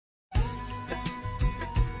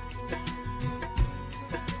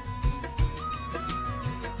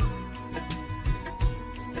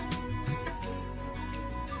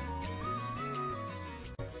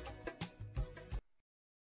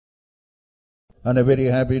And I'm very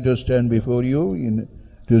happy to stand before you in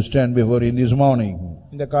this morning.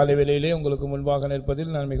 இந்த காலை வேளையிலே உங்களுக்கு முன்பாக நிற்பதில்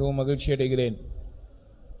நான் மிகவும் மகிழ்ச்சி அடைகிறேன்.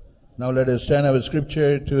 Now let us turn our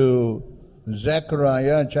scripture to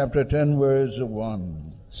Zechariah chapter 10 verse 1.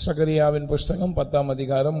 சகரியாவின் புத்தகம் 10ஆம்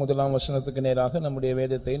அதிகாரம் 1ஆம் வசனத்துக்கு நேராக நம்முடைய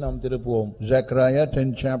வேதத்தை நாம் திருப்புவோம். Zechariah 10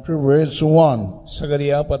 chapter verse 1.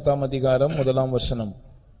 சகரியா 10ஆம் அதிகாரம் 1ஆம் வசனம்.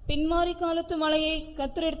 பின்மாரி காலத்து மழையை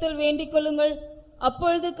கர்த்தரிடத்தில் வேண்டிக் கொள்ளுங்கள்.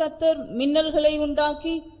 அப்பொழுது கர்த்தர் மின்னல்களை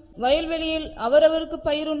உண்டாக்கி வயல்வெளியில் அவரவருக்கு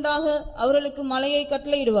பயிருண்டாக அவர்களுக்கு மழையை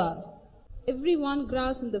கட்டளையிடுவார். Everyone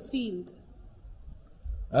grass in the field.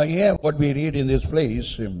 Here what we read in this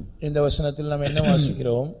place, இந்த வசனத்தில் நாம் என்ன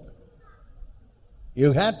வாசிக்கிறோம்?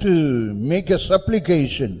 You had to make a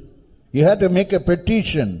supplication, you had to make a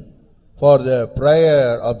petition for the prayer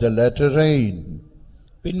of the latter rain.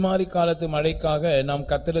 பின்மாரி காலத்து மழைக்காக நாம்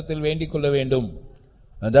கர்த்தரிடத்தில் வேண்டிக் கொள்ள வேண்டும்.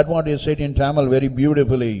 And that what is said in Tamil very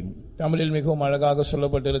beautifully. தமிழில் மிகவும் அழகாக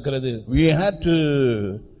சொல்லப்பட்டிருக்கிறது. We had to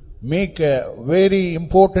make a very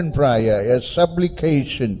important prayer, a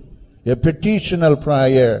supplication, a petitional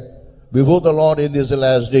prayer before the Lord in these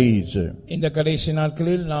last days. இந்த கடைசி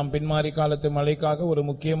நாட்களில் நாம் பின்மாரி காலத்து மழைக்காக ஒரு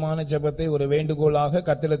முக்கியமான ஜெபத்தை ஒரு வேண்டுகோளாக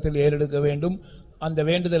கர்த்தரிடத்தில் ஏறெடுக்க வேண்டும். அந்த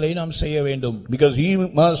வேண்டுதலை நாம் செய்ய வேண்டும். Because he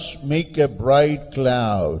must make a bright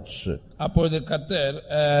clouds. அப்பொழுது கர்த்தர்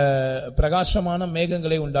பிரகாசமான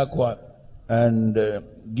மேகங்களை உண்டாக்குவார். And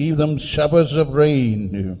give them showers of rain.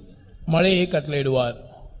 மழையை கட்டளையிடுவார்.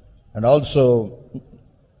 And also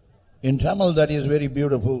in Tamil that is very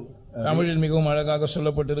beautiful. தமிழில் மிகவும் அழகாக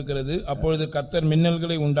சொல்லப்பட்டிருக்கிறது. அப்பொழுது கர்த்தர்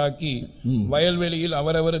மின்னல்களை உண்டாக்கி வயல்வெளியில்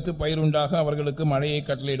அவரவருக்கு பயிர் உண்டாக அவர்களுக்கு மழையை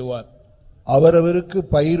கட்டளையிடுவார். அவரவருக்கு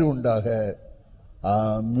பயிர் உண்டாக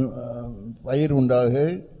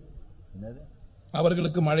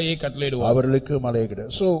அவர்களுக்கு மழையை கட்டளையிடுவார். அவர்களுக்கு மழையை கட்டளை.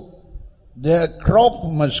 So the crop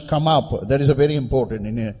must come up. That is a very important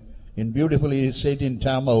in beautifully said in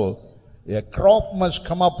Tamil. A crop must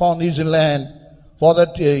come up on this land. For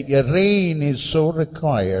that a rain is so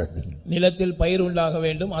required. நிலத்தில் பயிர் உண்டாக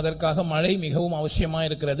வேண்டும், அதற்காக மழை மிகவும் அவசியமாக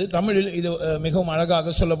இருக்கிறது. தமிழில் இது மிகவும்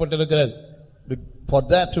அழகாக சொல்லப்பட்டிருக்கிறது. For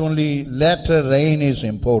that only latter rain is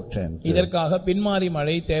important. இதற்காக பின்மாரி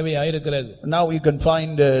மழை தேவையாக இருக்கிறது. Now you can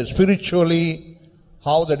find spiritually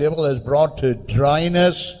how the devil has brought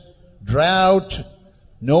dryness, drought,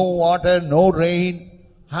 no water, no rain,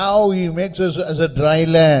 how he makes us as a dry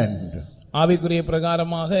land. ஆவிக்குரிய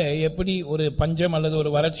பிரகாரமாக எப்படி ஒரு பஞ்சம் அல்லது ஒரு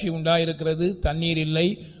வறட்சி உண்டாயிருக்கிறது, தண்ணீர் இல்லை,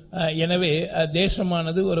 எனவே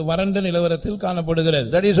தேசமானது ஒரு வறண்ட நிலவரத்தில் காணப்படுகிறது.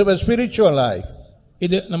 That is our spiritual life.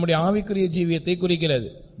 இது நம்முடைய ஆவிக்குரிய ஜீவியத்தை குறிக்கிறது.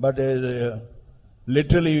 But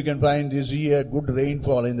literally you can find this year good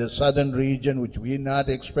rainfall in the southern region which we not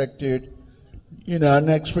expected. In an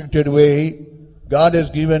unexpected way God has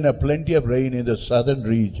given a plenty of rain in the southern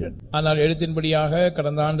region. ஆனால் எழுத்தின்படியாக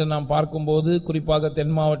கடந்த ஆண்டு நாம் பார்க்கும்போது குறிப்பாக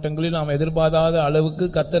தென் மாவட்டங்களில் நாம் எதிர்பாராத அளவுக்கு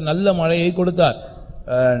கர்த்தர் நல்ல மழையை கொடுத்தார்.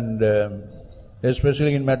 And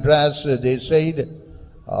especially in Madras they said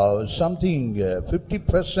something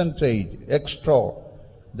 50% extra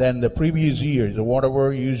than the previous years. Whatever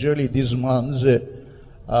usually these months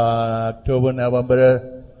October, November,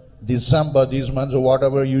 December, these months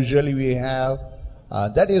whatever usually we have,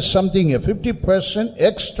 that is something 50%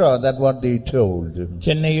 extra that what they told.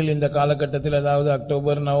 சென்னையில் இந்த காலகட்டத்தில் அதாவது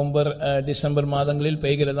October, November, December மாதங்களில்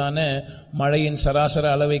பெய்கிறதான மழையின் சராசரி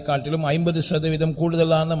அளவை காட்டிலும் 50%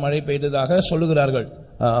 கூடுதலான மழை பெய்ததாக சொல்லுகிறார்கள்.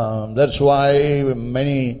 That's why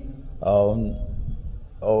many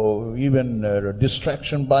even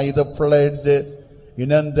distraction by the flood,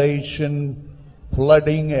 inundation,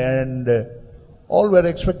 flooding and all were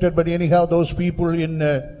expected, but anyhow those people in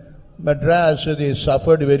Madras they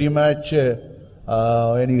suffered very much,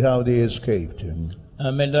 anyhow they escaped.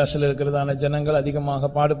 மெட்ராஸில் இருக்கிறதான ஜனங்கள் அதிகமாக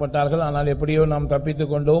பாடுபட்டார்கள். ஆனால் எப்படியோ நாம்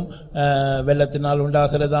தப்பித்துக் கொண்டோம். வெள்ளத்தினால்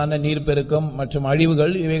உண்டாகிறதான நீர்ப்பெருக்கம் மற்றும்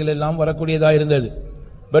அழிவுகள் இவைகள் எல்லாம் வரக்கூடியதாக இருந்தது.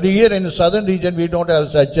 But here in the southern region we don't have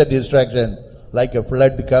such a distraction like a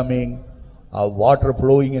flood coming, water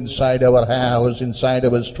flowing inside our house, inside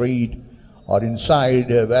our street or inside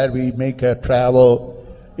where we make a travel.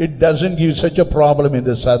 It doesn't give such a problem in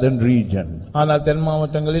the southern region. ஆனால் தென்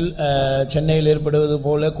மாவட்டங்களில் சென்னையில் ஏற்படுவது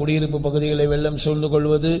போல குடியிருப்பு பகுதிகளை வெள்ளம் சூழ்ந்து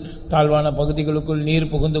கொள்வது, தாழ்வான பகுதிகளுக்குள் நீர்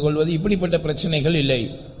புகுந்து கொள்வது இப்படிப்பட்ட பிரச்சனைகள் இல்லை.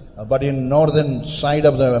 But in northern side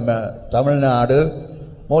of the Tamil Nadu,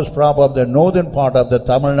 most probably the northern part of the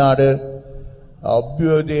Tamil Nadu,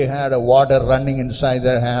 they had water running inside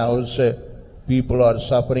their house. People are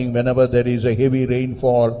suffering whenever there is a heavy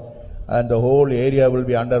rainfall and the whole area will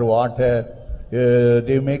be under water.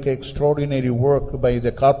 They make extraordinary work by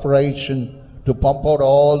the corporation to pump out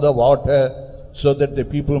all the water so that the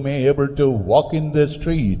people may able to walk in the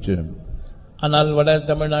street. ஆனால் வட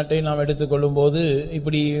தமிழ்நாட்டை நாம் எடுத்துக்கொள்ளும் போது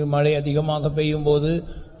இப்படி மழை அதிகமாக பெய்யும் போது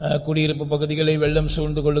குடியிருப்பு பகுதிகளை வெள்ளம்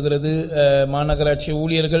சூழ்ந்து கொள்கிறது. மாநகராட்சி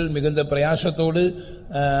ஊழியர்கள் மிகுந்த பிரயாசத்தோடு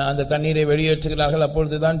அந்த தண்ணீரை வெளியேற்றுகிறார்கள்.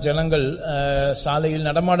 அப்பொழுதுதான் ஜனங்கள் சாலையில்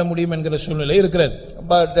நடமாட முடியும் என்கிற சூழ்நிலை இருக்கிறது.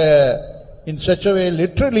 But in such a way,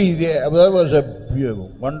 literally there was a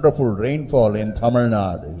wonderful rainfall in Tamil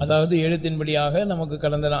Nadu. அதாவது எழுத்தின்படியாக நமக்கு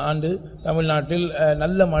கடந்த ஆண்டு தமிழ்நாட்டில்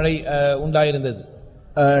நல்ல மழை உண்டாயிருந்தது.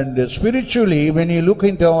 And spiritually, when you look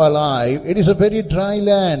into our life, it is a very dry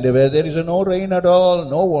land where there is no rain at all,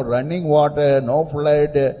 no running water, no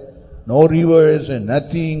flood, no rivers,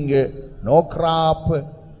 nothing, no crop,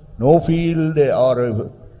 no field or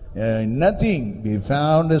nothing be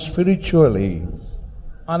found spiritually.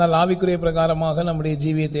 ஆனால் ஆவிக்குரிய பிரகாரமாக நம்முடைய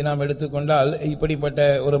ஜீவியத்தை நாம் எடுத்துக்கொண்டால் இப்படிப்பட்ட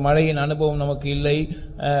ஒரு மழையின் அனுபவம் நமக்கு இல்லை.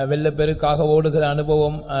 வெள்ளப்பெருக்காக ஓடுகிற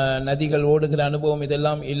அனுபவம், நதிகள் ஓடுகிற அனுபவம்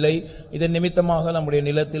இதெல்லாம் இல்லை. இதன் நிமித்தமாக நம்முடைய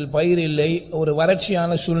நிலத்தில் பயிர் இல்லை. ஒரு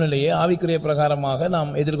வறட்சியான சூழ்நிலையை ஆவிக்குரிய பிரகாரமாக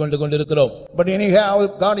நாம் எதிர்கொண்டு கொண்டிருக்கிறோம். But anyhow,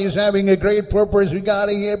 God is having a great purpose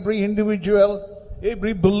regarding every individual,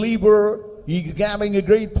 every believer. He is having a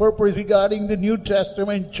great purpose regarding the New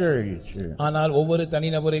Testament church. ஆனால் ஒவ்வொரு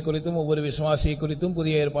தனிநபரை குறித்தும் ஒவ்வொரு விசுவாசியை குறித்தும்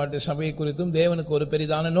புதிய ஏற்பாட்டு சபையை குறித்தும் தேவனுக்கு ஒரு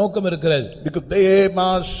பெரிதான நோக்கம் இருக்கிறது. Because they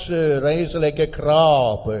must rise like a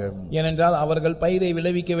crop. ஏனென்றால் அவர்கள் பயிரை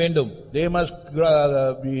விளைவிக்க வேண்டும். They must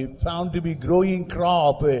be found to be growing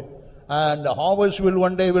crop, and the harvest will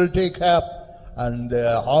one day will take up. And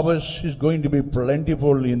harvest is going to be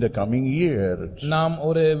plentiful in the coming years. நாம்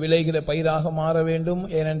ஒரு விளைகிற பயிராக மாற வேண்டும்.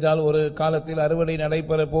 ஏனென்றால் ஒரு காலத்தில் அறுவடை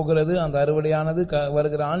நடைபெற போகிறது. அந்த அறுவடையானது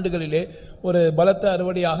வருகிற ஆண்டுகளிலே ஒரு பலத்த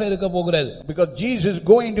அறுவடையாக இருக்க போகிறது. Because Jesus is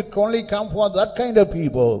going to only come for that kind of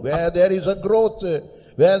people, where there is a growth,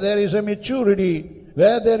 where there is a maturity,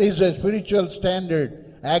 where there is a spiritual standard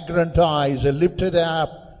aggrandized, lifted up.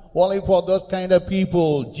 Only for those kind of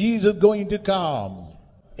people Jesus is going to come.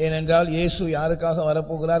 ஏனென்றால் இயேசு யாருக்காக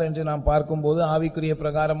வரப்போகிறார் என்று நாம் பார்க்கும்போது ஆவிக்குரிய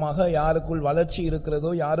பிரகாரமாக யாருக்குள் வளர்ச்சி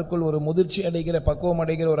இருக்கிறதோ, யாருக்குள் ஒரு முதிர்ச்சி அடைகிற பக்குவம்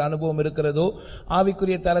அடைகிற ஒரு அனுபவம் இருக்கிறதோ,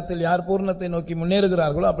 ஆவிக்குரிய தரத்தில் யார் பூர்ணத்தை நோக்கி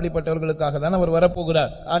முன்னேறுகிறார்களோ அப்படிப்பட்டவர்களுக்காக தான் அவர்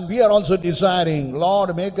வரப்போகிறார். And we are also desiring,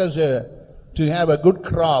 Lord, make us to have a good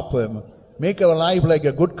crop, make our life like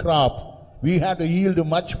a good crop. We have to yield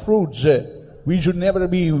much fruits. We should never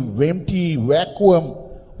be empty vacuum.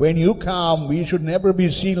 When you come, we should never be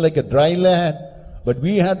seen like a dry land. But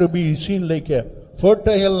we have to be seen like a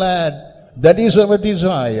fertile land. That is our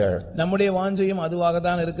desire. நம்முடைய வாஞ்சையும் அதுவாக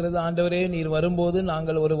தான் இருக்கிறது. ஆண்டவரே, நீர் வரும்போது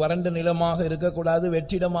நாங்கள் ஒரு வறண்ட நிலமாக இருக்கக்கூடாது,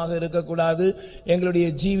 வெற்றிடமாக இருக்கக்கூடாது. எங்களுடைய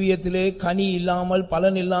ஜீவியத்திலே கனி இல்லாமல்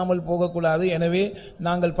பலன் இல்லாமல் போகக்கூடாது. எனவே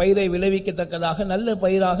நாங்கள் பயிரை விளைவிக்கத்தக்கதாக நல்ல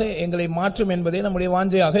பயிராக எங்களை மாற்றும் என்பதே நம்முடைய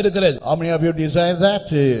வாஞ்சையாக இருக்கிறது. How many of you desire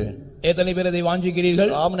that? எத்தனை பேர் அதை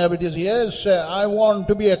வாஞ்சிக்கிறீர்கள்? Yes, I want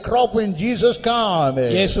to be a crop when Jesus comes.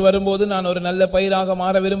 இயேசு வரும்போது நான் ஒரு நல்ல பயிராக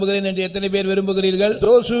மாற விரும்புகிறேன் என்று எத்தனை பேர் விரும்புகிறீர்கள்?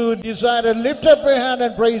 Those who desire, lift up a hand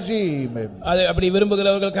and praise Him. அதை அப்படி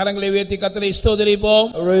விரும்புகிறவர்கள் கரங்களை உயர்த்தி கர்த்தரை ஸ்தோத்திரிப்போம்.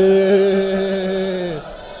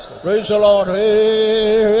 Praise the Lord.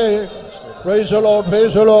 Praise the Lord.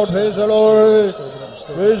 Praise the Lord. Praise the Lord.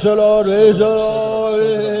 Praise the Lord. Praise the Lord.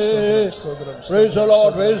 Praise the Lord.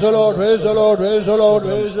 Praise the Lord. Praise the Lord. Praise the Lord.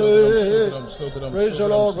 Praise the Lord. Praise the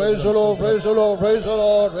Lord. Praise the Lord. Praise the Lord. Praise the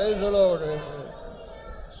Lord. Praise the Lord.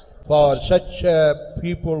 For such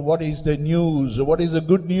people, what is the news? What is the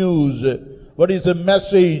good news? What is the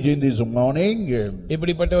message in this morning?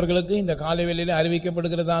 இப்படிப்பட்டவர்களுக்கு இந்த காலை வேளையிலே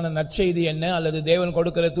அறிவிக்கப்படுகிறதான நற்செய்தி என்ன, அல்லது தேவன்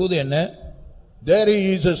கொடுக்கிற தூது என்ன? There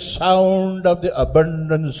is a sound of the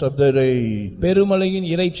abundance of the rain. பெருமழையின்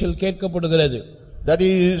இரைச்சல் கேட்கப்படுகிறது. That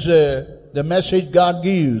is the message God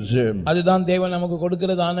gives. அதுதான் தேவன் நமக்கு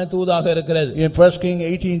கொடுக்கிறதான தூதாக இருக்கிறது. In 1 Kings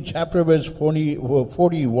 18 chapter verse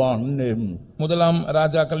 41. முதலாம்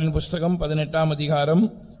ராஜாக்களின் புத்தகம் 18ஆம் அதிகாரம்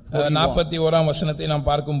 41ஆம் வசனத்தை நாம்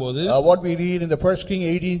பார்க்கும்போது, what we read in the 1 Kings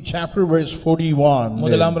 18 chapter verse 41.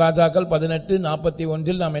 முதலாம் ராஜாக்கள்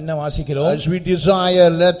 18:41 நாம் என்ன வாசிக்கிறோம்? As we desire,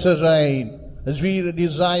 let the rain. As we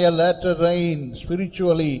desire, let the rain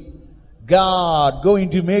spiritually. God going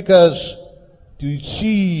to make us to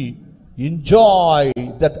see, enjoy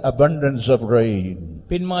that abundance of rain.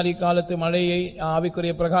 பின்மாரி காலத்து மழையை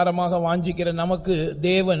ஆவிக்குரிய பிரகாரமாக வாஞ்சிக்கிற நமக்கு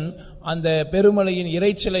தேவன் அந்த பெருமழையின்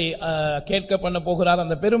இரைச்சலை கேட்க பண்ண போகிறார்.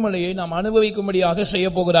 அந்த பெருமழையை நாம் அனுபவிக்கும்படியாக செய்ய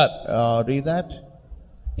போகிறார். Read that.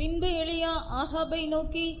 பின்பு எலியா ஆகாபை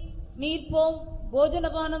நோக்கி, நீர் போம்,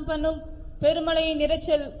 போஜனபானம் பண்ணும், பெருமழையின்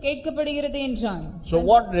இரைச்சல் கேட்கப்படுகிறது என்றான். So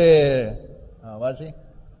what was he?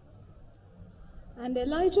 And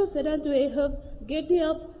Elijah said unto Ahab, get thee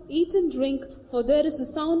up, eat and drink, for there is a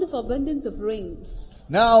sound of abundance of rain.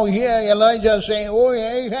 Now here Elijah is saying, oh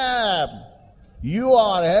Ahab, You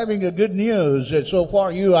are having a good news. So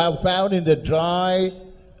far you have found in the dry,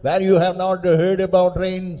 where you have not heard about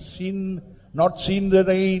rain, not seen the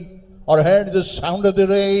rain, or heard the sound of the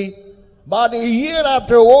rain. But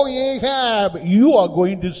hereafter, O Ahab, you are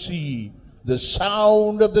going to see the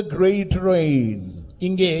sound of the great rain.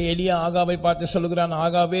 இங்கே எலியா ஆகாபை பார்த்து சொல்லுகிறான்,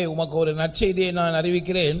 ஆகாபே, உமக்கு ஒரு நற்செய்தியை நான்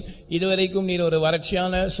அறிவிக்கிறேன். இதுவரைக்கும் நீர் ஒரு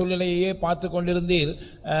வறட்சியான சூழ்நிலையே பார்த்து கொண்டிருந்தீர்.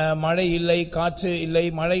 மழை இல்லை, காற்று இல்லை,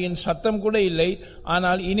 மழையின் சத்தம் கூட இல்லை.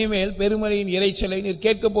 ஆனால் இனிமேல் பெருமழையின் இரைச்சலை நீர்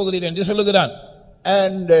கேட்கப் போகிறீர் என்று சொல்லுகிறான்.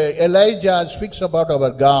 And Elijah speaks about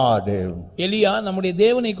our God. எலியா நம்முடைய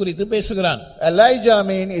தேவனை குறித்து பேசுகிறான். Elijah,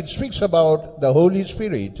 it speaks about the Holy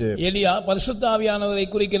Spirit. எலியா பரிசுத்த ஆவியானவரை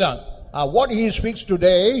குறிக்கிறான். What he speaks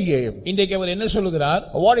today, இன்றைக்கு அவர் என்ன சொல்லுகிறார்?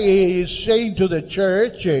 what he is saying to the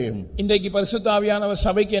church, இன்றைக்கு பரிசுத்த ஆவியானவர்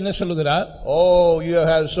சபைக்கு என்ன சொல்லுகிறார்? Oh, you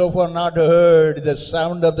have so far not heard the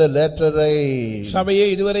sound of the latter rain. சபையே,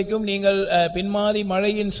 இதுவரைக்கும் நீங்கள் பின்மாறி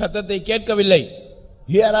மழையின் சத்தத்தை கேட்கவில்லை.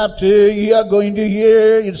 Hereafter you are going to hear,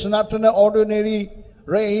 it's not an ordinary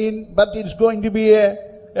rain, but it's going to be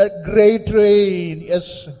a great rain, yes,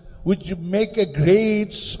 which make a great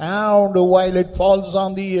sound while it falls on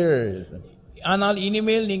the earth. ஆனால்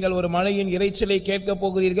இனிமேல் நீங்கள் ஒரு மழையின் இரைச்சலை கேட்க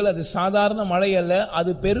போகிறீர்கள். அது சாதாரண மழை அல்ல,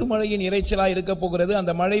 அது பெருமழையின் இரைச்சலா இருக்க போகிறது.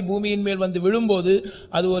 அந்த மழை பூமியின் மேல் வந்து விழும்போது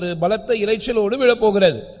அது ஒரு பலத்த இரைச்சலோடு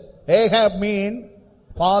விழப்போகிறது. Ahab mean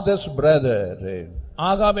father's brother.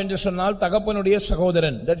 Ahab என்று சொன்னால் தகப்பனுடைய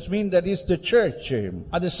சகோதரன். That means that is the church.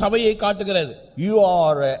 அது சபையை காட்டுகிறது. You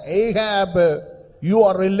are Ahab, you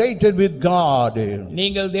are related with God.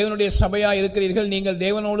 நீங்கள் தேவனுடைய சபையா இருக்கிறீர்கள். நீங்கள்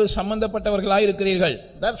தேவனோடு சம்பந்தப்பட்டவர்களாய் இருக்கிறீர்கள்.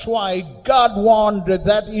 That's why God wanted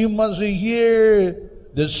that you must hear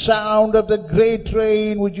the sound of the great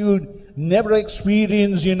rain which you never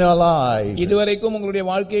experienced in your life. இதுவரைக்கும் உங்களுடைய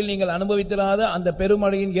வாழ்க்கையில் நீங்கள் அனுபவித்திராத அந்த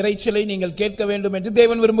பெருமழையின் இரைச்சலை நீங்கள் கேட்க வேண்டும் என்று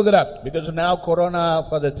தேவன் விரும்புகிறார். Because now corona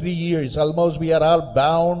for the 3 years almost we are all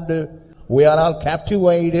bound, we are all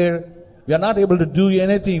captivated. We are not able to do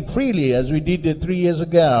anything freely as we did 3 years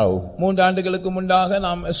ago. 3 ஆண்டுகளுக்கு முன்பாக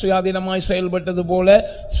நாம் சுயாதீனமாய் செயல்பட்டது போல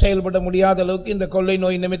செயல்பட முடியாத அளவுக்கு இந்த கொள்ளை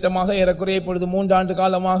நோய் நிமித்தமாக ஏறக்குறைய இப்பொழுது 3 ஆண்டு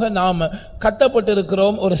காலமாக நாம்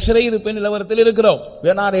கட்டப்பட்டிருக்கிறோம். ஒரு சிறையிருப்பு நிலவரத்தில் இருக்கிறோம்.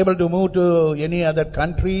 We are not able to move to any other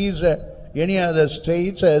countries, any other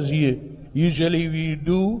states as usually we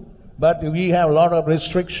do, but we have a lot of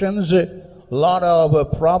restrictions, a lot of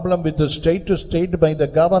problem with the state to state by the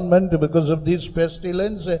government because of this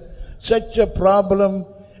pestilence. Such a problem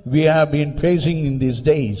we have been facing in these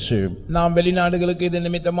days. நாம் வெளிநாடுகளுக்கு இது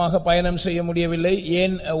நிமித்தமாக பயணம் செய்ய முடியவில்லை.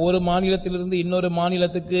 ஏன் ஒரு மாநிலத்திலிருந்து இன்னொரு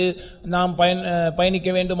மாநிலத்துக்கு நாம் பயணிக்க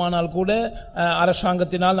வேண்டுமானால் கூட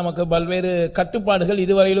அரசாங்கத்தினால் நமக்கு பல்வேறு கட்டுப்பாடுகள்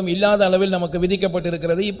இதுவரையிலும் இல்லாத அளவில் நமக்கு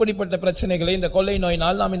விதிக்கப்பட்டிருக்கிறது. இப்படிப்பட்ட பிரச்சனைகளை இந்த கொள்ளை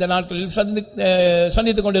நோயினால் நாம் இந்த நாட்களில்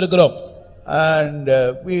சந்தித்துக் கொண்டிருக்கிறோம். And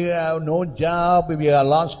we have no job, we have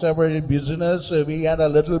lost our business, we had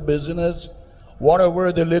a little business. Whatever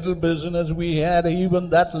the little business we had, even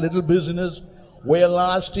that little business we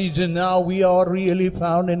lost is, and now we are really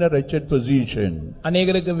found in a wretched position.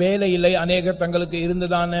 அநேகருக்கு வேலை இல்லை. அநேகர் தங்களுக்கு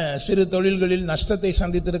இருந்ததான சிறு தொழில்களில் நஷ்டத்தை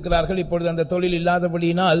சந்தித்திருக்கிறார்கள். இப்பொழுது அந்த தொழில்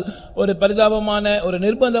இல்லாதபடியினால் ஒரு பரிதாபமான ஒரு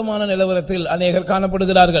நிர்பந்தமான நிலவரத்தில் அநேகர்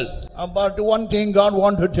காணப்படுகிறார்கள். But one thing God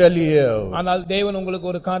wants to tell you. ஆனால் தேவன்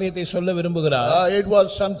உங்களுக்கு ஒரு காரியத்தை சொல்ல விரும்புகிறார். It was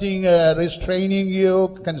something restraining you,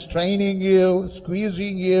 constraining you,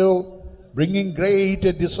 squeezing you, bringing great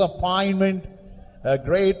disappointment, a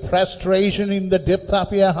great frustration in the depth of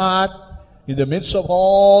your heart. In the midst of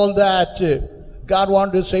all that, God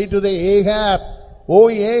wants to say to the Ahab, "Oh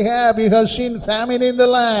Ahab, you have seen famine in the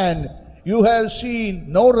land. You have seen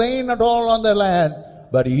no rain at all on the land.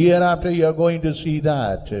 But hereafter you are going to see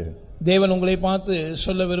that." தேவன் உங்களை பார்த்து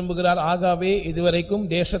சொல்ல விரும்புகிறார், ஆகாவே, இதுவரைக்கும்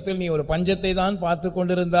தேசத்தில் நீ ஒரு பஞ்சத்தை தான் பார்த்து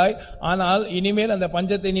கொண்டிருந்தாய். ஆனால் இனிமேல் அந்த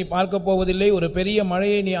பஞ்சத்தை நீ பார்க்க போவதில்லை. ஒரு பெரிய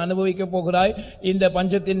மழையை நீ அனுபவிக்க போகிறாய். இந்த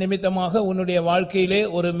பஞ்சத்தின் நிமித்தமாக உன்னுடைய வாழ்க்கையிலே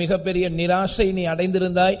ஒரு மிகப்பெரிய நிராசை நீ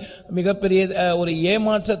அடைந்திருந்தாய். மிகப்பெரிய ஒரு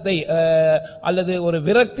ஏமாற்றத்தை அல்லது ஒரு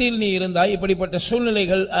விரக்தியில் நீ இருந்தாய். இப்படிப்பட்ட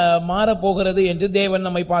சூழ்நிலைகள் மாறப்போகிறது என்று தேவன்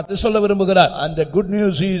நம்மை பார்த்து சொல்ல விரும்புகிறார். And the good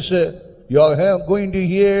news is you are going to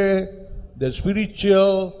hear the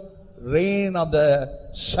spiritual rain of the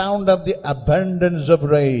sound of the abundance of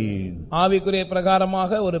rain. ஆவிக்குரிய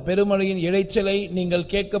பிரகாரமாக ஒரு பெருமழையின் இரைச்சலை நீங்கள்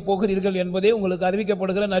கேட்க போகிறீர்கள் என்பதே உங்களுக்கு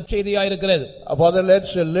அறிவிக்கப்படுகிற நற்செய்தியாக இருக்கிறது. Father,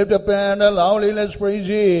 let's lift up and loudly let's praise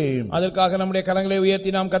Him. அதற்காக நம்முடைய கரங்களை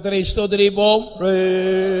உயர்த்தி நாம் கர்த்தரை ஸ்தோத்திரிப்போம்.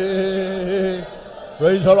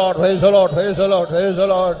 Praise the Lord, praise the Lord, praise the Lord, praise the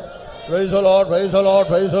Lord, praise the Lord, praise the Lord,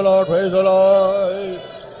 praise the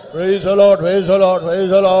Lord, praise the Lord, praise the Lord, praise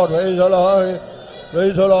the Lord, praise the Lord, praise the Lord.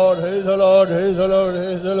 Praise the Lord, praise the Lord, praise the Lord,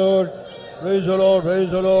 praise the Lord, praise the Lord,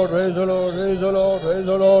 praise the Lord, praise the Lord, praise the Lord, praise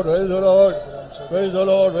the Lord, praise the Lord. Praise the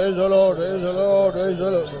Lord, praise the Lord, praise the Lord, praise the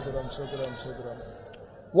Lord.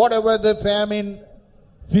 Whatever the famine,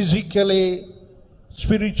 physically,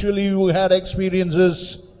 spiritually you had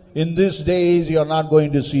experiences, in these days you are not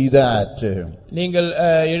going to see that. நீங்கள்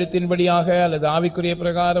எழுத்தின்படியாக அல்லது ஆவிக்குரிய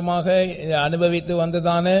பிரகாரமாக அனுபவித்து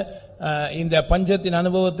வந்ததான இந்த பஞ்சத்தின்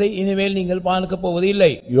அனுபவத்தை இனிமேல் நீங்கள் பார்க்க போவது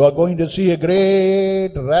இல்லை. You are going to see a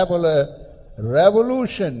great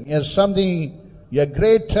revolution, yes, something, a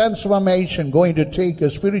great transformation going to take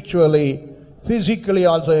spiritually, physically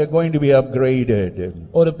also are going to be upgraded.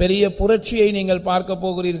 ஒரு பெரிய புரட்சியை நீங்கள் பார்க்க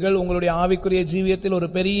போகிறீர்கள். உங்களுடைய ஆவிக்குரிய ஜீவியத்தில் ஒரு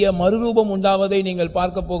பெரிய மறுரூபம் உண்டாவதை நீங்கள்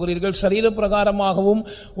பார்க்க போகிறீர்கள். சரீர பிரகாரமாகவும்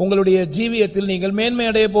உங்களுடைய ஜீவியத்தில் நீங்கள் மேன்மை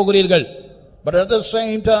அடைய போகிறீர்கள். But at the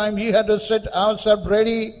same time we had to set ourselves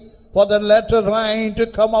ready for the latter rain to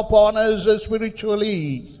come upon us spiritually.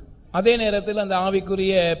 அதே நேரத்தில் அந்த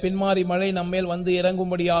ஆவிக்குரிய பின்மாரி மழை நம்மேல் வந்து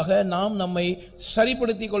இறங்கும்படியாக நாம் நம்மை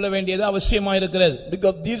சரிப்படுத்திக் கொள்ள வேண்டியது அவசியமாயிருக்கிறது.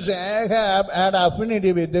 Because this Ahab had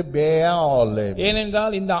affinity with the Baal.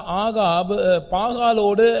 ஏனென்றால் இந்த ஆகாப்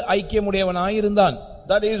பாகாலோடு ஐக்கியமுடையவனாய் இருந்தான்.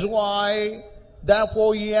 That is why therefore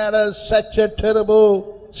he had such a terrible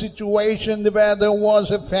situation where there was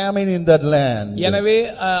a famine in that land. எனவே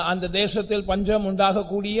அந்த தேசத்தில் பஞ்சம்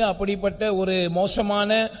உண்டாகக்கூடிய அப்படிப்பட்ட ஒரு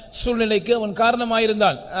மோசமான சூழ்நிலைக்கு அவன்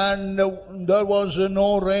காரணமாயிருந்தான். And there was no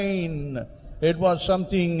rain. It was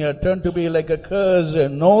something turned to be like a curse.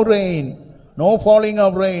 No rain, no falling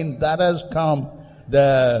of rain. That has come the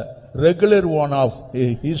regular one of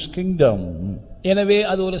his kingdom. எனவே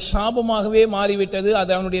அது ஒரு சாபமாகவே மாறிவிட்டது.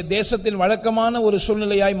 அது அவனுடைய தேசத்தில் வழக்கமான ஒரு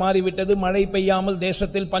சூழ்நிலையாய் மாறிவிட்டது. மழை பெய்யாமல்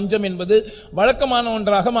தேசத்தில் பஞ்சம் என்பது வழக்கமான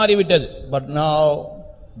ஒன்றாக மாறிவிட்டது. But now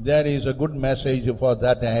there is a good message for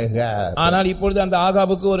that Ahab. ஆனால் இப்பொழுது அந்த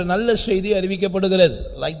ஆகாபுக்கு ஒரு நல்ல செய்தி அறிவிக்கப்படுகிறது.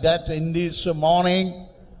 Like that in this morning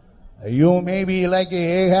you may be like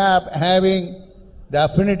Ahab, having the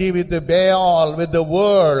affinity with the Baal, with the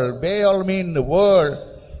world. Baal means the world.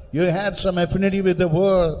 You had some affinity with the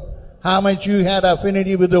world. How much you had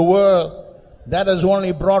affinity with the world, that has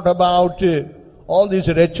only brought about all these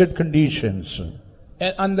wretched conditions.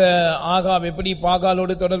 அந்த Ahab எப்படி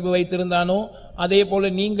பாகாலோடு தொடர்பு வைத்திருந்தானோ அதே போல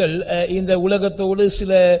நீங்கள் இந்த உலகத்தோடு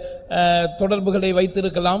சில தொடர்புகளை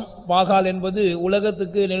வைத்திருக்கலாம். பாகால் என்பது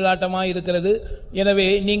உலகத்துக்கு நிழலாட்டமாய் இருக்கிறது. எனவே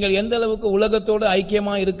நீங்கள் எந்த அளவுக்கு உலகத்தோடு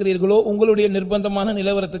ஐக்கியமாய் இருக்கிறீர்களோ உங்களுடைய நிர்பந்தமான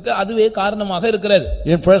நிலவரத்துக்கு அதுவே காரணமாக இருக்கிறது.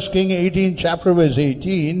 In 1 King 18 chapter verse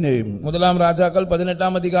 18, முதலாம் ராஜாக்கள்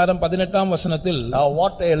 18ஆம் அதிகாரம் 18ஆம் வசனத்தில்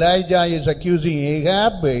what Elijah is accusing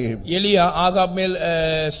Ahab, எலியா ஆகாப் மேல்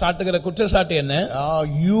சாட்டுகிற குற்றச்சாட்டு என்ன?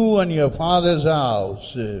 You and your father's house,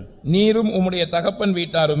 நீரும் உம்முடைய தகப்பன்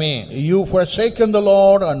வீட்டாருமே, you forsaken the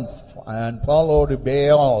Lord and followed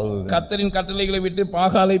Baal. கர்த்தரின் கட்டளைகளை விட்டு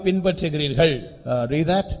பாகாலை பின்பற்றுகிறீர்கள். Read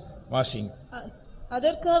that. வாசிங்.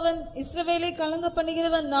 அதற்கு அவன், இஸ்ரவேலை கலங்க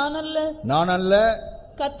பண்ணுகிறவன் நான் அல்ல,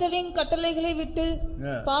 கர்த்தரின் கட்டளைகளை விட்டு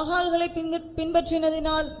பாகால்களை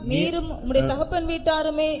பின்பற்றினதினால் நீரும் உம்முடைய தகப்பன்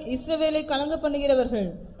வீட்டாருமே இஸ்ரவேலை கலங்க பண்ணுகிறவர்கள்.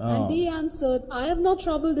 And he answered, I have not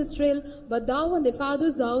troubled Israel, but thou and thy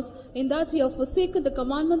father's house, in that ye have forsaken the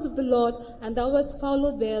commandments of the Lord, and thou hast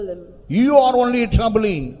followed Baalim. You are only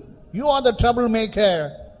troubling. You are the troublemaker.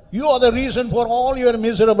 You are the reason for all your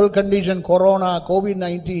miserable condition, corona,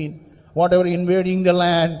 COVID-19, whatever invading the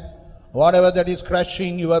land, whatever that is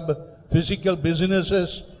crushing your physical businesses,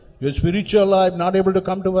 your spiritual life, not able to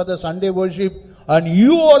come to the Sunday worship, and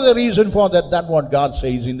you are the reason for that. That's what God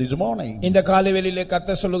says in this morning. இந்த காலைவேளையிலே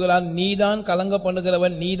கர்த்தர் சொல்லுகிறார், நீதான் கலங்க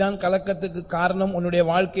பண்ணுகிறவன், நீதான் கலக்கத்துக்கு காரணம். உன்னுடைய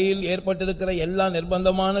வாழ்க்கையில் ஏற்பட்டிருக்கிற எல்லா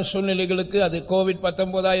நிர்பந்தமான சூழ்நிலைகளுக்கு, அது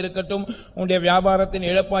கோவிட்-19 இருக்கட்டும், உன்னுடைய வியாபாரத்தின்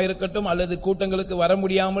இழப்பா இருக்கட்டும், அல்லது கூட்டங்களுக்கு வர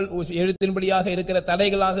முடியாமல் எழுத்தின்படியாக இருக்கிற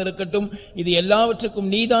தடைகளாக இருக்கட்டும், இது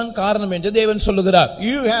எல்லாவற்றுக்கும் நீதான் காரணம் என்று தேவன் சொல்லுகிறார்.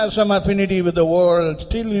 You have some affinity with the world,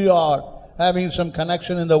 still you are having some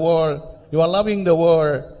connection in the world, you are loving the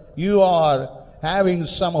world, you are having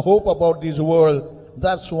some hope about this world.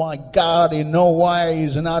 That's why God in no way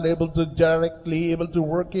is not able to directly able to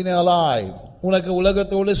work in your life. உனக்கு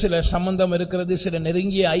உலகத்தோடு சில சம்பந்தம் இருக்கிறது, சில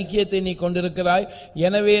நெருங்கிய ஐக்கியத்தை நீ கொண்டிருக்கிறாய்.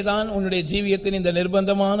 எனவேதான் உன்னுடைய ஜீவியத்தின் இந்த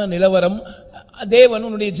நிர்பந்தமான நிலவரம் தேவன்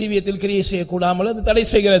உன்னுடைய ஜீவியத்தில் கிரியை செய்யக்கூடாமல் அது தடை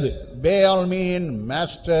செய்கிறது. Baal mean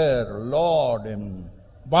master, lord.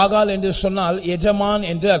 பாகால் என்று சொன்னால் எஜமான்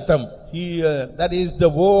என்று அர்த்தம். That is,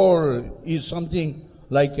 the world is something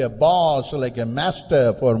like a boss, like a master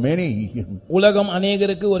for many. உலகம்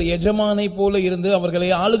अनेகருக்கு ஒரு எஜமானை போல இருந்து அவர்களை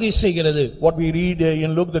ஆளுகை செய்கிறது. What we read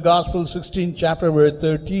in Luke the Gospel 16 chapter verse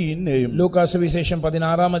 13, லூக்கா சுவிசேஷம்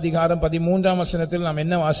 16ஆம் அதிகாரம் 13ஆம் வசனத்தில் நாம்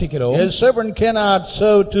என்ன வாசிக்கிறோம்? A servant cannot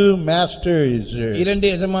serve two masters. இரண்டு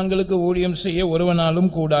எஜமான்களுக்கு ஊழியம் செய்ய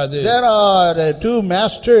ஒருவனாலும் கூடாது. There are two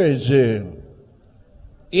masters.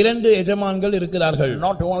 இரண்டு எஜமான்கள் இருக்கிறார்கள்.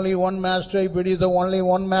 Not only one master. If it is the only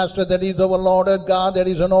one master, that is our Lord God,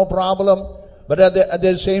 there is no problem. But at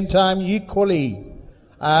the same time, equally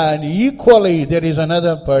there is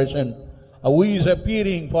another person who is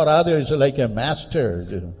appearing for others like a master.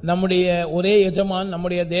 நம்முடைய ஒரே எஜமான்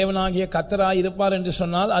நம்முடைய தேவனாகிய கர்த்தராய் இருப்பார் என்று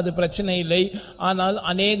சொன்னால் அது பிரச்சனை இல்லை. ஆனால்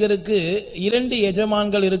அநேகருக்கு இரண்டு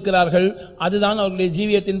எஜமான்கள் இருக்கிறார்கள். அதுதான் அவருடைய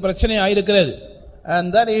ஜீவியத்தின் பிரச்சனையாய் இருக்கிறது. And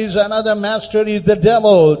that is another master is the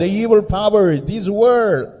devil, the evil power, this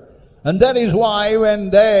world. And that is why when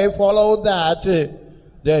they follow that,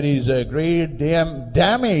 there is a great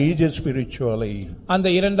damage spiritually. அந்த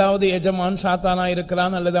இரண்டாவது எஜமான் சாத்தானா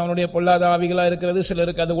இருக்கிறான் அல்லது அவனுடைய பொல்லாத ஆவிகளா இருக்கிறது,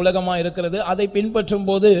 சிலருக்கு அது உலகமா இருக்கிறது. அதை பின்பற்றும்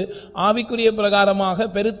போது ஆவிக்குரிய பிரகாரமாக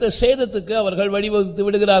பெருத்த சேதத்துக்கு அவர்கள் வழிவகுத்து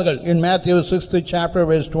விடுகிறார்கள். In Matthew 6th chapter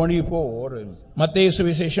verse 24, மத்தேயு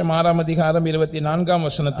சுவிசேஷம் 6ஆம் அதிகாரம் 24ஆம்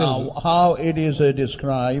வசனத்தில் how it is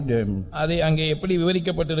described, அதை அங்கே எப்படி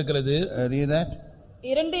விவரிக்கப்பட்டிருக்கிறது. read that.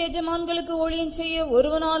 இரண்டு எஜமான்களுக்கு ஊழியம் செய்ய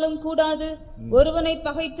ஒருவனாலும் கூடாது. ஒருவனை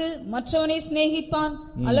பகைத்து மற்றவனை சிநேகிப்பான்,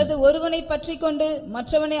 அல்லது ஒருவனை பற்றிக்கொண்டு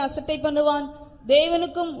மற்றவனை அசட்டை பண்ணுவான்.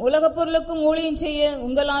 தேவனுக்கும் உலகப் பொருளுக்கும் ஊழியம் செய்ய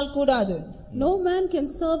உங்களால் கூடாது. No man can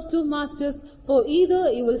serve two masters, for either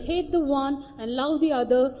he will hate the one and love the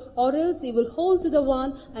other, or else he will hold to the one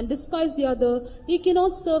and despise the other. He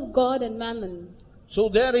cannot serve God and mammon. So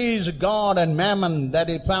there is God and mammon that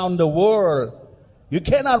is found in the world. You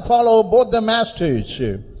cannot follow both the masters.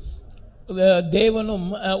 தேவனும்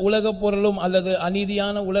உலகப் பொருளும் அல்லது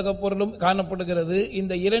அநீதியான உலகப் பொருளும் காணப்படுகிறது.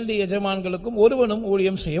 இந்த இரண்டு எஜமான்களுக்கும் ஒருவனும்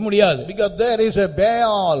ஊழியம் செய்ய முடியாது. Because there is a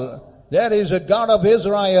Baal, there is a God of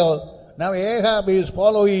Israel. Now Ahab is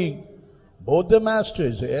following both the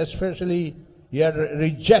masters, especially he had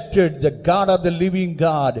rejected the God of the living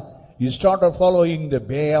God. He started following the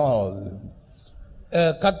Baal.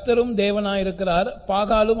 கர்த்தரும் தேவனாயிருக்கிறார்,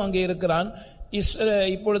 பாகாலும் அங்கே இருக்கிறான்.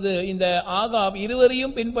 இப்பொழுது இந்த Ahab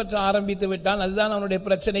இருவரையும் பின்பற்ற ஆரம்பித்து விட்டான். அதுதான் அவனுடைய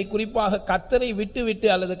பிரச்சனை. குறிப்பாக கர்த்தரை விட்டு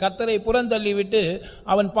அல்லது கர்த்தரை புறந்தள்ளி விட்டு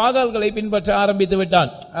அவன் பாகால்களை பின்பற்ற ஆரம்பித்து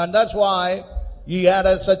விட்டான். And that's why he had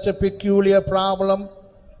such a peculiar problem,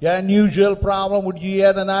 an unusual problem which he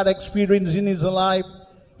had not experienced in his life.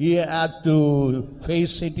 He had to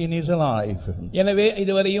face it in his life. எனவே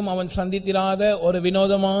இதுவரையும் அவன் சந்தித்திராத ஒரு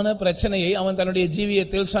வினோதமான பிரச்சனையை அவன் தன்னுடைய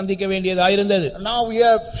ஜீவியத்தில் சந்திக்க வேண்டியதாயிருந்தது. Now we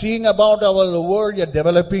are seeing about our world, a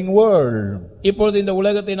developing world. இப்பொழுது இந்த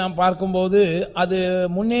உலகத்தை நாம் பார்க்கும்போது அது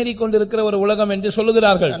முன்னேறி கொண்டிருக்கிற ஒரு உலகம் என்று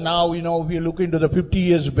சொல்லுகிறார்கள். And now if you look into the 50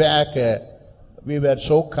 years back, we were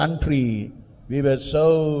so country, we were so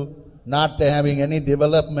not having any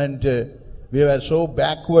development, we were so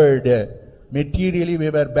backward. Materially we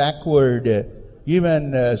were backward, even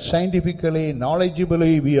scientifically, knowledgeably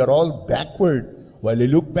we are all backward. While you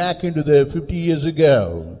look back into the 50 years ago,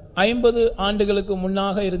 50 ஆண்டுகளுக்கு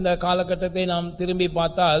முன்னாக இருந்த காலகட்டத்தை நாம் திரும்பி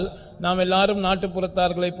பார்த்தால் நாம் எல்லாரும்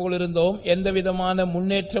நாட்டுப்புறத்தார்களைப் போல் இருந்தோம். எந்த விதமான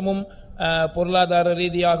முன்னேற்றமும் பொருளாதார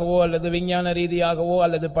ரீதியாகவோ அல்லது விஞ்ஞான ரீதியாகவோ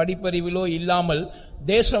அல்லது படிப்பறிவிலோ இல்லாமல்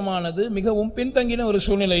தேசமானது மிகவும் பின்தங்கின ஒரு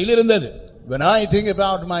சூழ்நிலையில் இருந்தது. When I think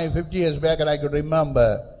about my 50 years back, and I could remember,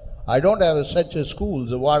 I don't have such a schools.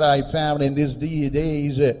 What I found in these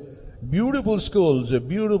days, beautiful schools,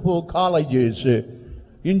 beautiful colleges,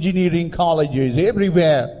 engineering colleges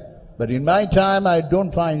everywhere. But in my time, I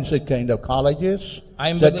don't find such kind of colleges,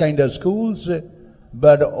 such kind of schools.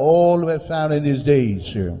 But all were found in these days.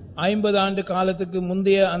 50 ஆண்டு காலத்துக்கு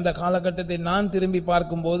முந்தைய அந்த காலகட்டத்தை நான் திரும்பி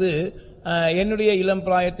பார்க்கும்போது என்னுடைய இளம்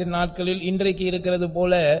பிராயத்தின் நாட்களில் இன்றைக்கு இருக்கிறது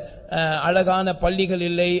போல அழகான பள்ளிகள்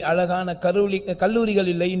இல்லை, அழகான கல்லூரிகள்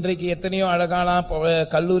இல்லை. இன்றைக்கு எத்தனையோ அழகான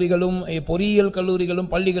கல்லூரிகளும் பொறியியல்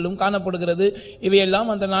கல்லூரிகளும் பள்ளிகளும் காணப்படுகிறது.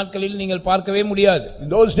 இவையெல்லாம் அந்த நாட்களில் நீங்கள் பார்க்கவே முடியாது.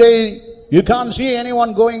 In those days you can't see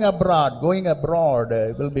anyone going abroad. Going abroad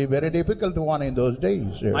will be very difficult to one in those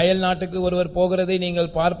days. அயல் நாட்டுக்கு ஒருவர் போகிறதை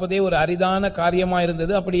நீங்கள் பார்ப்பதே ஒரு அரிதான காரியமா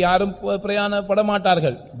இருந்தது. அப்படி யாரும் பிரயாணப்பட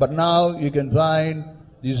மாட்டார்கள். But now you can find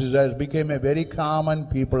this has become a very common.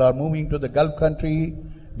 People are moving to the Gulf country.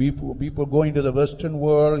 People going to the Western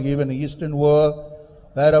world, even Eastern world.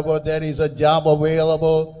 Wherever there is a job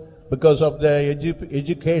available, because of the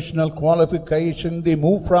educational qualification, they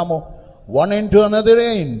move from one end to another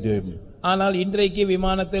end. ஆனால் இன்றைக்கு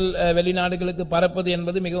விமானத்தில் வெளிநாடுகளுக்கு பறப்பது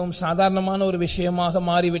என்பது மிகவும் சாதாரணமான ஒரு விஷயமாக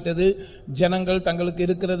மாறிவிட்டது. ஜனங்கள் தங்களுக்கு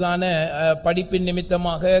இருக்கிறதான படிப்பின்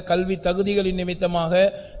நிமித்தமாக, கல்வி தகுதிகளின் நிமித்தமாக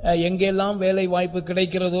எங்கெல்லாம் வேலை வாய்ப்பு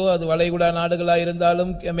கிடைக்கிறதோ, அது வளைகுடா நாடுகளாக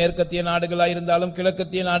இருந்தாலும், மேற்கத்திய நாடுகளாக இருந்தாலும்,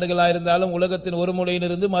 கிழக்கத்திய நாடுகளாக இருந்தாலும், உலகத்தின் ஒரு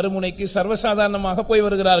முனையிலிருந்து மறுமுனைக்கு சர்வசாதாரணமாக போய்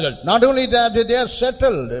வருகிறார்கள். Not only that, they are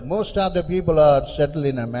settled. Most of the people are settled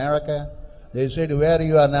in America. They said, where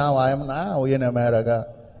you are now? I am now in America.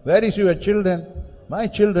 Where is your children? My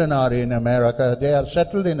children are in America. They are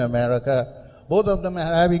settled in America. both of them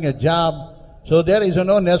are having a job, so there is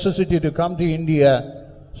no necessity to come to India.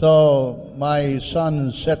 So my son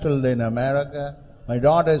settled in America, my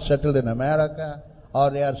daughter settled in America, or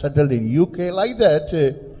they are settled in UK, like that.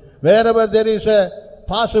 Wherever there is a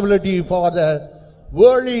possibility for the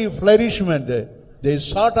worldly flourishment, they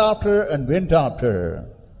sought after and went after.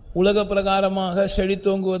 உலக பிரகாரமாக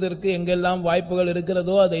செழித்தோங்குவதற்கு எங்கெல்லாம் வாய்ப்புகள்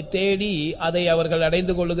இருக்கிறதோ அதை தேடி அதை அவர்கள்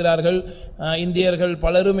அடைந்து கொள்கிறார்கள். இந்தியர்கள்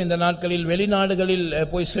பலரும் இந்த நாட்களில் வெளிநாடுகளில்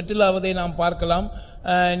போய் செட்டில் ஆவதை நாம் பார்க்கலாம்.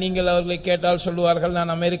 நீங்கள் அவர்களை கேட்டால் சொல்லுவார்கள்,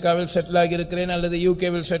 நான் அமெரிக்காவில் செட்டில் ஆகியிருக்கிறேன் அல்லது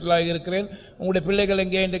யூகேவில் செட்டில் ஆகியிருக்கிறேன், உங்களுடைய பிள்ளைகள்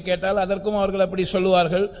எங்கே என்று கேட்டால் அதற்கும் அவர்கள் அப்படி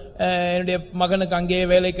சொல்லுவார்கள், என்னுடைய மகனுக்கு அங்கேயே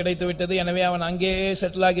வேலை கிடைத்து விட்டது, எனவே அவன் அங்கேயே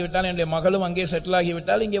செட்டில் ஆகிவிட்டான், என்னுடைய மகளும் அங்கே செட்டில்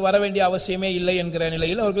ஆகிவிட்டால் இங்கே வர வேண்டிய அவசியமே இல்லை என்கிற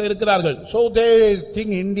நிலையில் அவர்கள் இருக்கிறார்கள். So they think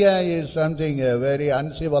India is something very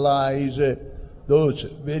uncivilized. Those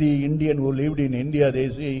very Indian who lived in India, they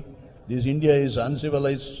say this India is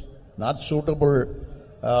uncivilized, not suitable,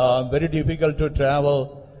 very difficult to travel,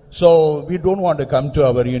 so we don't want to come to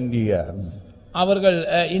our India. அவர்கள்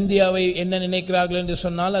இந்தியாவை என்ன நினைக்கிறார்கள் என்று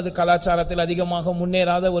சொன்னால், அது கலாச்சாரத்தில் அதிகமாக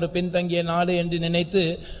முன்னேறாத ஒரு பின்தங்கிய நாடு என்று நினைத்து,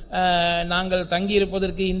 நாங்கள்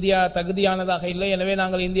தங்கியிருப்பதற்கு இந்தியா தகுதியானதாக இல்லை, எனவே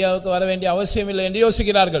நாங்கள் இந்தியாவுக்கு வர வேண்டிய அவசியம் இல்லை என்று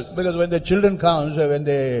யோசிக்கிறார்கள். Because when the children comes, when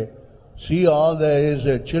they see all these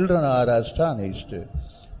children are astonished.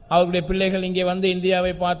 அவருடைய பிள்ளைகள் இங்கே வந்து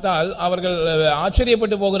இந்தியாவை பார்த்தால் அவர்கள்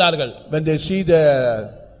ஆச்சரியப்பட்டு போகிறார்கள். When they see the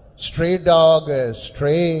stray dog,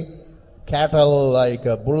 stray cattle, like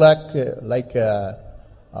a bullock, like a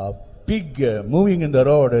pig moving in the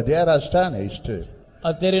road, they are astonished.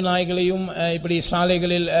 தெரு நாய்களையும் இப்படி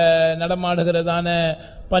சாலைகளில் நடமாடுகிறதான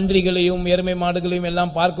பன்றிகளையும் எருமை மாடுகளையும்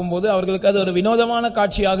எல்லாம் பார்க்கும்போது அவர்களுக்கு அது ஒரு வினோதமான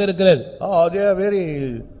காட்சியாக இருக்கிறது. Oh, they are very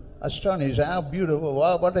astonished. How beautiful,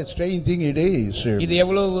 what a strange thing it is. இது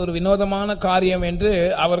எவ்வளவு ஒரு வினோதமான காரியம் என்று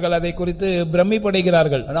அவர்கள் அதை குறித்து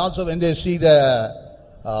பிரமிப்படைகிறார்கள். And also when they see the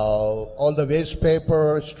all the waste paper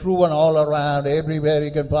strewn all around, everywhere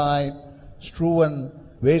you can find strewn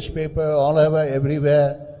waste paper all over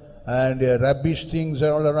everywhere, and rubbish things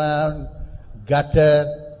all around, gutter,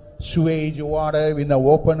 sewage water in the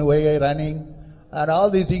open way running, and all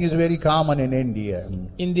these things is very common in India.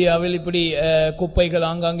 இந்தியாவில் இப்படி குப்பைகள்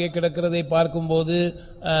ஆங்காங்கே கிடக்கிறதை பார்க்கும்போது,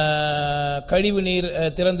 கழிவு நீர்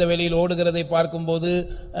திறந்த வெளியில் ஓடுகிறதை பார்க்கும்போது,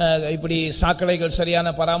 இப்படி சாக்கடைகள்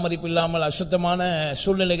சரியான பராமரிப்பு இல்லாமல் அசுத்தமான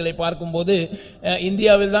சூழ்நிலைகளை பார்க்கும்போது,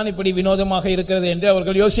 இந்தியாவில் தான் இப்படி வினோதமாக இருக்கிறது என்று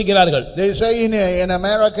அவர்கள் யோசிக்கிறார்கள். They say in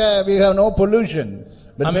America we have no pollution,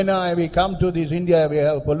 but when we come to this India we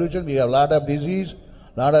have pollution, we have a lot of disease,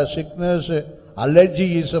 lot of sickness, allergy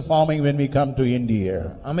is forming when we come to India.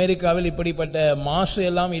 அமெரிக்காவில் இப்படிப்பட்ட மாசு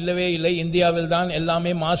எல்லாம் இல்லவே இல்லை, இந்தியாவில் தான்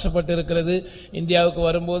எல்லாமே மாசுபட்டு இருக்கிறது, இந்தியாவுக்கு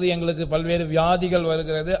வரும்போது எங்களுக்கு பல்வேறு வியாதிகள்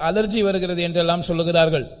வருகிறது, அலர்ஜி வருகிறது என்றெல்லாம்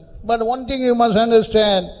சொல்லுகிறார்கள். But one thing you must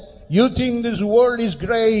understand, you think this world is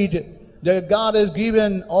great, that God has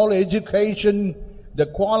given all education, the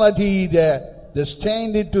quality, the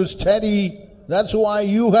standard to study, that's why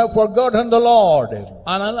you have forgotten the Lord.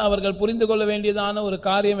 ஆனால் அவர்கள் புரிந்து கொள்ள வேண்டியதான ஒரு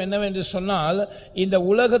காரியம் என்னவென்று சொன்னால், இந்த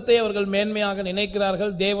உலகத்தை அவர்கள் மேன்மையாக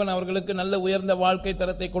நினைக்கிறார்கள், தேவன் அவர்களுக்கு நல்ல உயர்ந்த வாழ்க்கை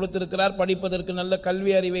தரத்தை கொடுத்திருக்கிறார், படிப்பதற்கு நல்ல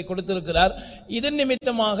கல்வி அறிவை கொடுத்திருக்கிறார், இதன்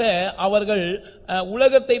நிமித்தமாக அவர்கள்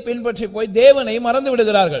உலகத்தை பின்பற்றி போய் தேவனை மறந்து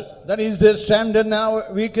விடுகிறார்கள். That is the standard. Now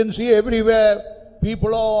we can see everywhere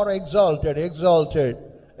people are exalted,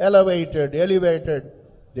 elevated.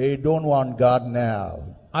 They don't want God now.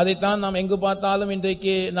 அதைத்தான் நாம் எங்கு பார்த்தாலும்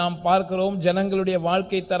இன்றைக்கு நாம் பார்க்கிறோம். ஜனங்களுடைய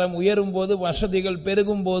வாழ்க்கை தரம் உயரும் போது, வசதிகள்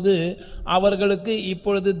பெருகும் போது அவர்களுக்கு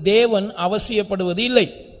இப்பொழுது தேவன் அவசியப்படுவது இல்லை.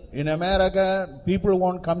 In America people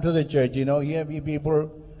won't come to the church, here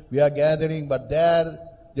we are gathering, but there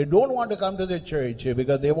they don't want to come to the church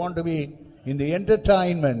because they want to be in the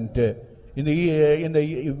entertainment, in the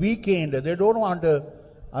weekend. They don't want to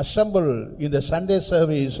assemble in the Sunday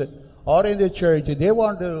service or in the church. They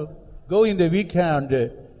want to go in the weekend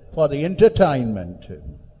for the entertainment.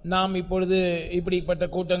 நாம் இப்பொழுது இப்படிப்பட்ட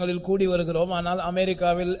கூட்டங்களில் கூடி வருகிறோம், ஆனால்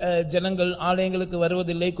அமெரிக்காவில் ஜனங்கள் ஆலயங்களுக்கு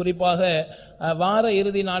வருவதில்லை. குறிப்பாக வார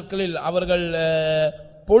இறுதி நாட்களில் அவர்கள்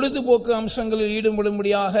பொழுதுபோக்கு அம்சங்களில்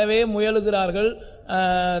ஈடுபடும்படியாகவே முயலுகிறார்கள்.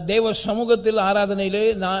 தேவ சமூகத்தில் ஆராதனையிலே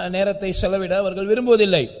நேரத்தை செலவிட அவர்கள்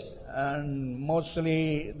விரும்புவதில்லை. And mostly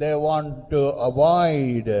they want to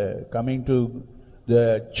avoid coming to the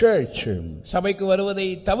church. சபைக்கு வருவதை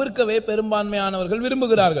தவிர்க்கவே பெரும்பான்மையானவர்கள்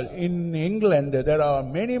விரும்புகிறார்கள். In England there are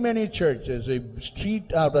many churches. Street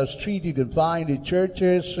after street you can find the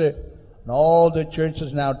churches, and all the churches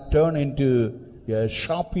now turn into a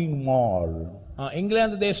shopping mall.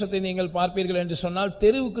 England தேசத்தை நீங்கள் பார்ப்பீர்கள் என்று சொன்னால்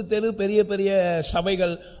தெருவுக்கு தெரு பெரிய பெரிய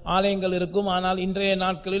சபைகள் ஆலயங்கள் இருக்கும். ஆனால் இன்றைய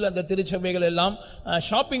நாட்களில் அந்த திருச்சபைகள் எல்லாம்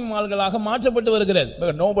ஷாப்பிங் மால்களாக மாற்றப்பட்டு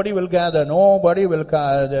வருகிறது. Nobody will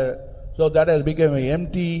gather. So that has become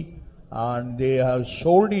empty, and they have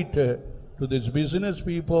sold it to these business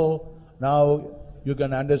people. Now you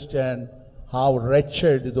can understand how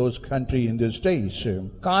wretched those country in these days.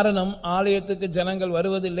 காரணம் ஆலயத்துக்கு ஜனங்கள்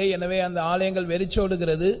வருவதில்லை. எனவே அந்த ஆலயங்கள்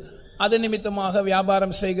வெறிச்சோடுகிறது. அது நிமித்தமாக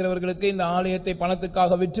வியாபாரம் செய்கிறவர்களுக்கு இந்த ஆலயத்தை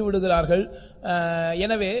பணத்துக்காக விற்று விடுகிறார்கள்.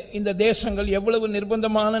 எனவே இந்த தேசங்கள் எவ்வளவு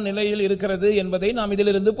நிர்பந்தமான நிலையில் இருக்கிறது என்பதை நாம்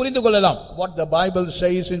இதிலிருந்து புரிந்து கொள்ளலாம். What the Bible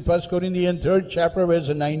says in 1 Corinthians 3rd chapter verse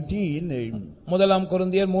 19. முதலாம்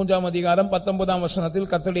கொரிந்தியர் 3ஆம் அதிகாரம் 19ஆம் வசனத்தில்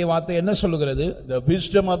கர்த்தருடைய வார்த்தை என்ன சொல்கிறது? The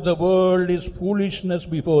wisdom of the world is foolishness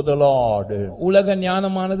before the Lord. உலக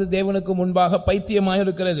ஞானமானது தேவனுக்கு முன்பாக பைத்தியமாய்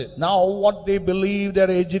இருக்கிறது. Now what they believe,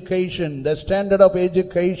 their education, the standard of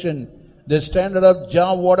education, the standard of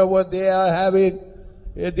job, whatever they are having,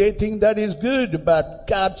 they think that is good, but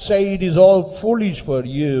God say it is all foolish for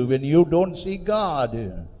you when you don't see God.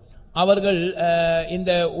 அவர்கள்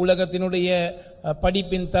இந்த உலகத்தினுடைய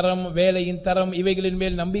படிப்பின் தரம், வேலையின் தரம், இவைகளின்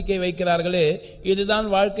மேல் நம்பிக்கை வைக்கிறார்களே, இதுதான்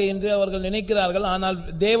வாழ்க்கை என்று அவர்கள் நினைக்கிறார்கள். ஆனால்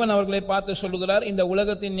தேவன் அவர்களை பார்த்து சொல்லுகிறார், இந்த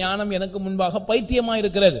உலகத்தின் ஞானம் எனக்கு முன்பாக பைத்தியமாய்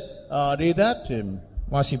இருக்கிறது.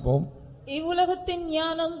 வாசிப்போம். இவ்வுலகத்தின்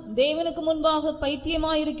ஞானம் தேவனுக்கு முன்பாக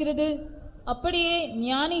பைத்தியமாய் இருக்கிறது. அப்படியே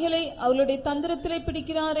ஞானிகளை அவருடைய தந்திரத்திலே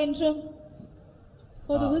பிடிக்கிறார் என்றும்.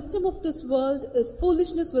 For the wisdom of this world is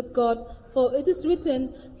foolishness with God, for it is written,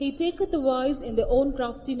 He taketh the wise in their own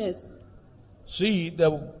craftiness. See,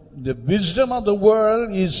 the wisdom of the world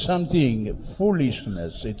is something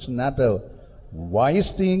foolishness. It's not a wise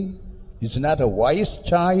thing. It's not a wise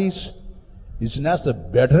choice. It's not a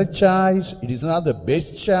better choice. It is not the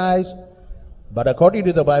best choice. But according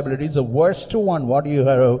to the Bible, it is the worst one what you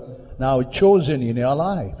have now chosen in your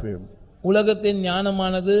life. உலகத்தின்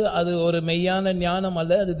ஞானமானது அது ஒரு மெய்யான ஞானம்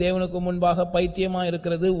அல்ல. அது தேவனுக்கு முன்பாக பைத்தியமாக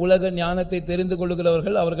இருக்கிறது. உலக ஞானத்தை தெரிந்து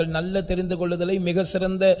கொள்ளுகிறவர்கள் அவர்கள் நல்ல தெரிந்து கொள்ளுதலை, மிக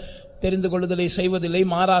சிறந்த தெரிந்து கொள்ளுதலை செய்வதில்லை.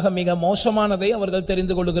 மாறாக மிக மோசமானதை அவர்கள்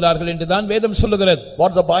தெரிந்து கொள்ளுகிறார்கள் என்றுதான் வேதம் சொல்லுகிறது.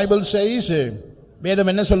 What the Bible says,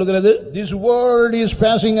 வேதம் என்ன சொல்லுகிறது? This world is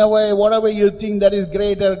passing away. Whatever you think that is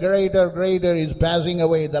greater is passing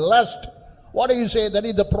away. The lust, what do you say? That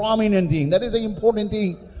is the prominent thing. That is the important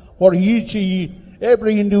thing for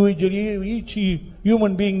every individual, each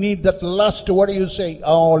human being needs that lust. What do you say?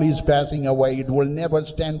 All is passing away. It will never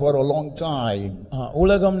stand for a long time.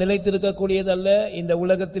 உலகம் நிலைத்திருக்க கூடியதல்ல. இந்த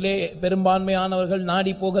உலகத்திலே பெரும்பான்மையானவர்கள்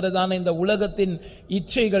நாடி போகிறதான இந்த உலகத்தின்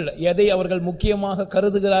இச்சைகள், எதை அவர்கள் முக்கியமாக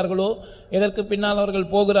கருதுகிறார்களோ, எதற்கு பின்னால் அவர்கள்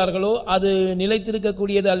போகிறார்களோ, அது நிலைத்திருக்க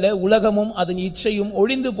கூடியதல்ல. உலகமும் அதன் இச்சையும்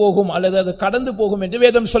ஒழிந்து போகும் அல்லது அது கடந்து போகும் என்று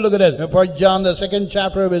வேதம் சொல்லுகிறது. For John the 2nd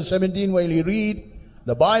chapter verse 17, while you read,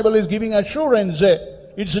 the Bible is giving assurance.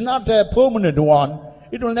 It's not a permanent one.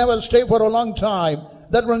 It will never stay for a long time.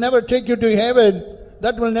 That will never take you to heaven.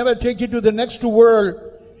 That will never take you to the next world.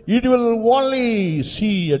 It will only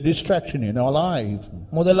see a distraction in our life.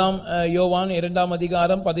 முதலாம் யோவான் 2ஆம்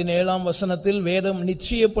அதிகாரம் 17ஆம் வசனத்தில் வேதம்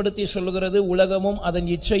நிச்சயப்படுத்தி சொல்லுகிறது, உலகமும் அதன்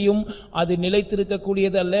இச்சையும் அது நிலைத்திருக்க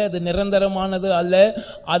கூடியது அல்ல, அது நிரந்தரமானது அல்ல,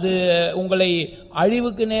 அது உங்களை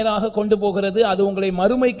அழிவுக்கு நேராக கொண்டு போகிறது, அது உங்களை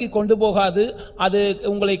மறுமைக்கு கொண்டு போகாது, அது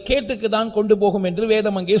உங்களை கேட்டுக்கு தான் கொண்டு போகும் என்று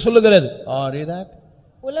வேதம் அங்கே சொல்லுகிறது.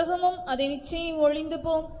 உலகமும் அதன் இச்சையும் ஒழிந்து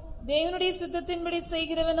போம், தேவனுடைய சித்தத்தின்படி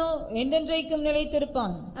செய்கிறவனோ என்றென்றைக்கும்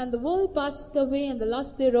நிலைத்திருப்பான். And the world passeth away and the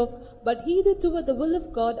lust thereof, but he that doeth the will of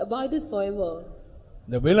God abideth forever.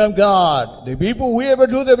 The will of God, the people who ever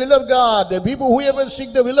do the will of God, the people who ever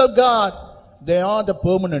seek the will of God, they are the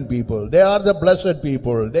permanent people, they are the blessed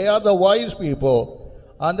people, they are the wise people,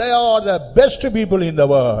 and they are the best people in the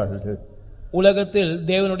world. உலகத்தில்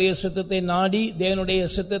தேவனுடைய சித்தத்தை நாடி தேவனுடைய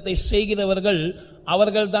சித்தத்தை செய்கிறவர்கள்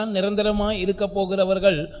அவர்கள்தான் நிரந்தரமாய் இருக்க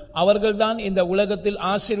போகிறவர்கள், அவர்கள்தான் இந்த உலகத்தில்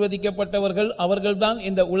ஆசீர்வதிக்கப்பட்டவர்கள், அவர்கள்தான்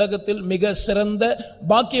இந்த உலகத்தில் மிக சிறந்த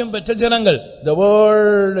பாக்கியம் பெற்ற ஜனங்கள். The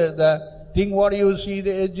world, the thing what you see,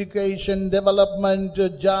 the education, development,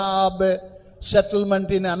 job,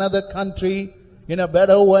 settlement in another country in a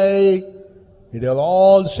better way, it will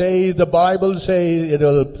all say, the Bible says it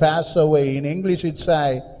will pass away. In English it say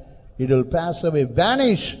it will pass away,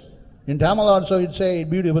 vanish. In Tamil also it say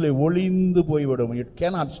beautifully, ஒளிந்து போய்விடும். It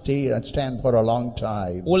cannot stay and stand for a long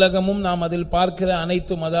time. உலகமும் நாம் அதில் பார்க்கிற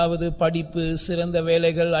அனைத்தும், அதாவது படிப்பு, சிறந்த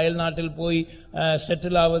வேலைகள், அயல் நாட்டில் போய்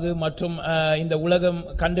செட்டில் ஆவது மற்றும் இந்த உலகம்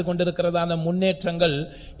கண்டு கொண்டிருக்கிறதான முன்னேற்றங்கள்,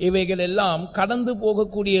 இவைகள் எல்லாம் கடந்து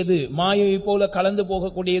போகக்கூடியது, மாயை போல கடந்து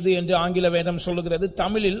போகக்கூடியது என்று ஆங்கில வேதம் சொல்லுகிறது.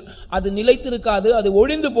 தமிழில் அது நிலைத்திருக்காது, அது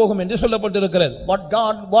ஒழிந்து போகும் என்று சொல்லப்பட்டிருக்கிறது. What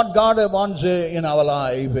God wants in our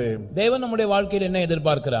life, தேவன் நம்முடைய வாழ்க்கையில் என்ன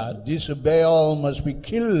எதிர்பார்க்கிறார்? this Baal must be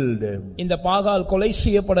killed. இந்த பாகால் கொலை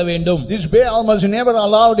செய்யப்பட வேண்டும். This Baal must never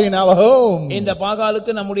allowed in our home. இந்த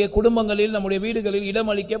பாகாலுக்கு நம்முடைய குடும்பங்களில் நம்முடைய வீடுகளில்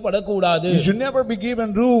இடம் அளிக்கப்படக்கூடாது. It should never be given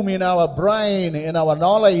room in our brain, in our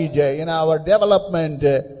knowledge, in our development,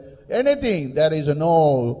 anything. There is no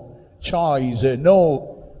choice, no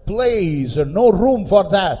place, no room for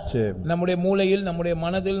that. நம்முடைய மூளையில், நம்முடைய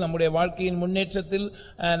மனதில், நம்முடைய வாழ்க்கையின் முன்னேற்றத்தில்,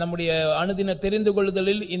 நம்முடைய அனுதின தெரிந்து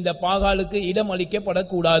கொள்ளுதலில் இந்த பாகாலுக்கு இடம்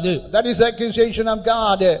அளிக்கப்படக்கூடாது. That is accusation of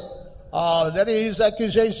God. That is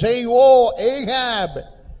accusation saying, oh Ahab,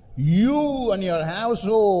 you and your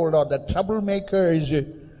household are the troublemakers.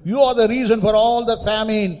 You are the reason for all the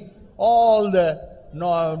famine, all the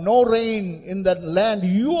no rain in that land.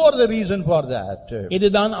 You are the reason for that.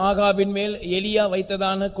 இதுதான் ஆகாபின் மேல் எலியா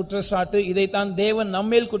வைத்ததான குற்றச்சாட்டு. இதைத்தான் தேவன்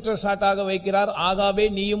நம்மேல் குற்றச்சாட்டாக வைக்கிறார். ஆகாபே,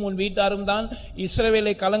 நீயும் உன் வீட்டாரும் தான்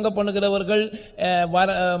இஸ்ரவேலை கலங்க பண்ணுகிறவர்கள்.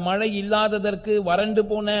 மழை இல்லாததற்கு, வறண்டு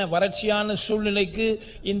போன வறட்சியான சூழ்நிலைக்கு,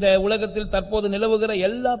 இந்த உலகத்தில் தற்போது நிலவுகிற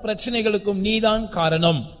எல்லா பிரச்சனைகளுக்கும் நீதான்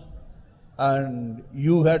காரணம். And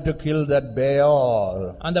you had to kill that Baal.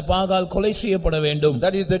 அந்த பாகால் கொலை செய்யப்பட வேண்டும்.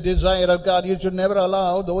 That is the desire of God. You should never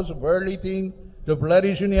allow those worldly things to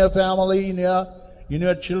flourish in your family, in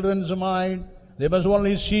your children's mind. They must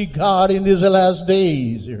only see God in these last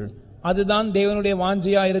days. அதுதான் தேவனுடைய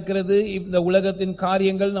வாஞ்சையா இருக்கிறது. இந்த உலகத்தின்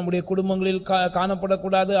காரியங்கள் நம்முடைய குடும்பங்களில்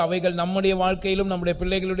காணப்படக்கூடாது. அவைகள் நம்முடைய வாழ்க்கையிலும் நம்முடைய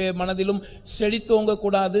பிள்ளைகளுடைய மனதிலும் செழித்தோங்க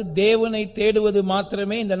கூடாது. தேவனை தேடுவது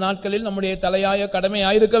மாத்திரமே இந்த நாட்களில் நம்முடைய தலையாய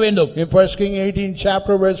கடமையாயிருக்க வேண்டும். In 1 Kings 18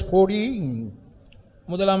 chapter verse 14,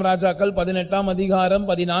 முதலாம் ராஜாக்கள் 18ஆம் அதிகாரம்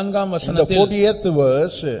 14ஆம் வசனத்தில், 40th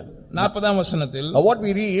verse, 40ஆம் வசனத்தில், what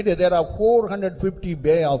we read, there are 450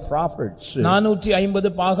 Baal prophets. 450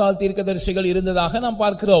 பாகால் தீர்க்கதரிசிகள் இருந்ததாக நாம்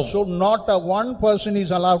பார்க்கிறோம். So not one person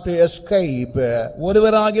is allowed to escape.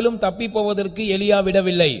 ஒருவராகிலும் தப்பி போவதற்கு எலியா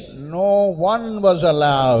விடவில்லை. No one was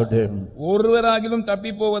allowed. ஒருவராகிலும்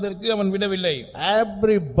தப்பி போவதற்கு அவன் விடவில்லை.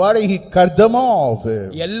 Everybody he cut them off.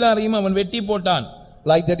 எல்லாரையும் அவன் வெட்டி போட்டான்.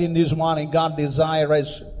 Like that in this morning, God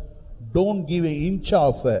desires, don't give an inch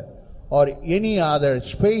of or any other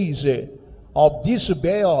space of this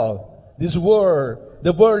Baal, this world,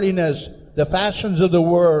 the worldliness, the fashions of the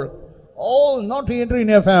world, all not to enter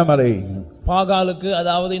in your family. பாகாலுக்கு,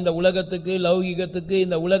 அதாவது இந்த உலகத்துக்கு, லௌகிகத்துக்கு,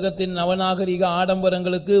 இந்த உலகத்தின் நவநாகரிக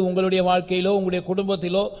ஆடம்பரங்களுக்கு உங்களுடைய வாழ்க்கையிலோ உங்களுடைய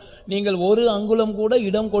குடும்பத்திலோ நீங்கள் ஒரு அங்குலம் கூட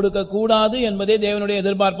இடம் கொடுக்க கூடாது என்பதே தேவனுடைய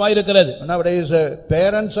எதிர்பார்ப்பாய் இருக்கிறது. Nowadays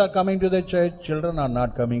parents are coming to the church, children are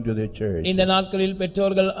not coming to the church. இந்த நாட்களில்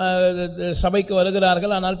பெற்றோர்கள் சபைக்கு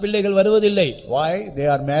வருகிறார்கள், ஆனால் பிள்ளைகள் வருவதில்லை. Why? They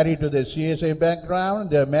are married to the CSA background,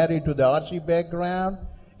 they are married to the RC background.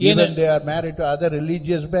 Even they are married to other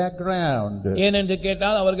religious background. ஏனென்று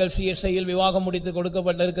கேட்டால் அவர்கள் சிஎஸ்ஐயில் விவாகம் முடித்து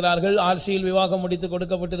கொடுக்கப்பட்டிருக்கிறார்கள், ஆர்சியில் விவாகம் முடித்து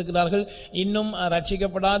கொடுக்கப்பட்டிருக்கிறார்கள், இன்னும்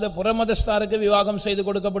ரட்சிக்கப்படாத புறமதஸ்தாருக்கு விவாகம் செய்து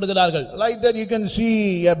கொடுக்கப்படுகிறார்கள். Like that you can see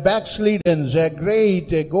a backslidence, a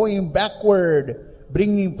great going backward,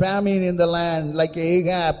 bringing famine in the land like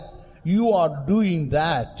Ahab. You are doing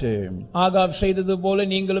that. Ahab செய்தது போல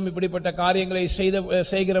நீங்களும் இப்படிப்பட்ட காரியங்களை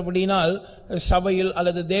செய்கிறபடினால் சபையில்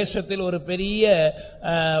அல்லது தேசத்தில் ஒரு பெரிய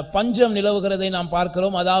பஞ்சம் நிலவுகிறதை நாம்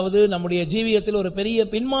பார்க்கிறோம். அதாவது நம்முடைய ஜீவியத்தில் ஒரு பெரிய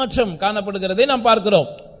பின்மாற்றம் காணப்படுகிறதை நாம் பார்க்கிறோம்.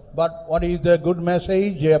 But what is the good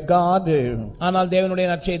message of God? ஆனால் தேவனுடைய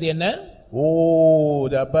நற்செய்தி என்ன? Oh,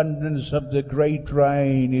 the abundance of the great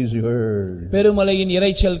rain is heard. பெருமழையின்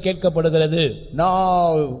இரைச்சல் கேட்கப்படுகிறது.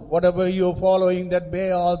 Now whatever you are following, that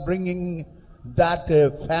Baal bringing that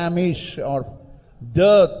famish or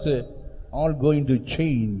dearth, all going to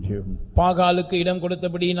change. பாகாலுக்கு இடம்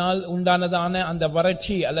கொடுத்தபடியினால் உண்டானதான அந்த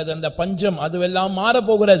வறட்சி அல்லது அந்த பஞ்சம் அதுவெல்லாம் மாறப்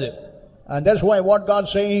போகிறது. And that's why what God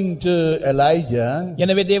saying to Elijah,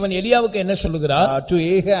 எனவே தேவன் எலியாவுக்கு என்ன சொல்லுகிறார்? to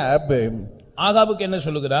Ahab, ஆகாபுக்கு என்ன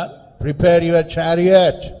சொல்லுகிறார்? prepare your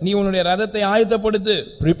chariot. நீ உன்னுடைய ரதத்தை ஆயத்தப்படுத்து.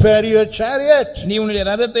 Prepare your chariot. நீ உன்னுடைய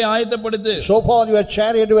ரதத்தை ஆயத்தப்படுத்து. So far your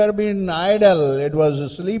chariot were been idle, it was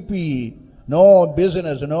sleepy, no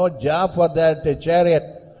business, no job for that chariot.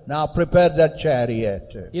 Now prepare that chariot.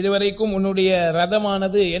 இதுவரைக்கும் உன்னுடைய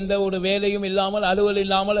ரதமானது எந்த ஒரு வேலையும் இல்லாமல், அலுவல்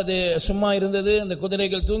இல்லாமல் அது சும்மா இருந்தது, அந்த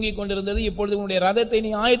குதிரைகள் தூங்கிக் கொண்டிருந்தது. இப்பொழுது உன்னுடைய ரதத்தை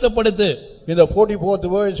நீ ஆயத்தப்படுத்து. In the 44th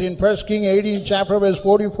verse in 1 Kings 18 chapter verse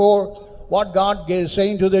 44, what God is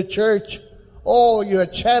saying to the church, oh, your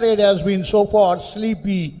chariot has been so far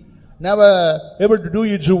sleepy, never able to do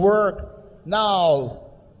its work. Now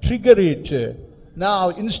trigger it, now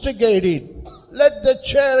instigate it. Let the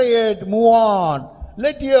chariot move on,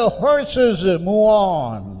 let your horses move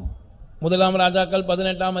on. முதலாம் ராஜாக்கள்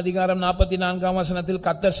 18ஆம் அதிகாரம் 44ஆம் வசனத்தில்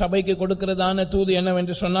கர்த்தர் சபைக்கு கொடுக்கிறதான தூது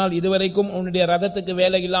என்னவென்று சொன்னால், இதுவரைக்கும் உன்னுடைய ரதத்துக்கு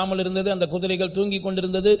வேலை இல்லாமல் இருந்தது, அந்த குதிரைகள் தூங்கிக்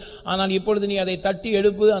கொண்டிருந்தது. ஆனால் இப்பொழுது நீ அதை தட்டி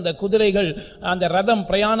எழுப்பு, அந்த குதிரைகள் அந்த ரதம்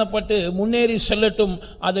பிரயாணப்பட்டு முன்னேறி செல்லட்டும்,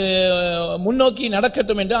 அது முன்னோக்கி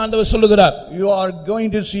நடக்கட்டும் என்று ஆண்டவர் சொல்லுகிறார். You are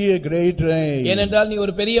going to see a great rain. ஏனென்றால் நீ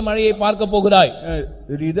ஒரு பெரிய மழையை பார்க்க போகிறாய்.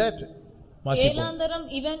 Read that. ஏலாந்தரம்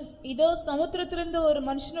இவன் இதோ சமுத்திரத்திலிருந்து ஒரு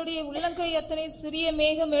மனுஷனுடைய உள்ளங்கை அத்தனை சிறிய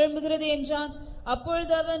மேகம் எழும்புகிறது என்றான்.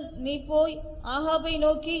 அப்பொழுது அவன், நீ போய் ஆகாபை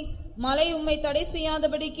நோக்கி, மழை உம்மை தடை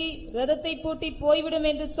செய்யாதபடிக்கு ரதத்தை பூட்டி போய்விடும்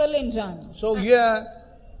என்று சொல் என்றான். So here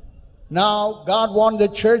now God wants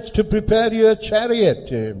the church to prepare your chariot.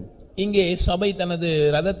 இங்கே சபை தனது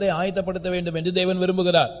ரதத்தை ஆயத்தப்படுத்த வேண்டும் என்று தேவன்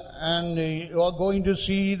விரும்புகிறார். And you are going to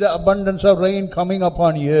see the abundance of rain coming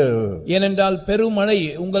upon you. ஏனென்றால் பெருமழை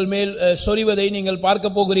உங்கள் மேல் சொரிவதை நீங்கள்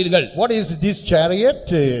பார்க்க போகிறீர்கள். What is this chariot?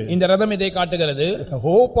 இந்த ரதம் இதை காட்டுகிறது. The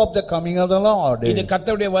hope of the coming of the Lord. இது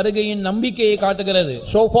கர்த்தருடைய வருகையின் நம்பிக்கையை காட்டுகிறது.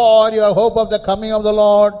 So far your hope of the coming of the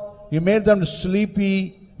Lord, you made them sleepy,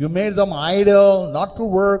 you made them idle, not to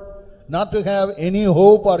work, not to have any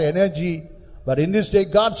hope or energy. But in this day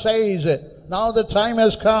God says, now the time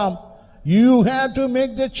has come, you have to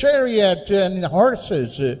make the chariot and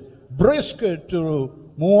horses brisk to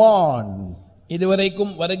move on.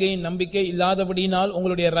 இதுவரைக்கும் வருகையின் நம்பிக்கை இல்லாதபடியினால்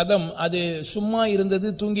உங்களுடைய ரதம் அது சும்மா இருந்தது,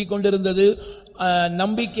 தூங்கிக் கொண்டிருந்தது,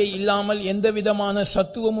 நம்பிக்கை இல்லாமல் எந்த விதமான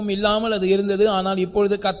சத்துவமும் இல்லாமல் அது இருந்தது. ஆனால்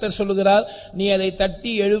இப்பொழுது கர்த்தர் சொல்லுகிறார், நீ அதை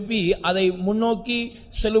தட்டி எழுப்பி அதை முன்னோக்கி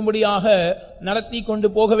செல்லும்படியாக நடத்தி கொண்டு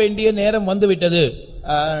போக வேண்டிய நேரம் வந்துவிட்டது.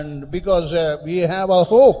 And because we have a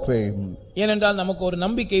hope, ஏனென்றால் நமக்கு ஒரு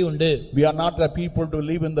நம்பிக்கை உண்டு. we are not the people to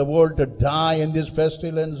live in the world to die in this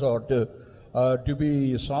pestilence or to be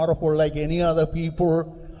sorrowful like any other people,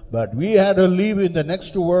 but we had to live in the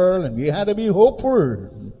next world and we had to be hopeful.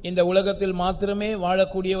 இந்த உலகத்தில் மாத்திரமே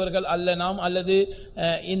வாழக்கூடியவர்கள் அல்ல நாம், அல்லது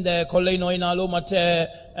இந்த கொள்ளை நோயினாலோ மற்ற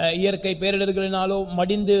இயற்கை பேரிடர்களினாலோ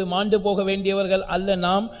மடிந்து மாண்டு போக வேண்டியவர்கள் அல்ல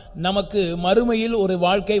நாம். நமக்கு மறுமையில் ஒரு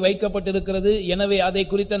வாழ்க்கை வைக்கப்பட்டிருக்கிறது. எனவே அதை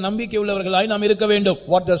குறித்த நம்பிக்கை உள்ளவர்களாய் நாம் இருக்க வேண்டும்.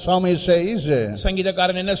 What the psalmist says,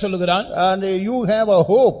 சங்கீதக்காரன் என்ன சொல்லுகிறான்? and you have a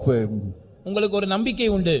hope. உங்களுக்கு ஒரு நம்பிக்கை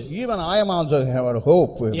உண்டு. Even I am also have a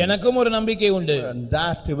hope. எனக்கும் ஒரு நம்பிக்கை உண்டு. And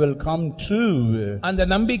that will come true. அந்த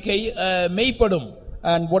நம்பிக்கை மெய்ப்படும்.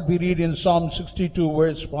 And what we read in Psalm 62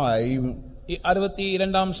 verse 5,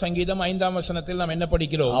 62ஆம் சங்கீதம் 5ஆம் வசனத்தில் நாம் என்ன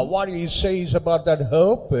படிக்கிறோம்? what he says about that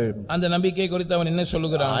hope, அந்த நம்பிக்கை குறித்து அவன் என்ன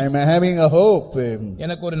சொல்லுகிறான்? I am having a hope.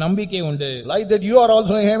 எனக்கு ஒரு நம்பிக்கை உண்டு. Like that you are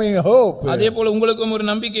also having a hope. அதேபோல உங்களுக்கும் ஒரு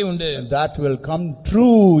நம்பிக்கை உண்டு. And that will come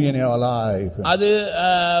true in your life. அது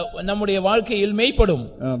நம்முடைய வாழ்க்கையில் மெய்ப்படும்.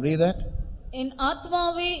 Read that. என்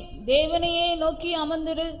ஆத்மாவே தேவனையே நோக்கி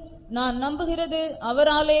அமர்ந்திரு, நான் நம்புகிறது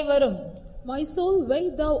அவராலே வரும். My soul,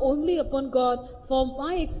 wait thou only upon God, for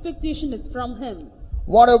my expectation is from him.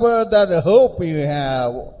 Whatever that hope you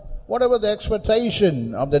have, whatever the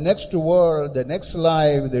expectation of the next world, the next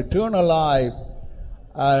life, the eternal life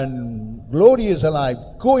and glorious life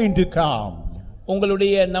going to come,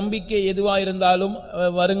 உங்களுடைய நம்பிக்கை எதுவா இருந்தாலும்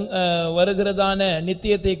வருகிறதான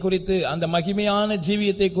நித்தியத்தை குறித்து, அந்த மகிமையான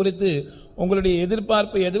ஜீவியத்தை குறித்து உங்களுடைய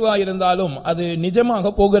எதிர்பார்ப்பு எதுவா இருந்தாலும் அது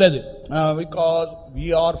நிஜமாக போகிறது. Because we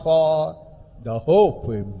are for the hope.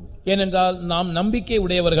 ஏனென்றால் நாம் நம்பிக்கை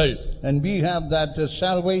உடையவர்கள். And we have that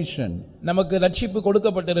salvation. நமக்கு ரட்சிப்பு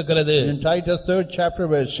கொடுக்கப்பட்டிருக்கிறது. In Titus 3rd chapter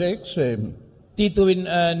verse 6, தீத்துவின்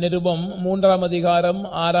நிருபம் 3ஆம் அதிகாரம்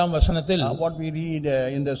 6ஆம் வசனத்தில், what we read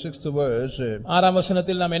in the 6th verse, 6ஆம்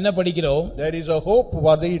வசனத்தில் நாம் என்ன படிக்கிறோம்? there is a hope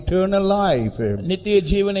for the eternal life. நித்திய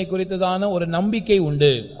ஜீவனை குறித்ததான ஒரு நம்பிக்கை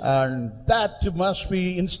உண்டு. And that must be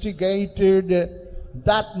instigated,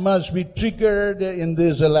 that must be triggered in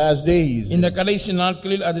these last days. இந்த கடைசி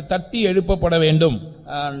நாட்களில் அது தட்டி எழுப்பப்பட வேண்டும்.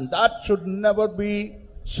 And that should never be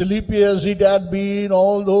sleepy as it had been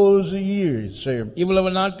all those years. இவ்வளவு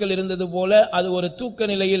நாட்கள் இருந்தது போல அது ஒரு தூக்க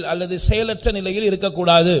நிலையில் அல்லது செயலற்ற நிலையில்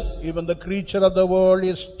இருக்கக்கூடாது. Even the creature of the world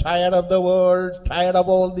is tired of the world, tired of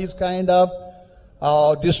all these kind of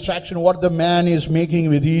distraction what the man is making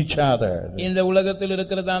with each other. இந்த உலகத்தில்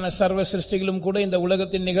இருக்கிறதான சர்வ சிருஷ்டிகளும் கூட இந்த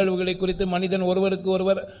உலகத்தின் நிகழ்வுகளை குறித்து மனிதன் ஒருவருக்கு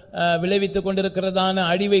ஒருவர் விளைவித்துக் கொண்டிருக்கிறதான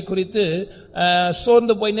அழிவை குறித்து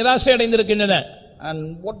சோர்ந்து போய் நிராசை அடைந்திருக்கின்றன. And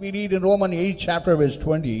what we read in Romans 8 chapter verse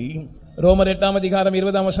 20, ரோமர் 8ஆம் அதிகாரம்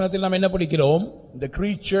 20ஆம் வசனத்தில் நாம் என்ன படிக்கிறோம்? the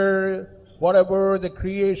creature, whatever the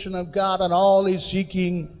creation of God and all is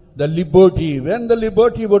seeking the liberty. When the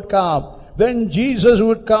liberty would come, when Jesus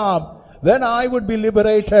would come, when I would be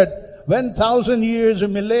liberated, when 1,000 years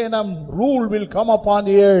of millennium rule will come upon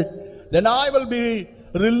the earth, then I will be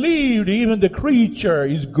relieved, even the creature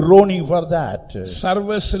is groaning for that.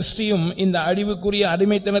 சர்வ சிருஷ்டியும் இந்த அழிவுக்குரிய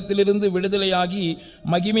அடிமைத்தனத்திலிருந்து விடுதலையாகி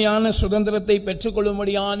மகிமையான சுதந்திரத்தை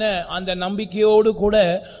பெற்றுக்கொள்ளும்படியான அந்த நம்பிக்கையோடு கூட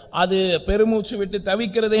அது பெருமூச்சு விட்டு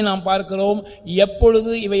தவிக்கிறதை நாம் பார்க்கிறோம்.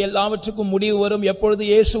 எப்பொழுது இவை எல்லாவற்றுக்கும் முடிவு வரும், எப்பொழுது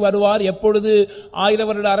இயேசு வருவார், எப்பொழுது 1000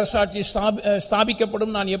 வருட அரசாட்சி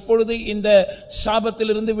ஸ்தாபிக்கப்படும், நான் எப்பொழுது இந்த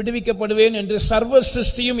சாபத்திலிருந்து விடுவிக்கப்படுவேன் என்று சர்வ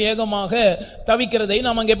சிருஷ்டியும் ஏகமாக தவிக்கிறதை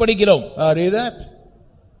நாம் அங்கே படிக்கிறோம்.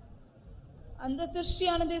 அந்த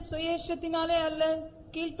சிருஷ்டியானது சுயேஷத்தினாலே அல்ல,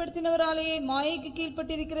 கீழ்ப்படுத்தினவராலேயே மாயைக்கு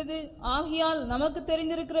கீழ்ப்பட்டிருக்கிறது. ஆகையால் நமக்கு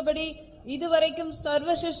தெரிந்திருக்கிறபடி இதுவரைக்கும்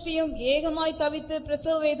சர்வ சிருஷ்டியும் ஏகமாய் தவித்து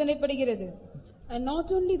பிரசவ வேதனைப்படுகிறது. And not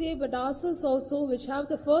only they but ourselves also, which have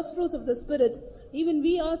the first fruits of the Spirit, even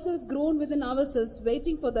we ourselves groan within ourselves,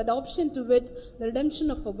 waiting for the adoption to wit, the redemption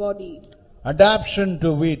of our body. Adoption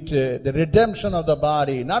to wit, the redemption of the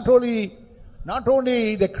body. Not only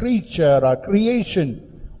the creature or creation,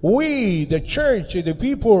 we, the church, the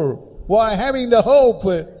people who are having the hope,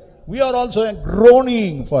 we are also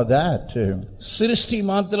groaning for that. சிருஷ்டி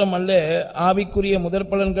மாத்திரமல்ல, ஆவிக்குரிய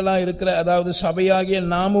முதற்பலன்களா இருக்கிற அதாவது சபையாகிய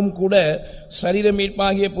நாமும் கூட சரீர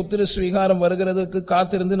மீட்பாகிய புத்திர ஸ்வீகாரம் வருகிறதற்கு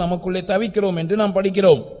காத்திருந்து நமக்குள்ளே தவிக்கிறோம் என்று நாம்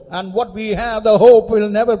படிக்கிறோம். And what we have, the hope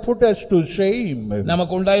will never put us to shame.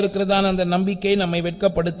 நமக்கு உண்டாயிருக்கிறதான அந்த நம்பிக்கை நம்மை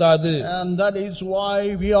வெட்கப்படுத்தாது. And that is why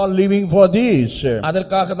we are living for this.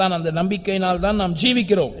 அதற்காக தான் அந்த நம்பிக்கையினால் தான் நாம்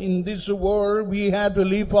ஜீவிக்கிறோம். In this world we have to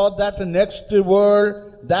live for that next world,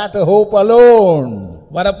 that hope alone.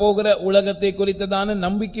 வரப்போகிற உலகத்தை குறித்ததான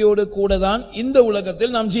நம்பிக்கையோடு கூட தான் இந்த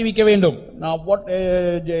உலகத்தில் நாம் ஜீவிக்க வேண்டும். Now what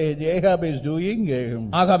Ahab is doing,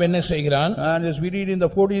 Ahab என்ன செய்கிறான்? and as we read in the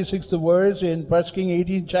 46th verse in 1 King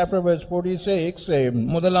 18 chapter verse 46,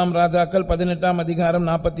 முதலாம் ராஜாக்கள் 18ஆம் அதிகாரம்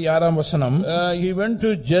 46ஆம் வசனம், he went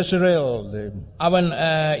to Jezreel. அவன்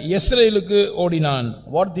யெஸ்ரேலுக்கு ஓடினான்.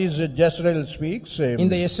 What this Jezreel speaks,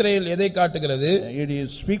 இந்த யெஸ்ரேல் எதை காட்டுகிறது?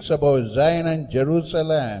 it speaks about Zion and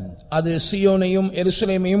Jerusalem. அது சீயோனையும்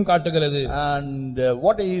எருசலேமையும் காட்டுகிறது. And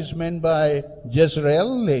what is meant by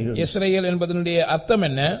Jezreel? இஸ்ரவேல் என்பதனுடைய அர்த்தம்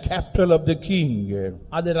என்ன? Capital of the king.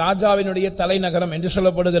 அது ராஜாவினுடைய தலைநகரம் என்று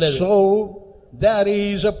சொல்லப்படுகிறது. So there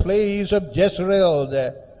is a place of Jezreel, the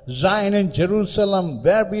Zion and Jerusalem,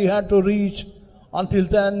 where we had to reach. Until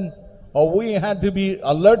then we had to be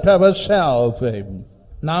alert ourselves.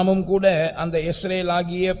 நாமும் கூட அந்த இஸ்ரவேல்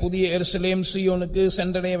ஆகிய புதிய எருசலேம் சீயோனுக்கு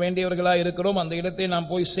சென்றடைய வேண்டியவர்களாக இருக்கிறோம். அந்த இடத்தை நாம்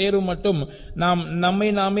போய் சேரும் மட்டும் நாம் நம்மை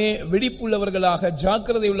நாமே விழிப்புள்ளவர்களாக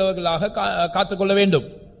ஜாக்கிரதை உள்ளவர்களாக காத்துக்கொள்ள வேண்டும்.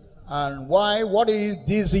 And why? What is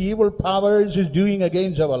these evil powers is doing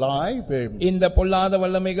against our life? இந்த பொல்லாத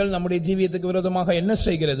வல்லமைகள் நம்முடைய ஜீவியத்துக்கு விரோதமாக என்ன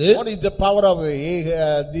செய்கிறது? What is the power of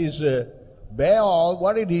these Baal,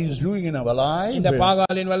 what it is doing in our life? இந்த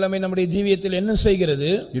பாகாலின் வல்லமை நம்முடைய ஜீவியத்தில் என்ன செய்கிறது?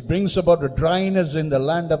 It brings about a dryness in the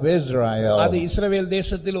land of Israel. அது இஸ்ரவேல்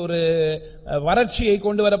தேசத்தில் ஒரு வறட்சியை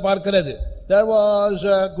கொண்டு வர பார்க்கிறது. There was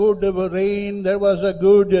a good rain, there was a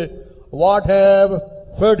good water,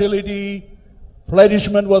 fertility,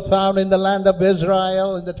 flourishment was found in the land of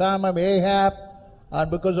Israel in the time of Ahab. And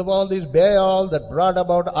because of all these Baal, that brought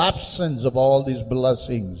about absence of all these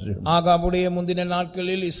blessings. ஆகாபுடைய முந்தின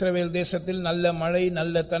நாட்களில் இஸ்ரவேல் தேசத்தில் நல்ல மழை,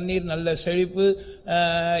 நல்ல தண்ணீர், நல்ல செழிப்பு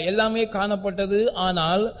எல்லாமே காணப்பட்டது.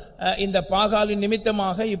 ஆனால் இந்த பாகாலின்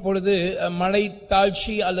நிமித்தமாக இப்பொழுது மழை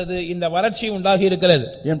தாழ்ச்சி அல்லது இந்த வறட்சி உண்டாகி இருக்கிறது.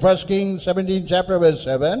 In 1 King 17 chapter verse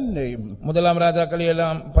 7, முதலாம் ராஜாக்கள்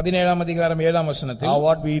 17ஆம் அதிகாரம் 7ஆம் வசனத்தில்,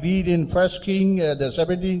 what we read in 1 King the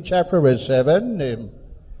 17th chapter verse 7,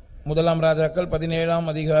 முதலாம் ராஜாக்கள் 17ஆம்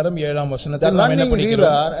அதிகாரம் 7ஆம் வசனத்தில் நாம் என்ன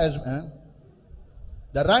படிக்கிறோம்?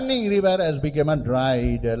 The running river has become a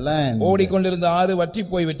dried land. ஓடிக்கொண்டிருந்த ஆறு வற்றி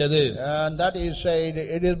போய்விட்டது. And that is said,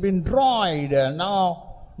 it has been dried. Now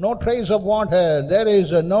no trace of water, there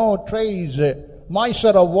is no trace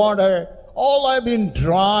moisture of water, all have been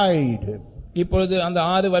dried. இப்பொழுது அந்த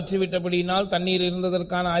ஆறு வற்றி விட்டபடியினால் தண்ணீர்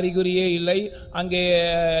இருந்ததற்கான அறிகுறியே இல்லை, அங்கே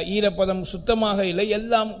ஈரப்பதம் சுத்தமாக இல்லை,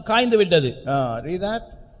 எல்லாம் காய்ந்து விட்டது. Read that.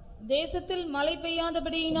 தேசத்தில் மழை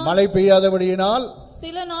பெய்யாதபடியினால்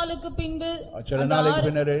சில நாளுக்கு பின்பு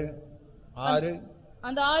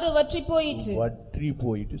அந்த ஆறு வற்றி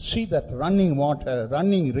போயிற்று. See that running water,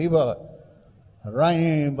 running river,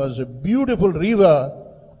 running was a beautiful river,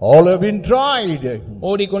 all have been dried.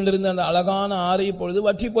 ஓடிக்கொண்டிருந்த அந்த அழகான ஆறு இப்பொழுது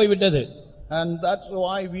வற்றி போய்விட்டது. And that's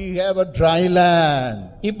why we have a dry land.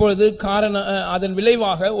 இப்பொழுது அதன்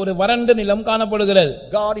விளைவாக ஒரு வறண்ட நிலம் காணப்படுகிறது.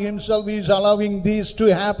 God himself is allowing this to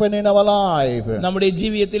happen in our life. நம்முடைய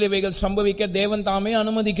ஜீவியத்தில் இவைகள் சம்பவிக்க தேவன் தாமே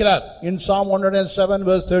அனுமதிக்கிறார். In Psalm 107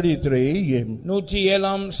 verse 33,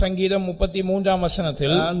 107ஆம் சங்கீதம் 33ஆம்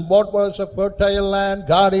வசனத்தில், and what was a fertile land,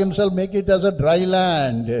 God himself make it as a dry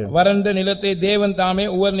land. வறண்ட நிலத்தை தேவன் தாமே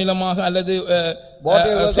உவர் நிலமாக அல்லது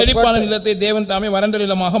செழிப்பான நிலத்தை தேவன் தாமே வறண்ட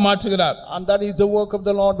நிலமாக மாற்றுகிறார். And that is the work of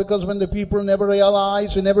the Lord, because when the people never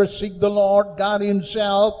realize, never seek the Lord, God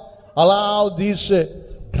himself allow this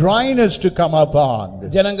dryness to come upon.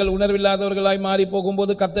 ஜனங்கள் உணர்வில்லாதவர்களாய் மாறி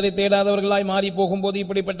போகும்போது, கர்த்தரை தேடாதவர்களாய் மாறி போகும்போது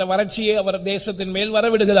இப்படிப்பட்ட வறட்சியை அவர் தேசத்தின் மேல்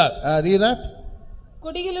வரவிடுகிறார். Read that.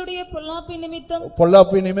 குடிகளுடைய பொல்லாப்பின்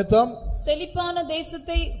நிமித்தம் செழிப்பான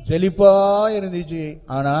தேசத்தை செழிப்பா இருந்துச்சு,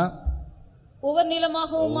 ஆனா உவர்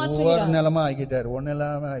நிலமாகவும் மாற்றுகிறார். உவர் நிலமா ஆக்கிட்டார்,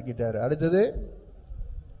 ஒன்னிலாம ஆக்கிட்டார். அடுத்தது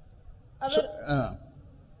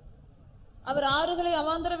அவர் ஆறுகளை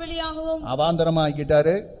அவாந்தர வெளியாகவும் அவாந்தரமா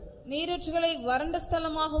ஆக்கிட்டாரு, நீரூற்றுகளை வறண்ட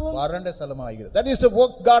ஸ்தலமாகவும் ஆக்கிட்டார். That is the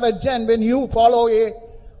work God has done. When you follow a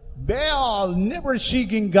Baal, never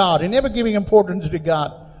seeking God and never giving importance to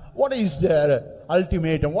God, what is the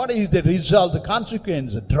ultimate and what is the result, the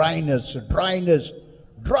consequence? Dryness,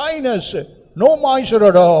 no moisture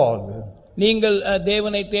at all. நீங்கள்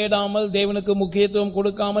தேவனை தேடாமல், தேவனுக்கு முக்கியத்துவம்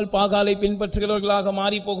கொடுக்காமல் பாகாலை பின்பற்றுகிறவர்களாக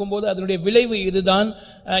மாறி போகும்போது அதனுடைய விளைவு இதுதான்.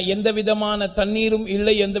 எந்த விதமான தண்ணீரும்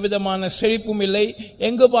இல்லை, எந்த விதமான செழிப்பும் இல்லை,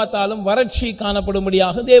 எங்கு பார்த்தாலும் வறட்சி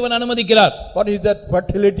காணப்படும்படியாக தேவன் அனுமதிக்கிறார். What is that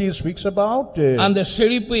fertility speaks about? அந்த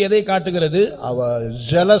செழிப்பு எதை காட்டுகிறது? Our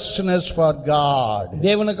zealousness for God.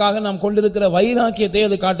 தேவனுக்காக நாம் கொண்டிருக்கிற வைராக்கியத்தை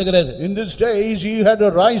அது காட்டுகிறது. In these days you had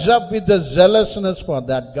to rise up with the zealousness for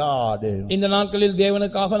that God. இந்த நாட்களில்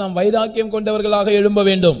தேவனுக்காக நாம் வைராக்கியம் கொண்டவர்களாக எழும்ப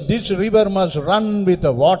வேண்டும். This river must run with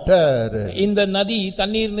the water. இந்த நதி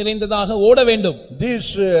தண்ணீர் நிறைந்ததாக ஓட வேண்டும். This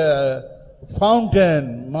fountain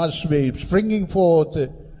must be springing forth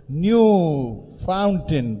new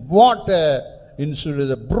fountain water into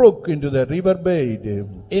the brook, into the river bed.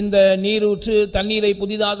 இந்த நீரூற்று தண்ணீரை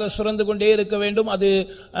புதிதாக சுரந்து கொண்டே இருக்க வேண்டும். அது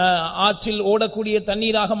ஆற்றில் ஓடக்கூடிய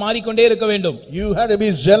தண்ணீராக மாறிக்கொண்டே இருக்க வேண்டும். You have to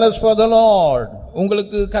be zealous for the Lord.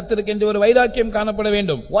 உங்களுக்கு கர்த்தருக்கென்று ஒரு வைராக்கியம் காணப்பட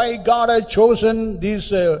வேண்டும். Why God has chosen this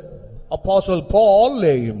apostle Paul?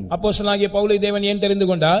 அப்போஸ்தலனாகிய பவுலை தேவன் ஏன் தெரிந்து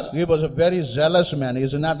கொண்டார்? He was a very zealous man. He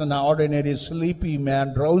is not an ordinary sleepy man,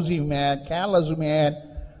 drowsy man, careless man,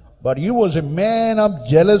 but he was a man of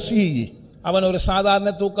jealousy. அவன் ஒரு சாதாரண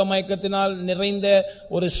தூக்க மயக்கத்தினால் நிறைந்த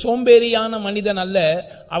ஒரு சோம்பேறியான மனிதன் அல்ல,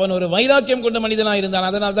 அவன் ஒரு வைராக்கியம் கொண்ட மனிதனாக இருந்தான்.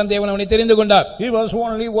 அதனால் தான் தேவன் அவனை தெரிந்து கொண்டார். He was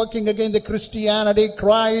only working against the Christianity,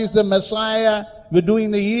 Christ, the Messiah, with doing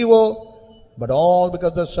the evil, but all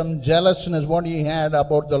because of some jealousness what he had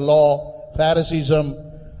about the law, Phariseeism,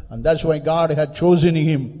 and that's why God had chosen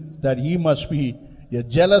him, that he must be a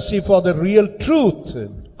jealousy for the real truth.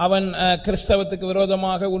 அவன் கிறிஸ்தவத்துக்கு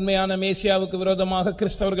விரோதமாக, உண்மையான மேசியாவுக்கு விரோதமாக,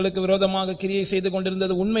 கிறிஸ்தவர்களுக்கு விரோதமாக கிரியை செய்து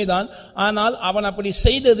கொண்டிருந்தது உண்மைதான். ஆனால் அவன் அப்படி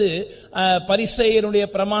செய்தது பரிசேயருடைய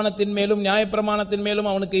பிரமாணத்தின் மேலும் நியாயப்பிரமாணத்தின் மேலும்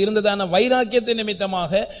அவனுக்கு இருந்ததான வைராக்கியத்தின்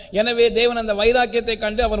நிமித்தமாக. எனவே தேவன் அந்த வைராக்கியத்தை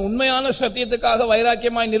கண்டு அவன் உண்மையான சத்தியத்துக்காக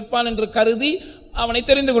வைராக்கியமாய் நிற்பான் என்று கருதி அவனை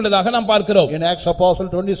தெரிந்து கொண்டதாக நாம் பார்க்கிறோம். In Acts Apostle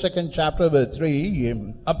 22nd chapter verse 3,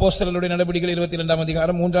 அப்போஸ்தலர்களுடைய நடபடிகள் 22ஆம்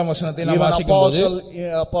அதிகாரம் 3ஆம் வசனத்தை நாம் வாசிக்கும்போது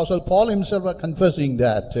Apostle Paul himself was confessing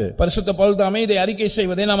that. பரிசுத்த பவுல் தாமே இதை அறிக்கை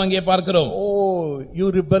செய்வதை நாம் அங்கே பார்க்கிறோம். Oh, you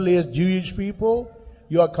rebellious Jewish people,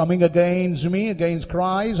 you are coming against me, against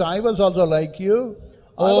Christ. I was also like you.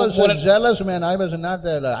 I was a zealous man. I was not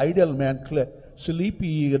an idle man,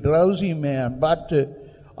 sleepy, drowsy man, but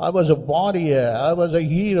I was a warrior. I was a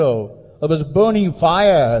hero. I was burning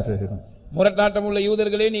fire. முரட்டாட்டம் உள்ள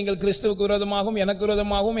யூதர்களே, நீங்கள் கிறிஸ்துவுக்கு விரோதமாகவும் எனக்கு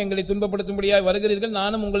விரோதமாகவும் எங்களை துன்பப்படுத்தும்படியாய் வருகிறீர்கள்.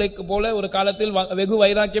 நானும் உங்களுக்கு போல ஒரு காலத்தில் வெகு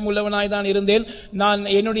வைராக்கியம் உள்ளவனாய் தான் இருந்தேன். நான்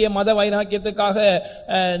என்னுடைய மத வைராக்கியத்துக்காக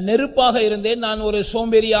நெருப்பாக இருந்தேன். நான் ஒரு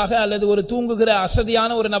சோம்பேறியாக அல்லது ஒரு தூங்குகிற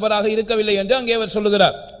அசதியான ஒரு நபராக இருக்கவில்லை என்று அங்கே அவர்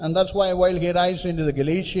சொல்லுகிறார். And that's why while he writes into the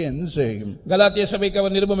Galatians, கலாத்திய சபைக்கு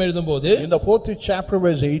அவர் நிருபம் எழுதும்போது in the 4th chapter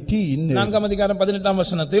verse 18, 4ஆம் அதிகாரம் 18ஆம்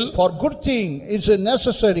வசனத்தில், for good thing it's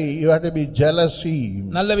necessary you have to be jealousy.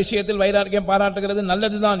 நல்ல விஷயத்தில் வைராக்கியம் பாராட்டுகிறது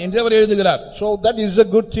நல்லதுதான் என்று அவர் எழுதுகிறார். So that is a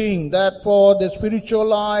good thing, that for the spiritual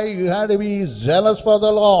life you have to be zealous for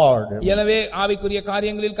the Lord. எனவே ஆவிக்குரிய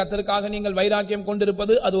காரியங்களில் கர்த்தருக்காக நீங்கள் வைராக்கியம்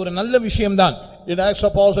கொண்டிருப்பது அது ஒரு நல்ல விஷயம்தான். In Acts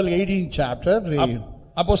Apostle 18th chapter,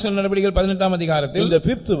 அப்போஸ்தலர் நடபடிகள் 18ஆம் அதிகாரத்தில் in the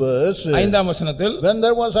 5th verse, 5ஆம் வசனத்தில், when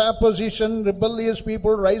there was opposition, rebellious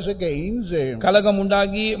people rise against, கலகம்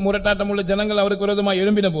உண்டாகி முரட்டாட்டம் உள்ள ஜனங்கள் அவருக்கு விரோதமாக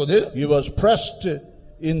எழும்பினபோது, he was pressed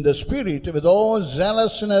in the spirit with all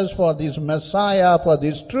zealousness for this Messiah, for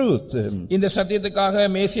this truth. இந்த சத்தியத்துக்காக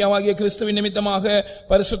மேசியாவாகிய கிறிஸ்துவின் நிமித்தமாக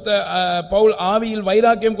பரிசுத்த பவுல் ஆவியில்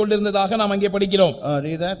வைராக்கியம் கொண்டிருந்ததாக நாம் அங்கே படிக்கிறோம்.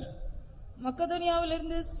 Read that.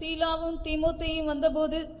 மக்கதோனியாவிலிருந்து சீலாவும் தீமோத்தேயும்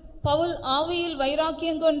வந்தபோது பவுல் ஆவியில்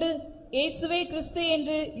வைராக்கியம் கொண்டு இயேசுவே கிறிஸ்து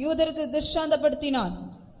என்று யூதருக்கு திருஷ்டாந்தப்படுத்தினான்.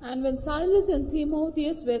 And when Silas and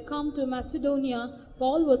Timotheus were come to Macedonia,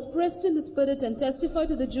 Paul was pressed in the spirit and testified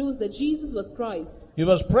to the Jews that Jesus was Christ. He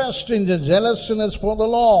was pressed in the zealousness for the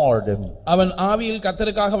Lord. அவன் ஆவியில்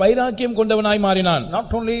கர்த்தருக்காக வைராக்கியம் கொண்டவனாய் மாறினான்.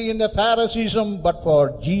 Not only in the Phariseeism but for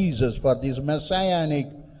Jesus, for this messianic,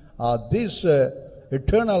 this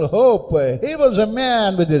eternal hope. He was a man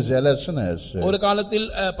with his zealousness. ஒரு காலத்தில்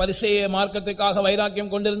பரிசேய மார்க்கத்துக்காக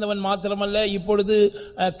வைராக்கியம் கொண்டிருந்தவன் மாத்திரமல்ல, இப்பொழுது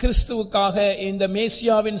கிறிஸ்துவுக்காக, இந்த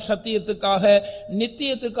மேசியாவின் சத்தியத்துக்காக,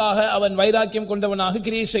 நித்தியத்துக்காக அவன் வைராக்கியம் கொண்டவனாக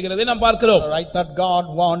கிரியை செய்கிறதை நாம் பார்க்கிறோம். Right, that God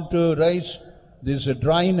want to raise this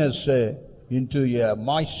dryness into a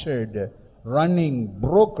moistured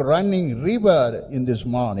running river in this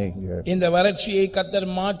morning. இந்த வறட்சியை கர்த்தர்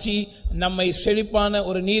மாற்றி நம்மை செழிப்பான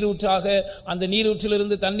ஒரு நீரூற்றாக, அந்த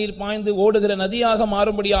நீரூற்றிலிருந்து தண்ணீர் பாய்ந்து ஓடுகிற நதியாக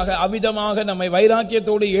மாறும்படியாக, அவிதமாக நம்மை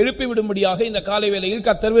வைராக்கியத்தோடு எழுப்பி விடும்படியாக இந்த காலை வேளையில்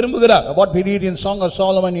கர்த்தர் விரும்புகிறார். What we read in Song of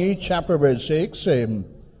Solomon 8 chapter verse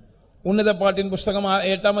 6, உன்னத பாட்டின் புத்தகம்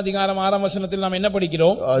 8ஆம் அதிகாரம் 6ஆம் வசனத்தில் நாம் என்ன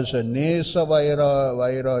படிக்கிறோம்? நேச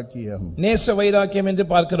வைராக்கியம். நேச வைராக்கியம் என்று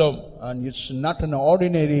பார்க்கிறோம். And it's not an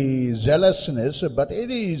ordinary zealousness, but it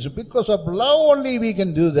is because of love only we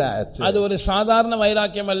can do that. அது ஒரு சாதாரண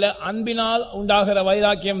வைராக்கியம் அல்ல, அன்பினால் உண்டாகிற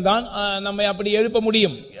வைராக்கியம் தான் நம்மை அப்படி எழுப்ப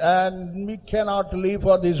முடியும். And we cannot live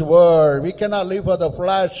for this world, we cannot live for the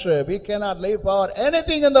flesh, we cannot live for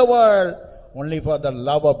anything in the world, only for the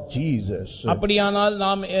love of Jesus. அப்படியானால்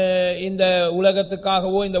நாம் இந்த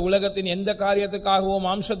உலகத்துக்காகவோ, இந்த உலகத்தின் எந்த காரியத்துக்காகவோ,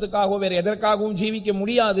 மாம்சத்துக்காகவோ, வேற எதற்காகவும் ஜீவிக்க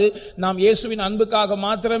முடியாது. நாம் இயேசுவின் அன்புக்காக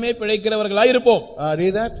மாத்திரமே பிழைக்கிறவர்களாய் இருப்போம்.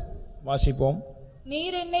 Read that. வாசிப்போம்.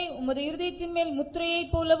 நீர் என்னை உமது இருதயத்தின் மேல்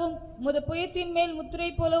முத்திரையைப் போலவும் உமது புயத்தின் மேல் முத்திரை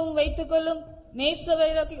போலவும் வைத்துக்கொள்ளும்.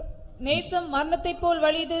 நேசம் மரணத்தைப் போல்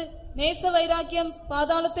வலிது, நேச வைராக்கியம்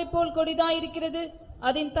பாதாளத்தைப் போல் கொடிதாயிருக்கிறது.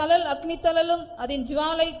 அதன் தலல் அக்னி தலலும் அதன்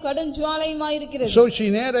ஜுவாலை கடும் ஜுவாலையுமாயிருக்கிறது. So she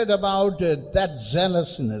narrated about that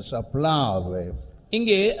zealousness of love.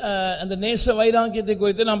 இங்கே அந்த நேச வைராக்கியத்தை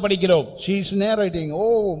குறித்து நாம் படிக்கிறோம். She is narrating,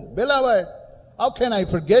 oh beloved, how can I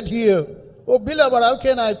forget you? Oh beloved, how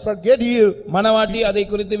can I forget you? மனவாட்டி அதை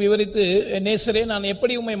குறித்து விவரித்து, நேசரே நான்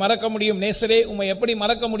எப்படி உம்மை மறக்க முடியும், நேசரே உம்மை எப்படி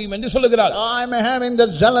மறக்க முடியும் என்று சொல்லுகிறார். I am having the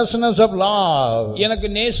zealousness of love. எனக்கு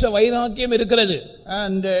நேச வைராக்கியம் இருக்கிறது.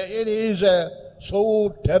 And it is so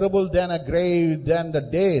terrible than a grave, than the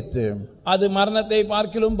death. அது மரணத்தை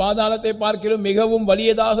பார்க்கிலும் பாதாளத்தை பார்க்கிலும் மிகவும்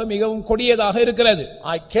வலியதாக, மிகவும் கொடியதாக இருக்கிறது.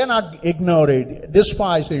 I cannot ignore it,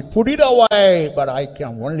 despise it, put it away, but I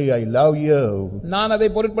can only, I love you. நான் அதை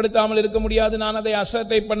பொருட்படுத்தாமல் இருக்க முடியாது, நான் அதை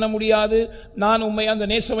அசட்டை பண்ண முடியாது, நான் உம்மை அந்த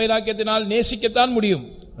நேச வைராக்கியத்தினால் நேசிக்கத்தான் முடியும்.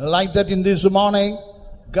 Like that in this morning,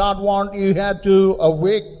 God want you had to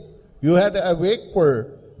awake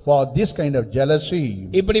for this kind of jealousy.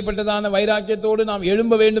 இப்படிப்பட்டதான வைராக்கியத்தோடு நாம்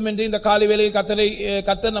எழும்ப வேண்டும் என்று இந்த காலை வேளையில்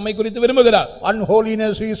கர்த்தர் நம்மை குறித்து விரும்புகிறார்.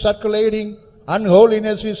 Unholiness is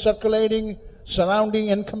circulating, surrounding,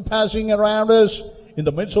 encompassing around us. In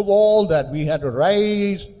the midst of all that, we had to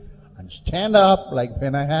rise and stand up like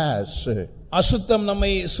Phinehas. அசுத்தம் நம்மை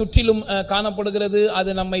சுற்றிலும் காணப்படுகிறது,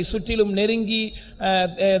 அது நம்மை சுற்றிலும் நெருங்கி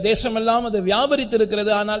தேசமெல்லாம் அது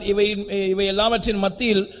வியாபரித்திருக்கிறது. ஆனால் இவை எல்லாவற்றின்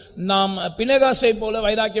மத்தியில் நாம் பினெகாசை போல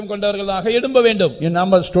வைராக்கியம் கொண்டவர்களாக எழும்ப வேண்டும். In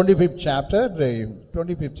Numbers 25th chapter,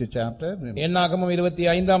 என்னாகமம்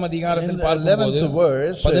 25ஆம் அதிகாரத்தில் பார்க்கும்போது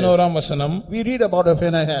 11ஆம் வசனம், we read about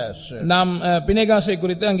Phinehas. நாம் பினெகாசை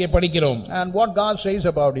குறித்து அங்கே படிக்கிறோம். And what God says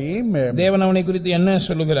about him, தேவன் அவனை குறித்து என்ன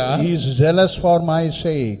சொல்லுகிறார்? He is zealous for my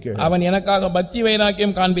sake. அவன் எனக்காக பக்தி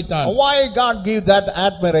வைராக்கியம் காண்பித்தான். Why God give that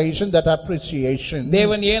admiration, that appreciation?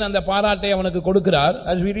 தேவன் ஏன் அந்த பாராட்டை அவனுக்கு கொடுக்கிறார்?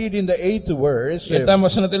 As we read in the 8th verse, 8ஆம்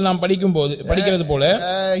வசனத்தில் நாம் படிக்கிறது போல,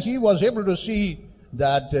 he was able to see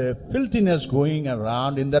that filthiness going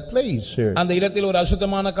around in that place. அந்த இடத்தில் ஒரு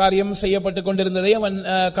அசுத்தமான காரியம் செய்யப்பட்டு கொண்டிருந்ததை அவன்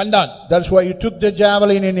கண்டான். That's why he took the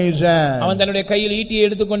javelin in his hand. அவன் தன்னுடைய கையில் ஈட்டியை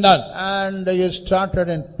எடுத்துக்கொண்டான். And he started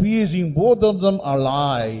and piercing both of them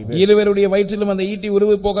alive. இருவருடைய வயிற்றிலும் அந்த ஈட்டி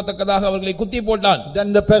உருவி போகத்தக்கதாக அவர்களை குத்தி போட்டான்.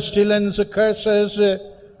 Then the pestilence, curses,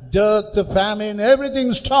 death, famine,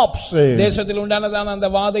 everything stops. தேசத்தில் உண்டானதான அந்த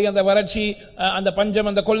வாதை, அந்த வறட்சி, அந்த பஞ்சம்,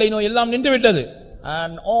 அந்த கொள்ளை நோய் எல்லாம் நின்று விட்டது.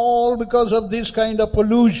 And all because of this kind of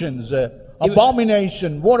pollutions,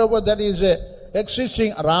 abomination, whatever that is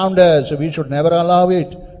existing around us, we should never allow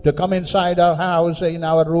it to come inside our house, in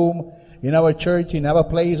our room, in our church, in our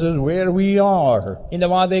places where we are. இந்த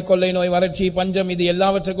வாதை, கொள்ளை நோய், வறட்சி, பஞ்சம், இது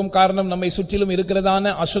எல்லாவற்றுக்கும் காரணம் நம்மை சுற்றிலும்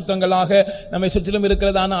இருக்கிறதான அசுத்தங்களாக, நம்மை சுற்றிலும்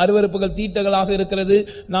இருக்கிறதான அருவருப்புகள், தீட்டுகளாக இருக்கிறது.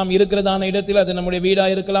 நாம் இருக்கிறதான இடத்தில், அது நம்முடைய வீடா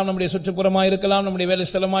இருக்கலாம், நம்முடைய சுற்றுப்புறமா இருக்கலாம், நம்முடைய வேலை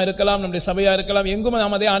ஸ்தலமா இருக்கலாம், நம்முடைய சபையா இருக்கலாம், எங்கும்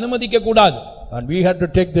நாம் அதை அனுமதிக்க கூடாது. And we had to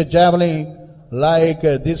take the javelin like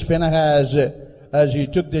this Phinehas, as he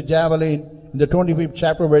took the javelin in the 25th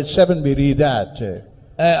chapter verse 7, we read that.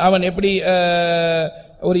 அவன் எப்படி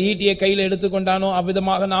ஒரு ஈட்டியை கையில் எடுத்துக்கொண்டானோ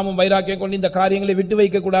அவ்விதமாக நாமும் வைராக்கியம் கொண்டு இந்த காரியங்களை விட்டு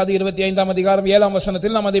வைக்க கூடாது. 25ஆம் அதிகாரம் 7ஆம்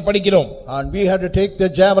வசனத்தில் நாம் அதை படிக்கிறோம். And we had to take the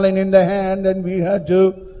javelin in the hand and we had to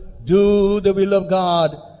do the will of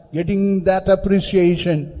God, getting that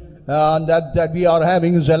appreciation that we are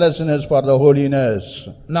having zealousness for the holiness.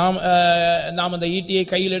 நாம் அந்த ஈட்டியை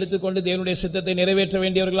கையில் எடுத்துக்கொண்டு தேவனுடைய சித்தத்தை நிறைவேற்ற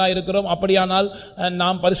வேண்டியவர்களாக இருக்கிறோம். அப்படியானால்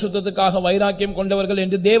நாம் பரிசுத்தத்துக்காக வைராக்கியம் கொண்டவர்கள்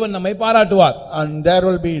என்று தேவன் நம்மை பாராட்டுவார். And there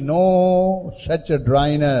will be no such a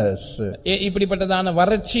dryness. இப்படிப்பட்டதான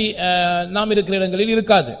வறட்சி நாம் இருக்கிற இடங்களில்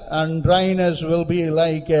இருக்காது. And dryness will be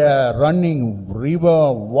like a running river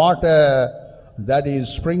water that is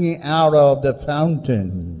springing out of the fountain.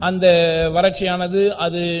 அந்த வறட்சியானது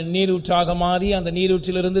அது நீரூற்றாக மாறி அந்த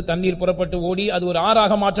நீரூற்றிலிருந்து தண்ணீர் புறப்பட்டு ஓடி அது ஒரு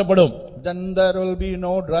ஆறாக மாற்றப்படும். Then there will be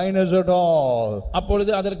no dryness at all.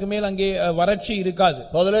 அப்பொழுது அதற்கு மேல் அங்கே வறட்சி இருக்காது.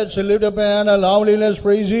 So let's lift up and loudly let's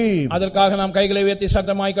praise him. அதற்காக நாம் கைகளை உயர்த்தி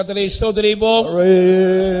சத்தமாய் கர்த்தரை ஸ்தோத்திரிப்போம்.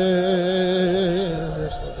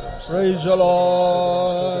 Praise the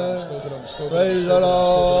Lord. Praise the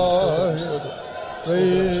Lord. Praise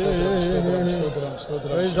the Lord,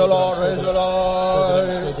 praise the Lord,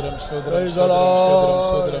 praise the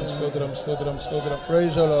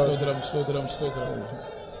Lord.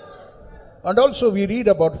 And also we read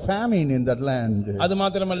about famine in that land. அது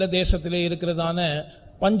மாத்திரமல்ல தேசத்திலே இருக்கிறதான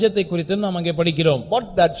பஞ்சத்தை குறித்து நாம் அங்கே படிக்கிறோம். What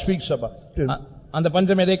that speaks about? அந்த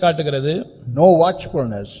பஞ்சம் எதை காட்டுகிறது? No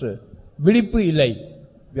watchfulness. விழிப்பு இல்லை.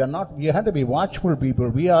 We have to be watchful people.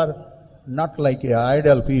 We are not like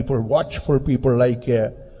idle people, watchful people, like a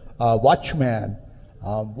watchman.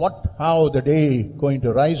 How the day going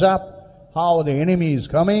to rise up, how the enemy is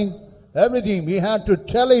coming, everything we have to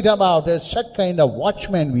tell it about. As such kind of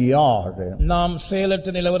watchman we are. நாம்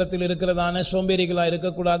செயலற்ற நிலவரத்தில் இருக்கிறதான சோம்பேறிகளா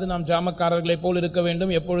இருக்க கூடாது. நாம் ஜாமக்காரர்களை போல் இருக்க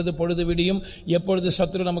வேண்டும். எப்பொழுது பொழுது விடியும், எப்பொழுது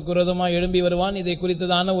சத்துரு நமக்கு விரோதமாக எழும்பி வருவான், இதை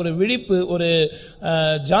குறித்ததான ஒரு விழிப்பு, ஒரு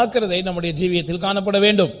ஜாக்கிரதை நம்முடைய ஜீவியத்தில் காணப்பட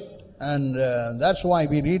வேண்டும். And that's why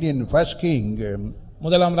we read in First King,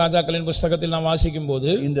 முதலாம் ராஜாக்களின் புத்தகத்தில் நாம் வாசிக்கும்போது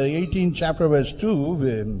in the 18th chapter verse 2,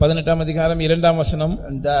 18ஆம் அதிகாரம் 2ஆம் வசனம்,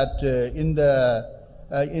 that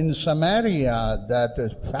in Samaria that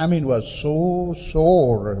famine was so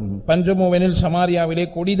sore. பஞ்சமோவெனில் சமாரியாவிலே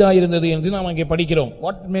கொடிதாய் இருந்தது என்று நாம் அங்கே படிக்கிறோம்.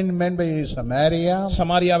 What meant by Samaria?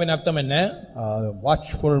 சமாரியாவின் அர்த்தம் என்ன?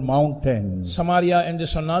 Watchful mountain. சமாரியா என்று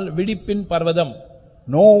சொன்னால் விழிப்பின் பர்வதம்.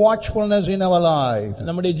 No watchfulness in our life.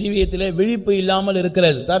 நம்முடைய ஜீவியத்திலே விழிப்பு இல்லாமல்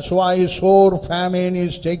இருக்கிறது. That's why sore famine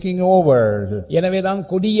is taking over. எனவேதான்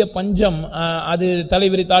கொடிய பஞ்சம் அது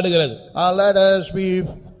தலைவிரித்தாடுகிறது. Let us be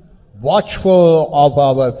watchful of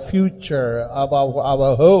our future, about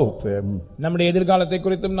our hope. நம்முடைய எதிர்காலத்தை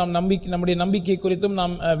குறித்தும் நம்முடைய நம்பிக்கை குறித்தும்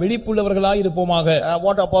நாம் விழிப்புள்ளவர்களாய் இருப்போமாக.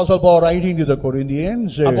 What Apostle Paul writing to the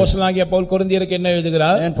Corinthians? அப்போஸ்தலனாகிய பவுல் கொரிந்தியருக்கு என்ன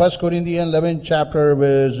எழுதுகிறார்? In 1 Corinthians 11 chapter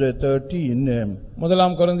verse 13.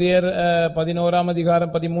 முதலாம் கொரிந்தியர் 11ஆம்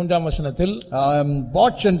அதிகாரம் 13ஆம் வசனத்தில்,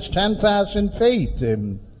 watch and stand fast in faith.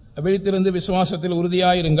 விழித்திருந்து விசுவாசத்தில்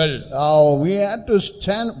உறுதியாயிருங்கள். We have to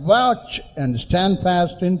watch and stand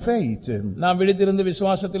fast in faith. நாம் விழித்திருந்து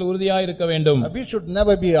விசுவாசத்தில் உறுதியாயிருக்க வேண்டும். We should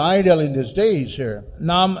never be idle in these days.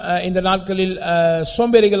 நாம் இந்த நாட்களில்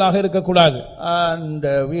சோம்பேறிகளாக இருக்க கூடாது. And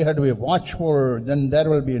we have to be watchful, then there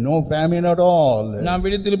will be no famine at all. நாம்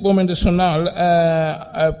விழித்திருப்போம் என்று சொன்னால்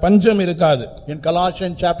பஞ்சம் இருக்காது. In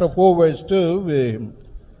Colossians chapter 4 verse 2,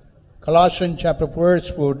 Colossians chapter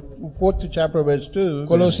 4th chapter verse 2,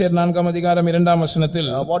 கொலோசியர் 4ஆம் அதிகாரம் 2ஆம் வசனத்தில்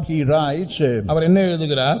what he writes, அவர் என்ன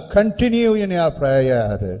எழுதுகிறார்? continue in your prayer.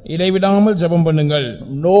 இடைவிடாமல் ஜெபம் பண்ணுங்கள்.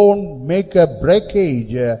 Don't make a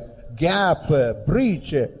breakage, gap,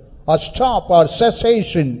 breach, or stop or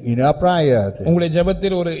cessation in your prayer. உங்களுடைய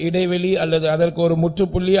ஜெபத்தில் ஒரு இடைவெளி அல்லது அதற்கு ஒரு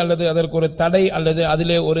முற்றுப்புள்ளி அல்லது அதற்கு ஒரு தடை அல்லது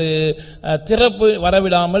அதிலே ஒரு திறப்பு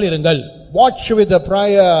வரவிடாமல் இருங்கள். Watch with the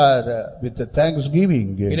prayer, with the thanksgiving.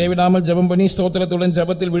 இடைவிடாமல் ஜெபம் பண்ணி ஸ்தோத்திரத்துடன்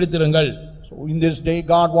ஜெபத்தில் விழித்திருங்கள். So in this day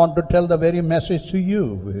God want to tell the very message to you.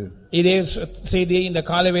 இதே செய்தியை இந்த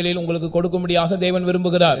காலவேளையில் உங்களுக்கு கொடுக்கும்படியாக தேவன்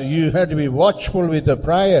விரும்புகிறார். You have to be watchful with the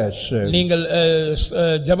prayers. நீங்கள்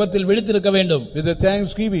ஜெபத்தில் விழித்திருக்க வேண்டும். With the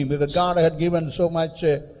thanksgiving, because God had given so much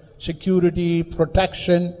security,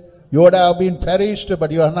 protection. You would have been perished, but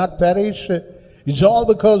you are not perished. It's all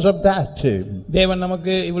because of that. தேவன்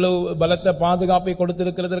நமக்கு இவ்வளவு பலத்த பாதுகாப்பை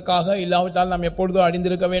கொடுத்திருக்கிறதற்காக, இல்லாவிட்டால் நாம் எப்பொழுதோ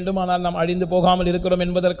அழிந்திருக்க வேண்டும், ஆனால் நாம் அழிந்து போகாமல் இருக்கிறோம்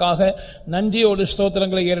என்பதற்காக நன்றியோடு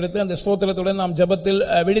ஸ்தோத்திரங்களை ஏறெடுத்து அந்த ஸ்தோத்திரத்துடன் நாம் ஜெபத்தில்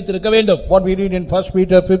விழித்திருக்க வேண்டும். What we read in 1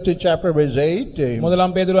 Peter 5th chapter verse 8.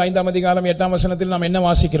 முதலாம் பேதுரு 5ஆம் அதிகாரம் 8ஆம் வசனத்தில் நாம் என்ன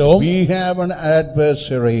வாசிக்கிறோம்? We have an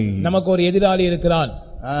adversary. நமக்கு ஒரு எதிராளி இருக்கிறான்.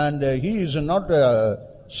 And he is not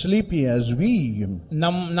sleepy as we.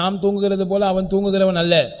 நாம் தூங்குகிறது போல அவன் தூங்குகிறவன்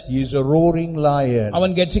அல்ல. He is a roaring lion.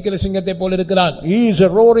 அவன் கெர்ச்சிக்கிற சிங்கத்தை போல இருக்கிறான். He is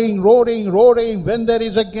a roaring, roaring, roaring. When there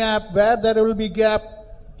is a gap, where there will be gap,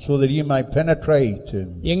 so that he might penetrate.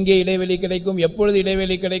 எங்கே இடைவெளி கிடைக்கும், எப்பொழுது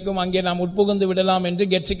இடைவெளி கிடைக்கும், அங்கே நாம் உட்புகுந்து விடலாம் என்று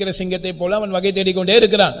கெர்ச்சிக்கிற சிங்கத்தை போல அவன் வகை தேடிக்கொண்டே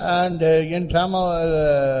இருக்கிறான். And in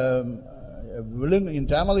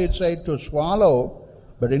Tamil it said to swallow,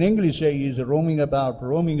 but in English he is roaming about.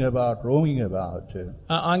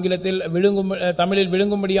 ஆங்கிலத்தில் தமிழில்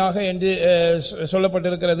விழுங்கும்படியாக என்று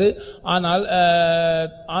சொல்லப்பட்டிருக்கிறது. ஆனால்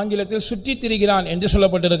ஆங்கிலத்தில் சுற்றித் திரிகிறான் என்று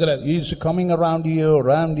சொல்லப்பட்டிருக்கிறது. He is coming around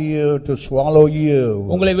you to swallow you.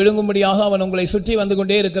 உங்களை விழுங்கும்படியாக அவன் உங்களை சுற்றி வந்து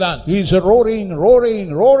கொண்டே இருக்கிறான். He is roaring,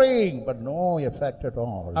 but no effect at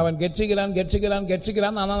all. அவன்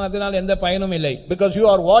கெர்ச்சிக்கிறான், ஆனால் அதனால் எந்த பயனும் இல்லை. Because you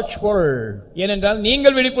are watchful. ஏனென்றால்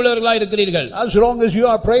நீங்கள் விழிப்புள்ளவர்களாக இருக்கிறீர்கள். As long as you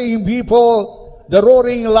are praying people, the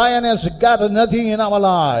roaring lion has got nothing in our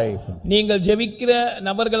life. நீங்கள் ஜெபிக்கிற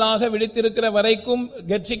நபர்களாக விழித்திருக்கிற வரைக்கும்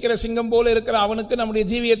கெர்ச்சிக்கிற சிங்கம் போல இருக்கிற அவனுக்கு நம்முடைய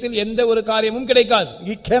ஜீவியத்தில் எந்த ஒரு காரியமும் கிடைக்காது.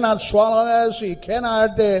 He cannot swallow us, he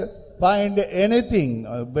cannot find anything,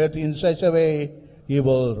 but in such a way he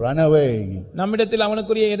will run away. நம்மிடத்தில்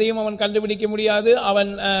அவனுக்குரிய எதையும் அவன் கண்டுபிடிக்க முடியாது,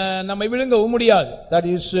 அவன் நம்மை விழுங்கவும் முடியாது. That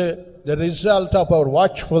is the result of our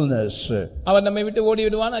watchfulness. அவன் நம்மை விட்டு ஓடி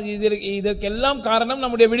விடுவான். இதற்கெல்லாம் காரணம்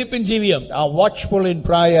நம்முடைய விழிப்பின் ஜீவியம். Watchful in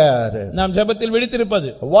prayer, நாம் ஜெபத்தில் விழித்திருப்பது,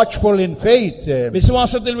 watchful in faith,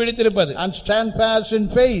 விசுவாசத்தில் விழித்திருப்பது, and stand fast in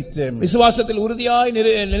faith, விசுவாசத்தில் உறுதியாய்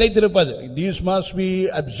நிலைத்திருப்பது. These must be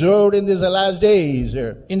observed in these last days.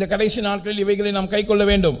 இந்த கடைசி நாட்களில் இவைகளை நாம் கைக்கொள்ள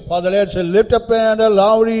வேண்டும். Father, let's lift up and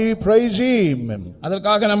loudly praise him.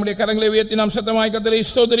 அதற்காக நம்முடைய கரங்களை உயர்த்தி நாம் சத்தமாய் கர்த்தரை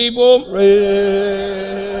ஸ்தோத்திரிப்போம்.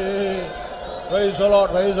 Praise the Lord,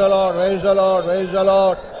 praise the Lord, praise the Lord, praise the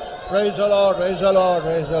Lord, praise the Lord, praise the Lord,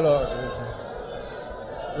 praise the Lord,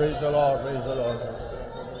 praise the Lord, praise the Lord.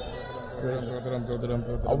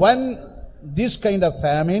 When this kind of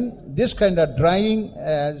famine, this kind of drying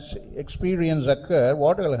experience occur,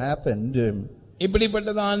 what will happen?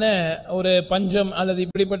 இப்படிப்பட்டதான ஒரு பஞ்சம் அல்லது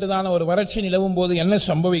இப்படிப்பட்டதான ஒரு வறட்சி நிலவும் போது என்ன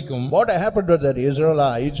சம்பவிக்கும்? What happened to the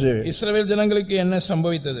Israelites? இஸ்ரவேல் ஜனங்களுக்கு என்ன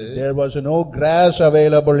சம்பவித்தது? There was no grass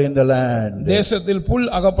available in the land. தேசத்தில் புல்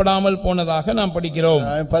அகப்படாமல் போனதாக நாம் படிக்கிறோம்.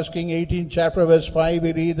 In 1 Kings 18 chapter verse 5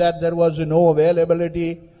 we read that there was no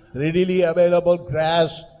availability, readily available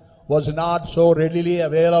grass was not so readily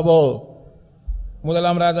available.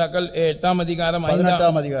 முதலாம் ராஜாக்கள் 8ஆம் அதிகாரம்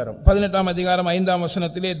 18ஆம் அதிகாரம் 5ஆம்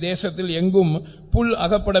வசனத்திலே தேசத்தில் எங்கும் புல்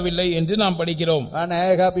அகப்படவில்லை என்று நாம் படிக்கிறோம். And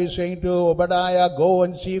Ahab is saying to Obadiah, go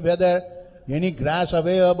and see whether any grass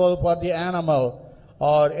available for the animal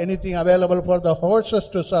or anything available for the horses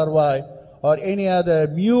to survive or any other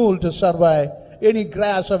mule to survive, any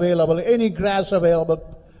grass available,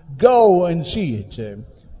 go and see it.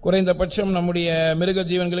 குறைந்தபட்சம் நம்முடைய மிருக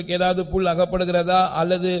ஜீவன்களுக்கு ஏதாவது புல் அகப்படுகிறதா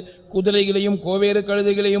அல்லது குதிரைகளையும் கோவேறு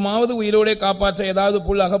கழுதைகளையுமாவது உயிரோடு காப்பாற்ற ஏதாவது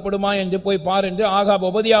புல் அகப்படுமா என்று போய் பார் என்று ஆகாப்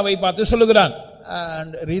ஒபதியாவை பார்த்து சொல்லுகிறான்.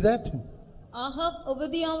 And read that. ஆகாப்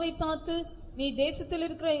ஒபதியாவை பார்த்து, நீ தேசத்தில்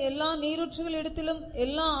இருக்கிற எல்லா நீரூற்றுகளிடத்திலும்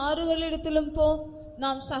எல்லா ஆறுகளிடத்திலும் போ,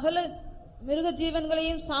 நாம் சகல மிருக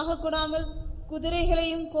ஜீவன்களையும் சாக கூடாமல்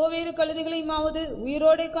குதிரைகளையும் கோவேறு கழுதைகளையுமாவது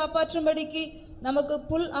உயிரோடு காப்பாற்றும்படிக்கு நமக்கு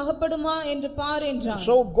புல் அகப்படுமா என்று பார் என்றான்.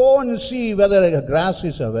 So go and see whether grass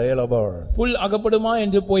is available. புல் அகப்படுமா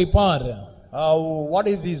என்று போய் பார். What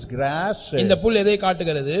is this grass? இந்த புல் எதை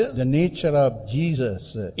காட்டுகிறது? The nature of Jesus.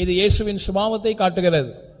 இது இயேசுவின் சுபாவத்தை காட்டுகிறது.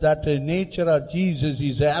 That nature of Jesus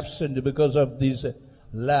is absent because of this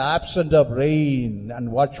absence of rain and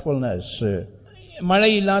watchfulness. மழை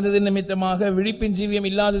இல்லாதது நிமித்தமாக, விழிப்பின் ஜீவியம்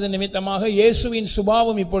இல்லாதது நிமித்தமாக இயேசுவின்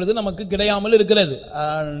சுபாவம் இப்பொழுது நமக்கு கிடையாமல் இருக்கிறது.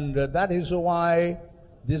 And that is why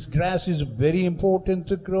this grass is very important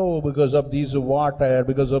to grow, because of this water,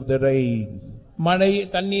 because of the rain. மழை,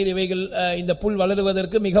 தண்ணீர் இவைகள் இந்த புல்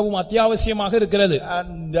வளருவதற்கு மிகவும் அத்தியாவசியமாக இருக்கிறது.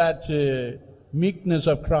 And that meekness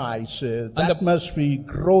of Christ, that must be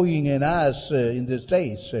growing in us in these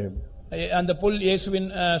days. அந்த புல் இயேசுவின்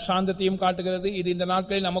சாந்தத்தையும் காட்டுகிறது. இது இந்த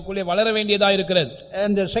நாட்களில் நமக்குள்ளே வளர வேண்டியதாக இருக்கிறது.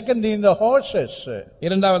 And secondly, in the horses.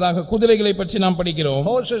 இரண்டாவதாக குதிரைகளை பற்றி நாம் படிக்கிறோம்.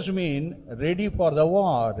 Horses mean ready for the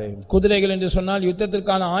war. குதிரைகள் என்று சொன்னால்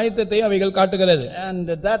யுத்தத்திற்கான ஆயத்தத்தை அவைகள் காட்டுகிறது. And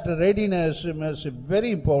that readiness is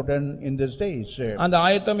very important in these days. அந்த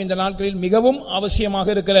ஆயத்தம் இந்த நாட்களில் மிகவும் அவசியமாக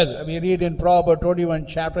இருக்கிறது. We read in Proverbs 21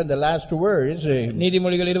 chapter in the last verse.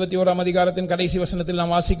 நீதிமொழிகள் 21ஆம் அதிகாரத்தின் கடைசி வசனத்தில்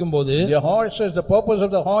நாம் வாசிக்கும்போது, the horses, the purpose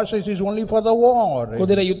of the horses is only for the war.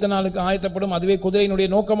 குதிரை யுத்த நாளுக்கு ஆயத்தப்படும், அதுவே குதிரையினுடைய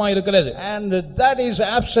நோக்கமாக இருக்கிறது. And that is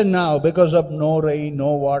absent now because of no rain,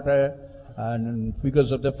 no water, and because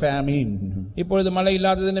of the famine. இப்பொழுது மழை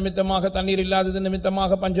இல்லாதது நிமித்தமாக, தண்ணீர் இல்லாதது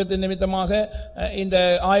நிமித்தமாக, பஞ்சத்தின் நிமித்தமாக இந்த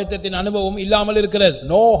ஆயத்தத்தின் அனுபவம் இல்லாமல் இருக்கிறது.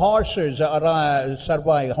 No horses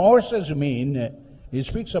survive. Horses mean, it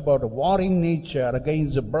speaks about a warring nature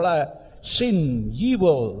against blood, sin,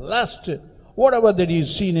 evil, lust, whatever that is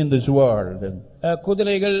seen in this world.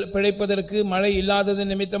 குதிரைகள் பிழைப்பதற்கு மழை இல்லாதது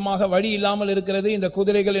நிமித்தமாக வழி இல்லாமல் இருக்கிறது. இந்த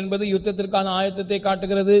குதிரைகள் என்பது யுத்தத்திற்கான ஆயத்தத்தை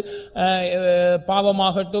காட்டுகிறது.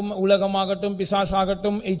 பாவமாகட்டும், உலகமாகட்டும்,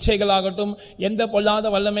 பிசாசாகட்டும், இச்சைகளாகட்டும், எந்த பொல்லாத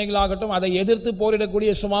வல்லமைகளாகட்டும் அதை எதிர்த்து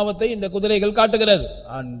போரிடக்கூடிய சுபாவத்தை இந்த குதிரைகள் காட்டுகிறது.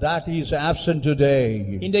 And that is absent today.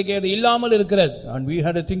 இன்றைக்கு அது இல்லாமல் இருக்கிறது. And we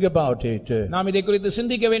had to think about it. நாம் இதை குறித்து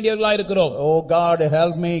சிந்திக்க வேண்டியவர்களாக இருக்கிறோம். Oh God,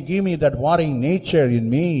 help me, give me that warring nature in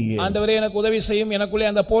me. ஆண்டவரே எனக்கு உதவி செய்யும்,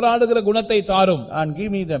 எனக்குள்ளே அந்த போராடுகிற குணத்தை தாரும். And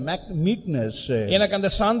give me the meekness. எனக்கு அந்த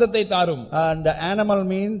சாந்தத்தை தாரும். And the animal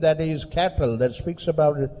mean, that is cattle, that speaks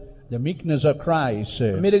about the meekness of Christ.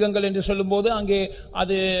 மிருகங்கள் என்று சொல்லும்போது அங்கே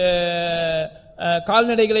அது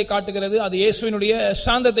கால்நடைகளை காட்டுகிறது. அது இயேசுவினுடைய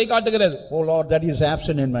சாந்தத்தை காட்டுகிறது. Oh Lord, that is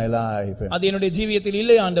absent in my life. அது என்னுடைய ஜீவியத்தில்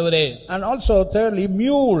இல்லை ஆண்டவரே. And also thirdly,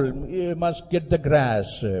 mule must get the grass.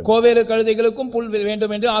 கோவேறு கழுதைகளுக்கும் புல்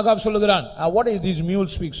வேண்டும் என்று ஆகாப் சொல்லுகிறான். What is this mule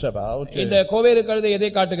speaks about? இந்த கோவேறு கழுதை எதை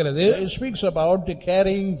காட்டுகிறது? It speaks about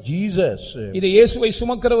carrying Jesus. இது இயேசுவை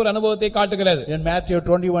சுமக்கிற ஒரு அனுபவத்தை காட்டுகிறது. In Matthew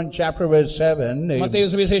 21 chapter verse 7, மத்தேயு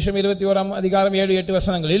சுவிசேஷம் 21 அதிகாரம் 7-8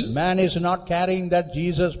 வசனங்களில், man is not carrying that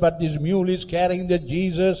Jesus, but this mule is carrying that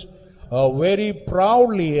Jesus very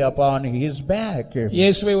proudly upon his back.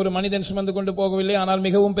 இயேசுவை ஒரு மனிதன் சுமந்து கொண்டு போகவில்லை, ஆனால்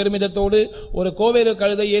மிகவும் பெருமிதத்தோடு ஒரு கோவேறு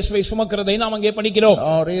கழுதை இயேசுவை சுமக்கிறதை நாம் அங்கே படிக்கிறோம்.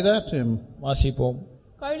 Read that. வாசிப்போம்.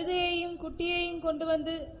 கழுதையையும் குட்டியையும் கொண்டு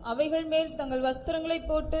வந்து அவைகள் மேல் தங்கள் வஸ்திரங்களை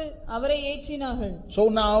போட்டு அவரை ஏற்றினார்கள். So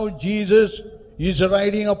now Jesus is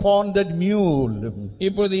riding upon that mule.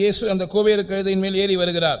 இப்பொழுது இயேசு அந்த கோவேறு கழுதையின் மேல் ஏறி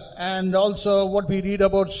வருகிறார். And also what we read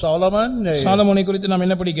about Solomon, சாலமோனை குறித்து நாம்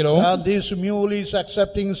என்ன படிக்கிறோம்? this mule is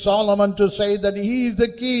accepting Solomon to say that he is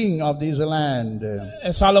the king of this land.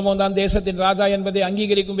 Solomon தான் தேசத்தின் ராஜா என்பதை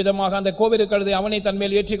அங்கீகரிக்கும் விதமாக அந்த கோவேறு கழுதை அவனை தன்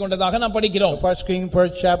மேல் ஏற்றிக் கொண்டதாக நாம் படிக்கிறோம். First King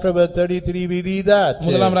first chapter verse 33 we read that.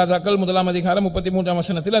 முதலாம் ராஜாக்கள் முதலாம் அதிகாரம் 33ஆம்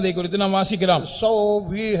வசனத்தில் அதை குறித்து நாம் வாசிக்கிறோம். So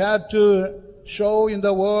we had to show in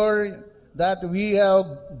the world that we have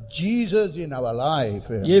Jesus in our life.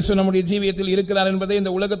 இயேசு நம்முடைய ஜீவியத்தில் இருக்கிறார் என்பதை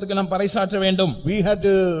இந்த உலகத்துக்கு நாம் பறைசாற்ற வேண்டும். We had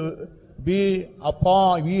to be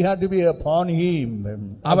upon him.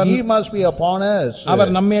 He must be upon us.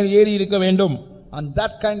 அவர் நம்மேல் ஏறி இருக்க வேண்டும். And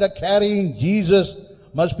that kind of carrying Jesus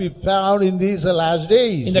must be found in these last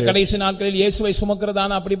days. இந்த கடைசி நாட்களில் இயேசுவை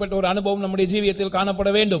சுமக்கிறதான அப்படிப்பட்ட ஒரு அனுபவம் நம்முடைய ஜீவியத்தில்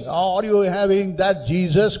காணப்பட வேண்டும். Are you having that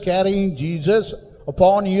Jesus, carrying Jesus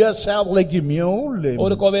upon yourself like a mule?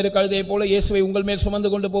 ஒரு கோவேறு கழுதையை போல இயேசுவை உங்கள் மேல்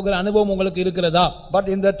சுமந்து கொண்டு போகிற அனுபவம் உங்களுக்கு இருக்கிறதா? But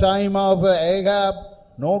in the time of Ahab,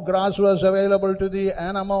 no grass was available to the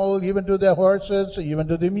animal, even to the horses, even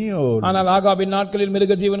to the mule. ஆனால் ஆகாபின் நாட்களில்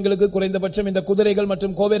மிருக ஜீவன்களுக்கு குறைந்தபட்சம் இந்த குதிரைகள்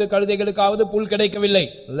மற்றும் கோவேறு கழுதைகளுக்காவது புல் கிடைக்கவில்லை.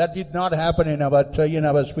 Let it not happen in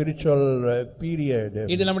our spiritual period.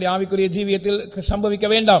 இது நம்முடைய ஆவிக்குரிய ஜீவியத்தில் சம்பவிக்க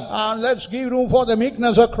வேண்டாம். And let's give room for the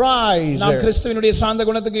meekness of Christ. நாம் கிறிஸ்துவினுடைய சாந்த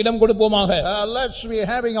குணத்துக்கு இடம் கொடுப்போமாக. Let's be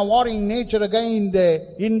having a warring nature against the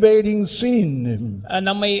invading sin.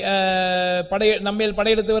 நம்மேல்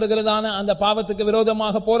படையெடுத்து வருகிறதான அந்த பாவத்துக்கு விரோதமாக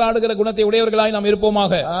போராடுகிற குணத்தை உடையவர்களாய் நாம்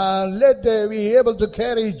இருப்போமாக. Let we able to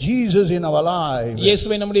carry Jesus in our life.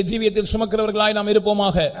 இயேசுவை நம்முடைய ஜீவியத்தில் சுமக்கிறவர்களாய் நாம்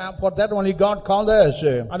இருப்போமாக. For that only God called us.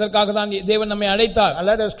 அதற்காக தான் தேவன் நம்மை அழைத்தார்.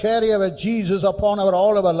 Let us carry our Jesus upon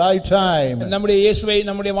all our lifetime. நம்முடைய இயேசுவை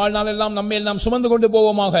நம்முடைய வாழ்நாள் எல்லாம் நம்மேல் நாம் சுமந்து கொண்டு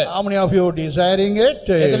போவோமாக. How many of you desiring it?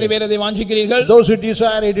 எத்தனை பேர் அதை வாஞ்சிக்கிறீர்கள்? Those who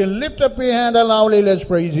desire it, lift up your hand and loudly let's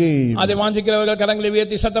praise him. அதை வாஞ்சிக்கிறவர்கள் கரங்களை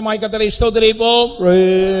உயர்த்தி சத்தமாய் கர்த்தரை ஸ்தோத்திரிப்போம்.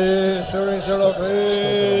 Praise the Lord.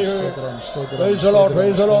 Praise the Lord,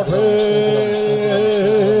 praise the Lord, praise the Lord,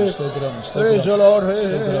 praise the Lord,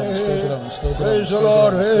 praise the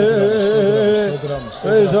Lord.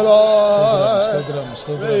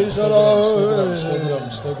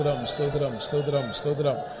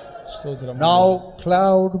 Now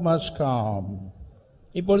cloud must come.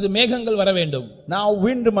 இப்பொழுது மேகங்கள் வர வேண்டும். Now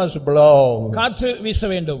wind must blow. காற்று வீச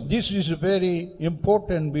வேண்டும். This is very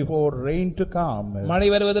important before rain to come. மழை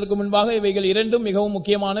வருவதற்கு முன்பாக இவைகள் இரண்டும் மிகவும்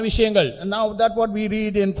முக்கியமான விஷயங்கள். Now that what we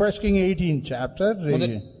read in 1 King 18 chapter.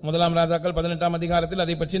 முதலாம் ராஜாக்கள் 18ஆம் அதிகாரத்தில்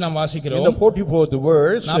அதை பற்றி நாம் In வாசிக்கிறோம். the 44th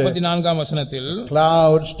verse, 44ஆம் வசனத்தில்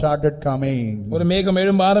clouds started coming. ஒரு மேகம்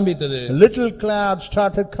எழும்ப ஆரம்பித்தது. Little clouds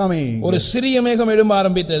started coming. ஒரு சிறிய மேகம் எழும்ப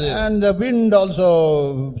ஆரம்பித்தது. And the wind also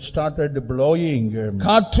started blowing.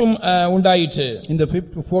 காற்றும் உண்டாயிற்று. In the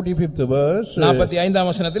 45th verse, 45ஆம்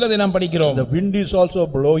வசனத்தில் அதை நாம் படிக்கிறோம். the wind is also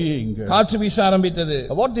blowing. காற்று வீச ஆரம்பித்தது.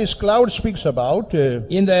 What this cloud speaks about,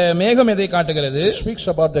 இந்த மேகம் எதை காட்டுகிறது? speaks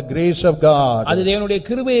about the grace of God. அது தேவனுடைய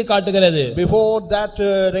கிருபையை காட்டுகிறது. Before that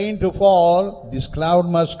rain to fall, this cloud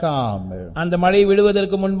must come. அந்த மழை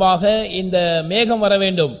விழுவதற்கு முன்பாக இந்த மேகம் வர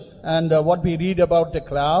வேண்டும். And what we read about the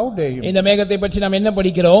cloud, இந்த மேகத்தை பற்றி நாம் என்ன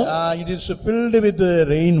படிக்கிறோம்? it is filled with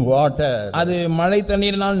rain water. அது மழை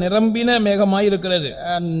தண்ணீரினால் நிரம்பின மேகமாய் இருக்கிறது.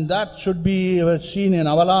 And that should be seen in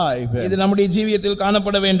our life. இது நம்முடைய ஜீவியத்தில்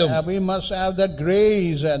காணப்பட வேண்டும். We must have that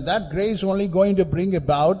grace, and that grace only going to bring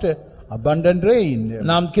about abundant rain.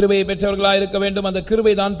 நாம் கிருபையை பெற்றவர்களாய் இருக்க வேண்டும். அந்த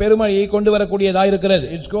கிருபை தான் பெருமழையை கொண்டு வரக்கூடியதாய் இருக்கிறது.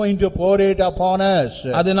 It's going to pour it upon us.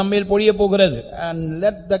 அது நம்மேல் பொழிய போகிறது. And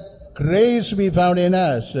let the grace be found in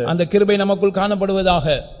us. அந்த கிருபை நமக்குள்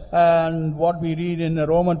காணப்படுவதாக. And what we read in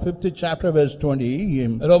Romans 5th chapter verse 20,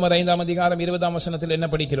 ரோமர் 5ஆம் அதிகாரம் 20ஆம் வசனத்தில் என்ன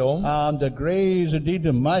படிக்கிறோம்? the grace did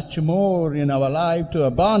much more in our life to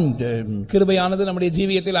abound. கிருபையானது நம்முடைய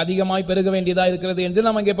ஜீவியத்தில் அதிகமாய் பெருக வேண்டியதா இருக்கிறது என்று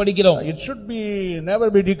நாம் அங்கே படிக்கிறோம். It should be never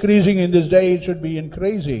be decreasing in this day, it should be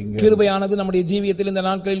increasing. கிருபையானது நம்முடைய ஜீவியத்தில் இந்த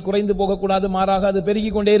நாட்களில் குறைந்து போக கூடாது, மாறாக அது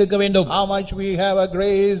பெருகிக் கொண்டே இருக்க வேண்டும். How much we have a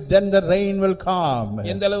grace, then the rain will come.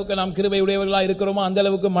 எந்த அளவுக்கு நாம் கிருபை உடையவர்களாய் இருக்கிறோமோ அந்த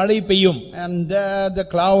அளவுக்கு மழை பெய்யும். And the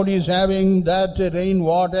cloud is having that rain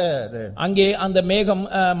water. அங்கே அந்த மேகம்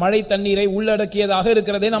மழை தண்ணீரை உள்ளடக்கியதாக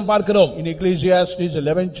இருக்கிறதை நாம் பார்க்கிறோம். In Ecclesiastes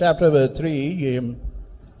 11th chapter verse 3,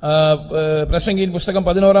 பிரசங்கியின் புத்தகம்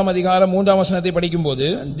 11ஆம் அதிகாரம் 3ஆம் வசனத்தை படிக்கும்போது,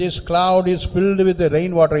 this cloud is filled with the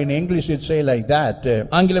rain water. In English it say like that.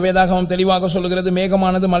 ஆங்கில வேதாகமம் தெளிவாக சொல்கிறது,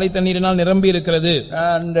 மேகமானது மழை தண்ணீரினால் நிரம்பி இருக்கிறது.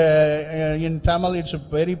 And in Tamil it's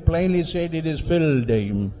very plainly said it is filled.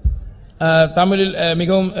 தமிழில்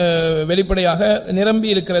மிகவும் வெளிப்படையாக நிரம்பி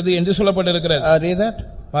இருக்கிறது என்று சொல்லப்பட்டிருக்கிறது. Read that.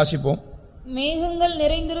 வாசிப்போம். மேகங்கள்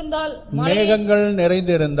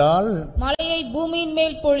நிறைந்திருந்தால் மழையை பூமியின்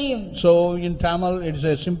மேல் பொழியும். So in Tamil it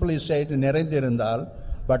is simply said நிறைந்திருந்தால்,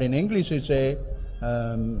 but in English it say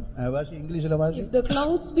if the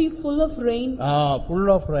clouds be full of rain. Full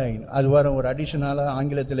of rain. அது வர ஒரு அடிஷனலா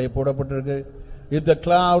ஆங்கிலத்திலே போடப்பட்டிருக்கு. If the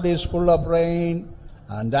cloud is full of rain,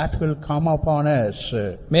 and that will come upon us.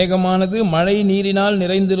 மேகமானது மழை நீரினால்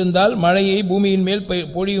நிறைந்திருந்தால் மழையை பூமியின் மேல்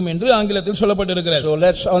பொழியும் என்று ஆங்கிலத்தில் சொல்லப்பட்டிருக்கிறது. So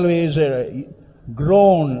let's always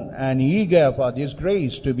groan and eager for this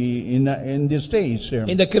grace to be in these days.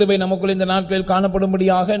 இந்த கிருபை நமக்குள் இந்த நாட்களில்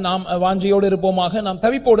காணப்படும்படியாக நாம் வாஞ்சையோடு இருப்போமாக, நாம்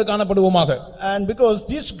தவிப்போடு காணப்படுவோமாக. And because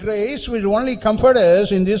this grace will only comfort us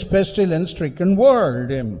in this pestilence stricken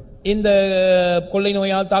world. இந்த கொள்ளை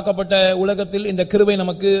நோயால் தாக்கப்பட்ட உலகத்தில் இந்த கிருபை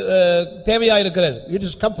நமக்கு தேவையாயிருக்கிறது. It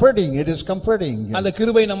is comforting. அந்த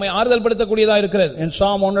கிருபை நம்மை ஆறுதல் படுத்தக்கூடியதா இருக்கிறது. In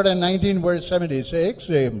Psalm 119 verse 76,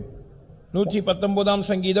 119ஆம்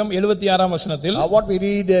சங்கீதம் 76ஆம் வசனத்தில் what we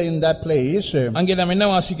read in that place, அங்கே நாம் என்ன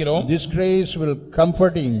வாசிக்கிறோம்? this grace will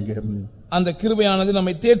comforting. அந்த கிருபையானது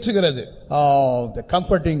நம்மை தேற்றுகிறது. The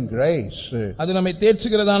comforting grace. அது நம்மை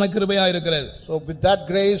தேற்றுகிறதான கிருபையா இருக்கிறது. So with that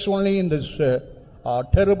grace only in this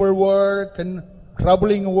terrible world and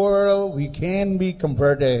troubling world we can be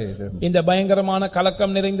comforted. இந்த பயங்கரமான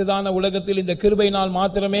கலக்கம் நிறைந்ததான உலகத்தில் இந்த கிருபையினால்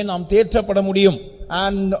மாத்திரமே நாம் தேற்றப்பட முடியும்.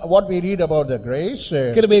 And what we read about the grace,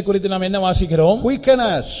 கிருபை குறித்து நாம் என்ன வாசிக்கிறோம்? quicken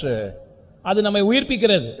us. அது நம்மை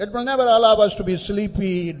உயிர்ப்பிக்கிறது. It will never allow us to be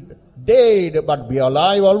sleepy dead but be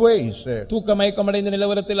alive always. தூக்க மயக்கமடைந்த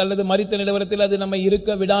நிலவரத்தில் அல்லது மரித்த நிலவரத்தில் அது நம்மை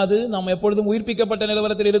இருக்க விடாது. நாம் எப்பொழுதும் உயிர்ப்பிக்கப்பட்ட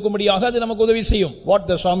நிலவரத்தில் இருக்கும்படியாக அது நமக்கு உதவி செய்யும். What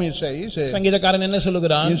the psalmist says, சங்கீதக்காரன் என்ன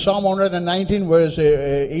சொல்லுகிறான்? in Psalm 119 verse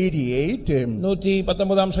 88,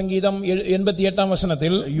 119ஆம் சங்கீதம் 88ஆம்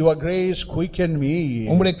வசனத்தில், your grace quicken me.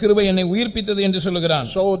 உம்முடைய கிருபை என்னை உயிர்ப்பித்தது என்று சொல்லுகிறான்.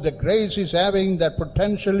 So the grace is having that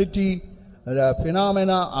potentiality, the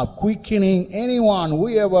phenomena of quickening anyone,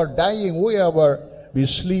 whoever dying, whoever be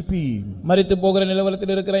sleepy. மரித்து போகிற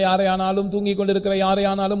நிலவரத்தில் இருக்கிற யாரையானாலும், தூங்கிக் கொண்டிருக்கிற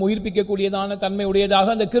யாரையானாலும் உயிர்ப்பிக்க கூடியதான தன்மை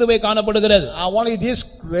உடையதாக அந்த கிருபை காணப்படுகிறது. Only this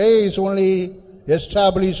grace only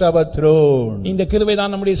establish our throne. இந்த கிருபை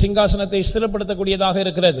தான் நம்முடைய சிங்காசனத்தை ஸ்திரப்படுத்தக்கூடியதாக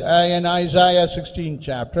இருக்கிறது. In Isaiah 16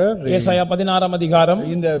 chapter, ஏசாயா 16ஆம் அதிகாரம்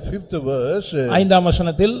in the 5th verse, 5ஆம்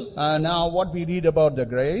வசனத்தில், now what we read about the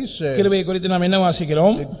grace, கிருபை குறித்து நாம் என்ன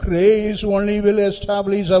வாசிக்கிறோம்? the grace only will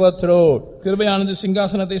establish our throne. கிருபையானது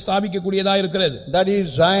சிங்காசனத்தை ஸ்தாபிக்கக்கூடியதா இருக்கிறது. That is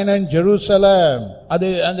Zion and Jerusalem. அது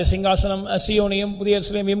அந்த சிங்காசனம் சீயோனையும் புதிய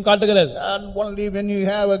எருசலேமையும் காட்டுகிறது. And only when you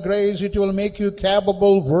have a grace it will make you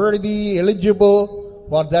capable, worthy, eligible,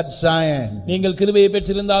 for that Zion. நீங்கள் கிருபையை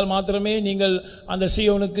பெற்றிருந்தால் மாத்திரமே நீங்கள் அந்த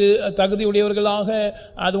சீயோனுக்கு தகுதியுடையவர்களாக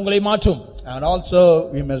அது உங்களை மாற்றும். And also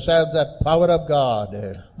we must have that power of God.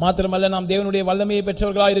 மாத்திரமல்ல நாம் தேவனுடைய வல்லமையை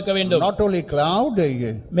பெற்றவர்களாக இருக்க வேண்டும். Not only cloud,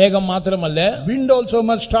 மேகம் மாத்திரமல்ல, wind also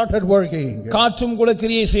must started working. காற்றும் கூட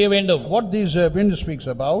கிரியை செய்ய வேண்டும். What this wind speaks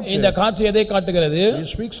about? இந்த காற்று எதை காட்டுகிறது? It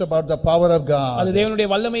speaks about the power of God. அது தேவனுடைய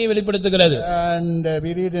வல்லமையை வெளிப்படுத்துகிறது. And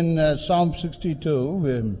we read in Psalm 62,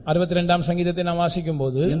 62ஆம் சங்கீதத்தை நாம்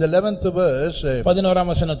வாசிக்கும்போது in the 11th verse,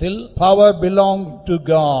 11ஆம் வசனத்தில் power belongs to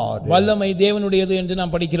God. வல்லமை தேவனுடையது என்று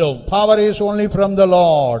நாம் படிக்கிறோம். Power is only from the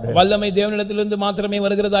Lord. வல்லமை தேவனிடத்திலிருந்து மாத்திரமே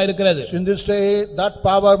வருகிறதா இருக்கிறது. In this day that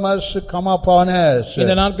power must come upon us.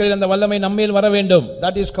 இந்த நாட்களில் அந்த வல்லமை நம்மேல் வர வேண்டும்.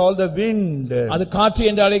 That is called the wind. அது காற்று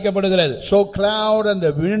என்று அழைக்கப்படுகிறது. So cloud and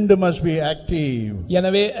the wind must be active.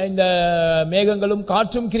 எனவே இந்த மேகங்களும்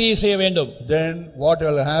காற்றும் கிரியை செய்ய வேண்டும். Then what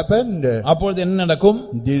will happen? அப்பொழுது என்ன நடக்கும்?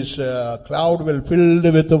 This cloud will filled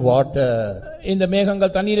with water. இந்த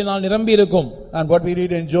மேகங்கள் தண்ணீரினால் நிரம்பி இருக்கும். And what we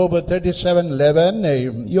read in Job 37:11,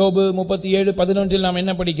 யோபு 37:11 நாம்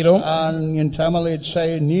என்ன படிக்கிறோம்? and in Tamil it say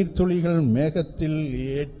நீர்த்துளிகள் மேகத்தில்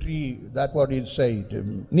ஏற்றி, that what it said.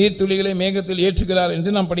 நீர்த்துளிகளை மேகத்தில் ஏற்றுகிறார்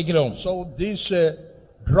என்று நாம் படிக்கிறோம். So these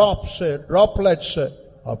droplets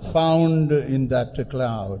are found in that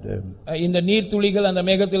cloud. இந்த நீர்த்துளிகள் அந்த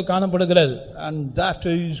மேகத்தில் காணப்படுகிறது. And that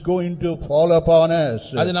is going to fall upon us.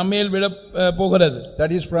 அது நம்மேல் விழ போகிறது.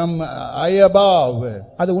 That is from high above.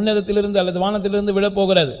 அது உன்னதத்திலிருந்து அல்லது வானத்திலிருந்து விழ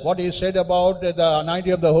போகிறது. What is said about the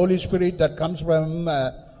anointing of the Holy Spirit that comes from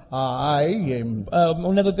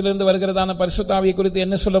உன்னதத்திலிருந்து வருகிறதான பரிசுத்த ஆவியை குறித்து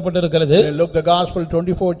என்ன சொல்லப்பட்டிருக்கிறது? Look the gospel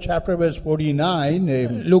 24th chapter verse 49.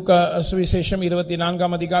 லூக்கா சுவிசேஷம்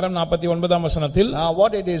 24ஆம் அதிகாரம் 49ஆம் வசனத்தில்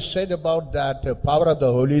what it is said about that power of the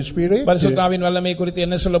Holy Spirit? பரிசுத்த ஆவியின் வல்லமை குறித்து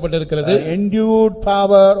என்ன சொல்லப்பட்டிருக்கிறது? Endued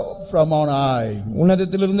power from on high.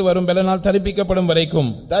 உன்னதத்திலிருந்து வரும் பலனால் தரிப்பிக்கப்படும் வரைக்கும்.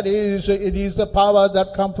 That is, it is the power that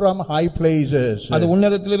come from high places. அது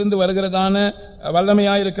உன்னதத்திலிருந்து வருகிறதான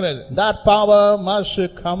வல்லமையாய் இருக்கிறது. That power must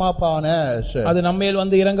come upon us. அது நம்மேல்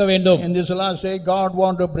வந்து இறங்க வேண்டும். In this last day God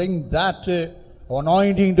want to bring that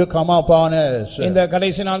anointing to come upon us. இந்த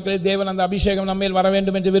கடைசி நாட்களில் தேவன் அந்த அபிஷேகம் நம்மேல் வர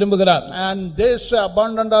வேண்டும் என்று விரும்புகிறார். And this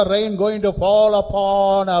abundant rain going to fall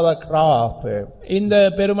upon our crop. இந்த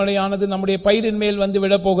பெருமழையானது நம்முடைய பயிரின் மேல் வந்து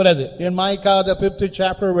விழ போகிறது. In Micah the 5th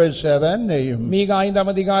chapter verse 7, மீகா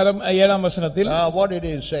 5ஆம் அதிகாரம் 7ஆம் வசனத்தில் what it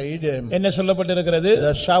is said? என்ன சொல்லப்பட்டிருக்கிறது?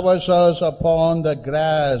 The showers are upon the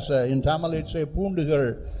grass. In Tamil it say பூண்டுகள்.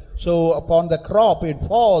 So upon the crop it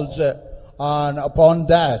falls. And upon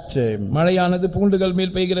that, மழையானது பூண்டுகள்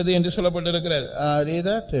மேல் பெய்கிறது என்று சொல்லப்பட்டிருக்கிறது. Read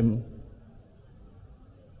that.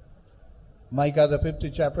 Micah the 5th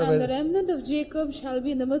chapter. And the remnant of Jacob shall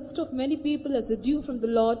be in the midst of many people as the dew from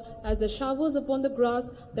the Lord, as the showers upon the grass,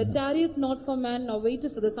 that tarrieth not for man, nor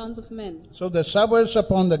waiteth for the sons of men. So the showers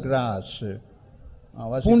upon the grass.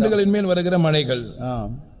 பூண்டுகளின் மேல் வருகிற மழைகள்.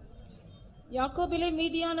 யாக்கோபிலே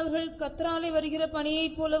மீதியானவர்கள் கர்த்தராலே வருகிற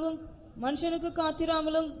பனியைப் போலவும் மனுஷனுக்கு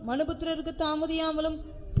காத்திராமலும் மனுபுத்திரருக்கு தாமதியாமலும்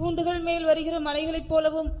பூண்டுகள் மேல் வருகிற மலைகளைப்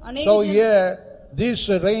போலவும் So here this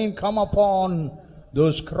rain come upon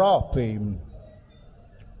those crop.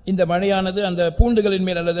 இந்த மழையானது அந்த பூண்டுகளின்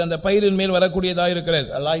மேல் அல்லது அந்த பயிரின் மேல் வரக்கூடியதாக இருக்கிறது.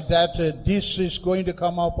 Like that this is going to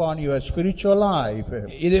come upon your spiritual life.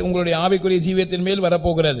 இது உங்களுடைய ஆவிக்குரிய ஜீவியத்தின் மேல் வர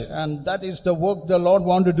போகிறது. And that is the work the Lord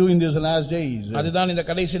want to do in these last days. அதுதான் இந்த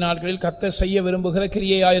கடைசி நாட்களில் கர்த்தர் செய்ய விரும்புகிற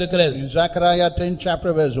கிரியையாக இருக்கிறது. In Zechariah 10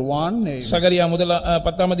 chapter verse 1, சகரியா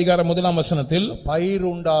 10ஆம் அதிகாரம் 1ஆம் வசனத்தில் பயிர்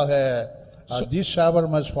உண்டாக this shower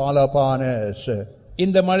must fall upon us.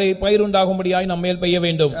 இந்த மழை பயிருண்டாகும்படியாய் நம்மேல் பெய்ய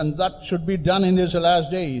வேண்டும். And that should be done in these last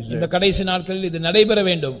days. இந்த கடைசி நாட்களில் இது நடைபெற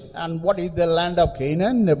வேண்டும். And what is the land of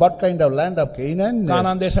Canaan? What kind of land of Canaan?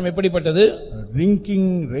 கானான் தேசம் எப்படிப்பட்டது? Drinking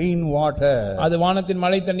rain water. அது வானத்தின்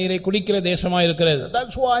மழை தண்ணீரை குடிக்கிற தேசமாய் இருக்கிறது.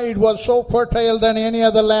 That's why it was so fertile than any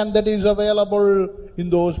other land that is available in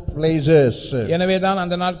those places. எனவேதான்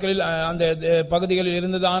அந்த நாட்களில் அந்த பகுதிகளில்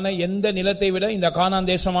இருந்ததான எந்த நிலத்தை விட இந்த கானான்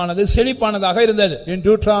தேசமானது செழிப்பானதாக இருந்தது. In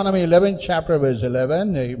Deuteronomy 11th chapter verse 11,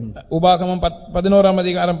 உபாகமம் 11ஆம்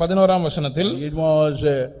அதிகாரம் 11ஆம் வசனத்தில் it was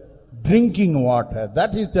drinking water.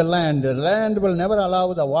 That is the land. The land will never allow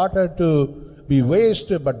the water to be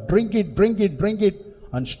waste, but drink it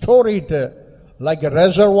and store it like a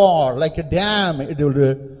reservoir, like a dam. It will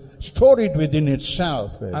store it within itself.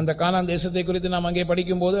 அந்த கானான் தேசத்தை குறித்து நாம் அங்கே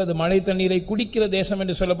படிக்கும்போது அது மழை தண்ணீரை குடிக்கிற தேசம்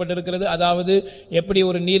என்று சொல்லப்பட்டிருக்கிறது. அதாவது எப்படி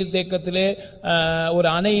ஒரு நீர்த்தேக்கத்திலே ஒரு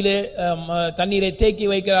அணையிலே தண்ணீரை தேக்கி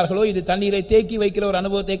வைக்கிறார்களோ இது தண்ணீரை தேக்கி வைக்கிற ஒரு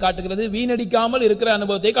அனுபவத்தை காட்டுகிறது. வீணடிக்காமல் இருக்கிற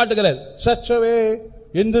அனுபவத்தை காட்டுகிறது. Such a way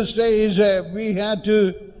in this days we had to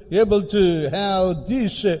able to have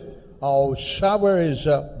this shower is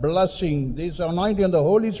blessing, this anointing of the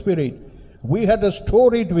Holy Spirit we had to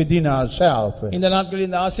store it within ourselves. இந்த நாட்களில்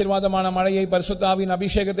இந்த ஆசீர்வாதமான மழையை பரிசுத்த ஆவியின்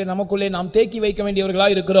அபிஷேகத்தை நமக்குள்ளே நாம் தேக்கி வைக்க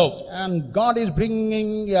வேண்டியவர்களாய் இருக்கிறோம். And God is bringing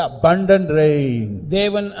abundant rain.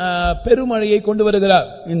 தேவன் பெருமழையை கொண்டு வருகிறார்.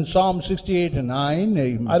 In Psalm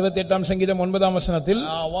 68:9, 68ஆம் சங்கீதம் 9ஆம் வசனத்தில்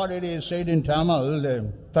what it is said in Tamil,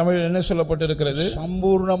 தமிழில் என்ன சொல்லப்பட்டிருக்கிறது?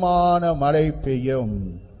 சம்பூர்ணமான மழை பெய்யும்.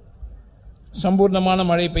 சம்பூர்ணமான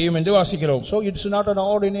மழை பெய்யும் என்று வாசிக்கிறோம். So it's not an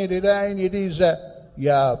ordinary rain, it is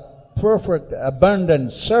perfect, abundant,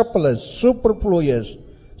 surplus, superfluous.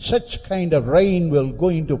 Such kind of rain will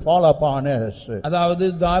going to fall upon us. அதாவது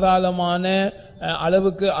தாராளமான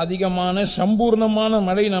அளவுக்கு அதிகமான சம்பூர்ணமான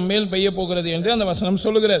மழை நம்மேல் பெய்ய போகிறது என்று அந்த வசனம்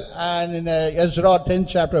சொல்கிறது. And in Ezra 10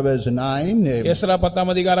 chapter verse 9, Ezra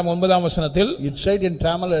 10ஆம் அதிகாரம் 9ஆம் வசனத்தில் it said in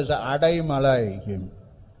Tamil as adai malai.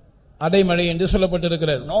 அடைமழை என்று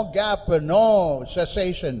சொல்லப்பட்டிருக்கிறது. No gap, no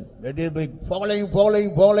cessation. It will be falling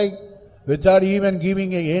without even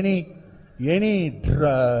giving any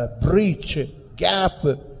breach, gap.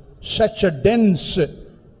 Such a dense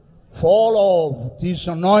fall of this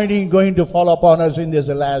anointing going to fall upon us in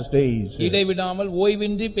these last days. இடைவிடாமல்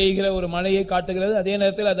ஓய்வின்றி பெய்கிற ஒரு மழையை காட்டுகிறது. அதே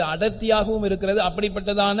நேரத்தில் அது அடர்த்தியாகவும் இருக்கிறது.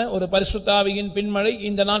 அப்படிப்பட்டதான ஒரு பரிசுத்த ஆவியின் பின்மழை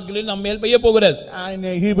இந்த நாட்களில் நம்மேல் பெய்ய போகிறது. And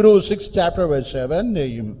Hebrews 6 chapter verse 7,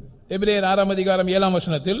 எபிரேயர் 6ஆம் அதிகாரம் 7ஆம்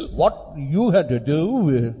வசனத்தில் what you had to do,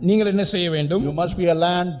 நீங்கள் என்ன செய்ய வேண்டும்? you must be a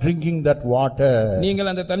land drinking that water. நீங்கள்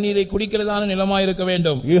அந்த தண்ணீரை குடிக்கிறதான நிலமாய் இருக்க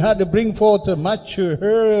வேண்டும். You had to bring forth much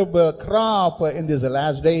herb crop in these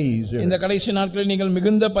last days. இந்த கடைசி நாட்களில் நீங்கள்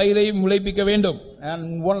மிகுந்த பயிரை முளைப்பிக்க வேண்டும். And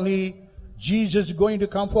only Jesus is going to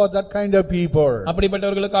come for that kind of people.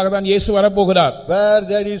 அப்படிப்பட்டவர்களுக்காக தான் இயேசு வரப்போகிறார். Where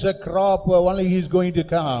there is a crop, only he is going to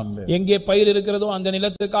come. எங்கே பயிர் இருக்கிறதோ அந்த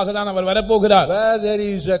நிலத்துக்காக தான் அவர் வரப்போகிறார். Where there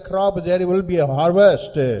is a crop, there will be a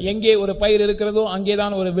harvest. எங்கே ஒரு பயிர் இருக்கிறதோ அங்கே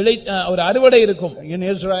தான் ஒரு அறுவடை இருக்கும். In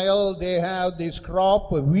Israel they have this crop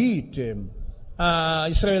wheat.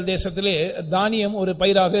 இஸ்ரவேல் தேசத்திலே தானியம் ஒரு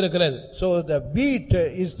பயிராக இருக்கிறது. So the wheat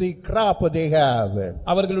is the crop they have.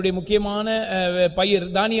 அவர்களுடைய முக்கியமான பயிர்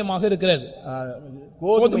தானியமாக இருக்கிறது,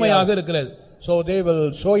 கோதுமையாக இருக்கிறது. So they will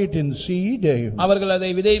sow it in seed. அவர்கள் அதை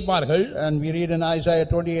விதைப்பார்கள். And we read in Isaiah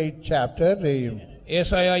 28 chapter,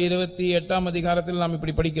 ஏசாயா 28ஆம் அதிகாரத்தில் நாம்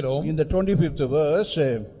இப்படி படிக்கிறோம். in the 25th verse,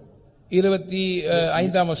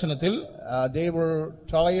 25ஆம் வசனத்தில் they will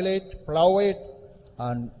toil it, plow it,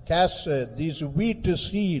 and cast this wheat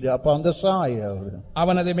seed upon the soil.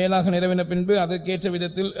 அவன் அதை மேலாக நிரவின பின்பு அதற்கேற்ற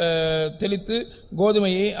விதத்தில் தெளித்து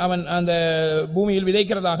கோதுமையை அவன் அந்த பூமியில்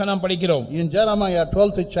விதைக்கிறதாக நாம் படிக்கிறோம். In Jeremiah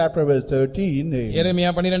 12th chapter verse 13, எரேமியா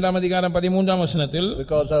 12ஆம் அதிகாரம் 13ஆம் வசனத்தில்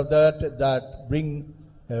because of that bring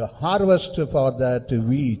harvest for that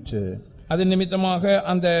wheat. அது நிமித்தமாக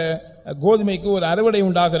அந்த கோதுமைக்கு ஒரு அறுவடை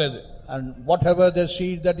உண்டாகிறது. And whatever the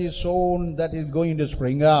seed that is sown, that is going to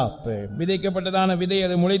spring up. விதைக்கப்பட்டதான விதை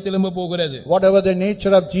அது முளைத்தெழும்ப போகிறது. Whatever the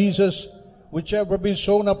nature of Jesus, whichever be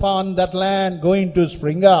sown upon that land, going to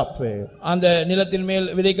spring up. அந்த நிலத்தின் மேல்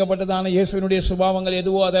விதைக்கப்பட்டதான இயேசுவினுடைய சுபாவங்கள்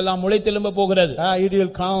எதுவோ அதெல்லாம் முளைத்தெழும்ப போகிறது. It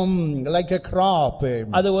will come like a crop.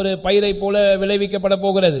 அது ஒரு பயிரை போல விளைவிக்கப்பட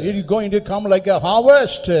போகிறது. It is going to come like a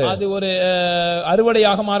harvest. அது ஒரு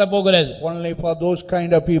அறுவடையாக மாற போகிறது. Only for those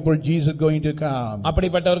kind of people Jesus is going to come.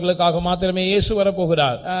 அப்படிப்பட்டவர்களுக்காக மாத்திரமே இயேசு வர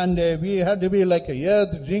போகிறார். And we have to be like a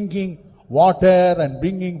earth drinking water and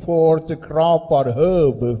bringing forth the crop or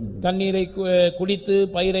herb. தண்ணீரை குடித்து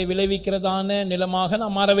பயிரை விளைவிக்கிறதான நிலமாக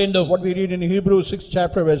நாம் மாற வேண்டும். What we read in Hebrews 6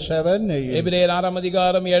 chapter verse 7. எபிரேயர் 6ஆம்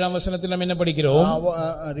அதிகாரம் 7ஆம் வசனத்தில் நாம் என்ன படிக்கிறோம்?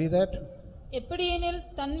 Read that. எப்படியெனில்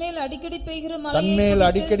தன்மேல் அடிக்கடி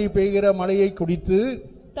பெய்கிற மழையை குடித்து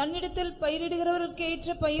தன்னிடத்தில்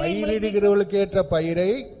பயிரிடுகிறவர்களுக்கு ஏற்ற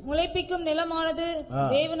பயிரை முளைப்பிக்கும் நிலமானது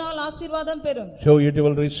தேவனால் ஆசீர்வாதம் பெறும். So it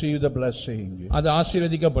will receive the blessing. அது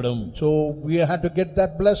ஆசீர்வதிக்கப்படும். So we have to get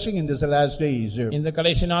that blessing in this last days. இந்த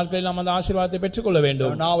கடைசி நாட்களில் நாம் அந்த ஆசீர்வாதத்தை பெற்றுக்கொள்ள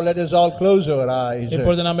வேண்டும். Now let us all close our eyes.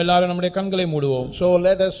 இப்பொழுது நாம் எல்லாரும் நம்முடைய கண்களை மூடுவோம். So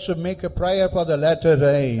let us make a prayer for the latter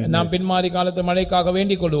rain. நாம் பின்மாரி காலத்து மழைக்காக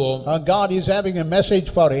வேண்டிக் கொள்வோம். God is having a message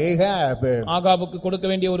for Ahab. ஆகாபுக்கு கொடுக்க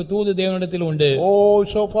வேண்டிய ஒரு தூது தேவனிடத்தில் உண்டு. Oh,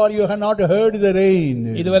 so far you have not heard the rain.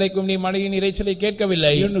 இதுவரைக்கும் நீ மழையின் இரைச்சலை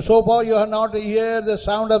கேட்கவில்லை. So far you have not heard the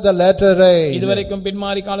sound of the latter rain. இதுவரைக்கும்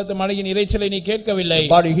பின்மாரி காலத்து மழையின் இரைச்சலை நீ கேட்கவில்லை.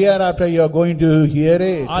 But hereafter you are going to hear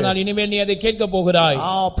it. ஆனால் இனிமேல் நீ அதை கேட்க போகிறாய்.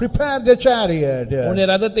 Prepare the chariot. உன்னுடைய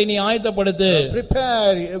ரதத்தை நீ ஆயத்தப்படுத்து.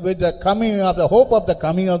 Prepare with the coming of the hope of the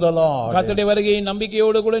coming of the Lord. கர்த்தருடைய வருகையின்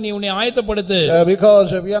நம்பிக்கையோடு கூட நீ உன்னை ஆயத்தப்படுத்து.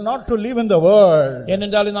 Because we are not to live in the world.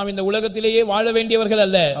 ஏனென்றால் நாம் இந்த உலகத்திலேயே வாழ வேண்டியவர்கள்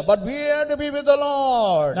அல்ல. But we have to be with the Lord.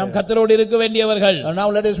 Lord. நாம் கர்த்தரோடு இருக்க வேண்டியவர்கள். Now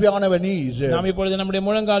let us be on our knees. நாம் இப்பொழுது நம்முடைய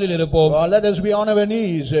முழங்காலில் இருப்போம். Let us be on our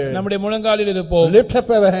knees. நம்முடைய முழங்காலில் இருப்போம். Lift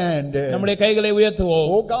up our hand. நம்முடைய கைகளை உயர்த்துவோம்.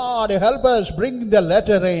 Oh God, help us bring the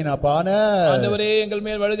latter rain upon us. ஆண்டவரே எங்கள்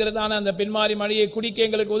மேல் வருகிறதான அந்த பின்மாரி மழையை குடிக்க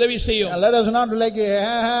எங்களுக்கு உதவி செய்யும். Let us not like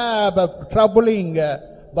troubling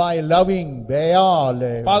by loving Baal.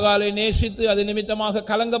 பாகாலை நேசித்து அது நிமித்தமாக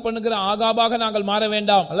கலங்க பண்ணுகிற ஆகாபாக நாங்கள் மாற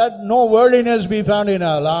வேண்டாம். Let no worldliness be found in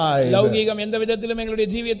our life. லௌகீகம் எந்த விதத்திலும் எங்களுடைய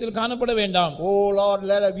ஜீவியத்தில் காணப்பட வேண்டாம். Oh Lord,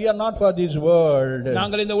 we are not for this world.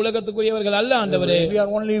 நாங்கள் இந்த உலகத்துக்குரியவர்கள் அல்ல ஆண்டவரே. We are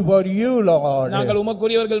only for you, Lord. நாங்கள்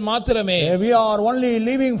உமக்குரியவர்கள் மாத்திரமே. We are only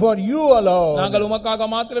living for you alone. நாங்கள் உமக்காக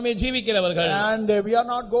மாத்திரமே ஜீவிக்கிறவர்கள். And we are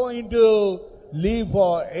not going to live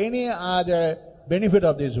for any other benefit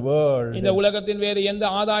of this world. இந்த உலகத்தின் வேறு எந்த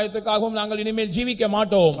ஆதாயத்துக்காகவும் நாங்கள் இனிமேல் ஜீவிக்க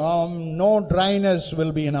மாட்டோம். No dryness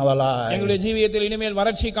will be in our life. எங்களுடைய ஜீவியத்தில் இனிமேல்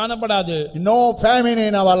வறட்சி காணப்படாது. No famine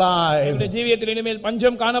in our life. எங்களுடைய ஜீவியத்தில் இனிமேல்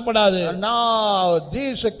பஞ்சம் காணப்படாது. Now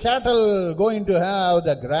these cattle going to have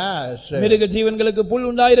the grass. மிருக ஜீவன்களுக்கு புல்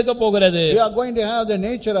உண்டாயிருக்க போகிறது. We are going to have the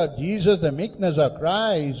nature of Jesus, the meekness of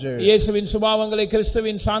Christ. இயேசுவின் சுபாவங்களை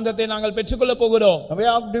கிறிஸ்துவின் சாந்தத்தை நாங்கள் பெற்றுக்கொள்ள போகிறோம். We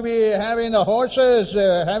have to be having the horses,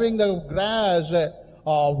 having the grass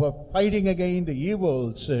of fighting against the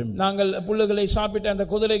evils. நாங்கள் புல்லுகளை சாப்பிட்ட அந்த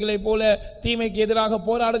குதிரைகளை போல தீமைக்கு எதிராக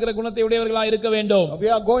போராடுகிற குணத்தை உடையவர்களாக இருக்க வேண்டும். We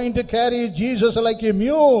are going to carry Jesus like a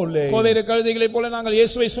mule. கோவேறு கழுதைகளை போல நாங்கள்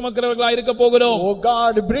இயேசுவை சுமக்கிறவர்களாக இருக்க போகிறோம். Oh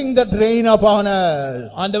God, bring that rain upon us.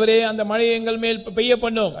 ஆண்டவரே அந்த மழையை எங்கள் மேல் பெய்ய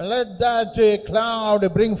பண்ணும். Let that cloud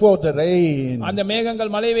bring forth the rain. அந்த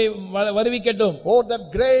மேகங்கள் மழையை வருவிக்கட்டும். Oh, that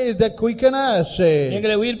grace that quicken us.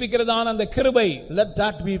 எங்களை உயிர்ப்பிக்கிறதான அந்த கிருபை, let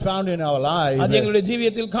that be found in our life. அது எங்களுடைய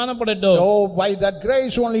ஜீவியத்தில் காணப்படட்டும். Oh, by that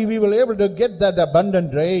grace only we will able to get that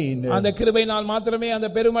abundant rain. அந்த கிருபையினால் மாத்திரமே அந்த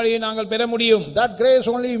பெருமழையை நாங்கள் பெற முடியும். That grace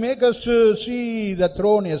only make us to see the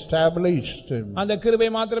throne established. அந்த கிருபை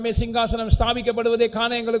மாத்திரமே சிங்காசனம் ஸ்தாபிக்கப்படுவதை காண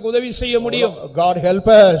எங்களுக்கு உதவி செய்ய முடியும். God help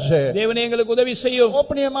us. தேவனே எங்களுக்கு உதவி செய்யும்.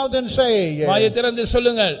 Open your mouth and say. வாயை திறந்து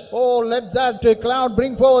சொல்லுங்கள். Oh, let that cloud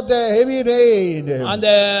bring forth the heavy rain. அந்த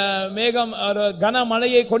மேகம் கன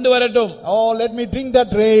மழையை கொண்டு வரட்டும். Oh, let me drink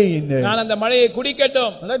that rain. நான் அந்த மழையை குடிக்கட்டும்.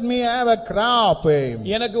 Let me have a crop.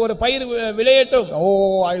 எனக்கு ஒரு பயிர் விளையட்டும்.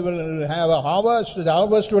 Oh, I will have a harvest. The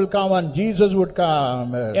harvest will come and Jesus would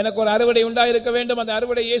come. எனக்கு ஒரு அறுவடை உண்டாயிருக்க வேண்டும். அந்த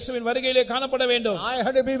அறுவடை இயேசுவின் வருகையிலே காணப்பட வேண்டும். I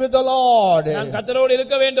had to be with the Lord. நான் கர்த்தரோடு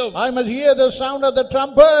இருக்க வேண்டும். I must hear the sound of the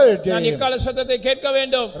trumpet. நான் எக்காள சத்தத்தை கேட்க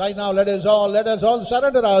வேண்டும். Right now let us all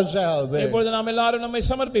surrender ourselves. இப்பொழுது நாம் எல்லாரும் நம்மை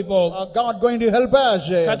சமர்ப்பிப்போம். God going to help us.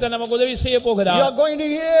 கர்த்தர் நமக்கு உதவி செய்ய போகிறார். You are going to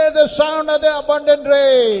hear the sound of the abundant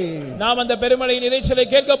rain. நாம் அந்த பெருமழையின் இரைச்சலை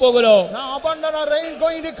கேட்க போகிறோம். Now abundant rain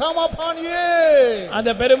going to come upon you. அந்த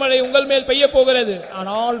பெருமழை உங்கள் மேல் பெய்ய போகிறது. And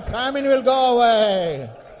all famine will go away.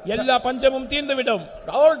 எல்லா பஞ்சமும் தீர்ந்துவிடும்.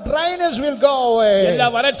 All dryness will go away. எல்லா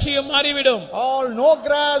வறட்சியும் மாறிவிடும். All no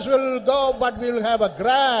grass will go, but we will have a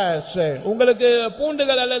grass. உங்களுக்கு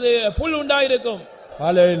பூண்டுகள் அல்லது புல் உண்டாயிருக்கும்.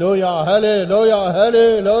 Hallelujah, hallelujah,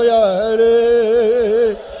 hallelujah,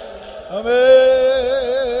 hallelujah. Amen.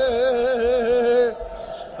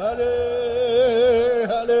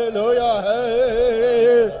 Hallelujah,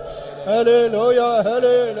 hallelujah,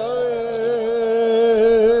 hallelujah.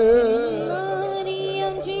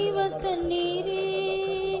 மாரியம் ஜீவத்தண்ணீரே,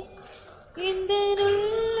 இந்த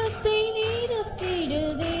உள்ளத்தை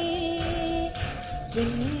நிரப்பிடுதே.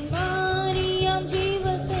 மாரியம்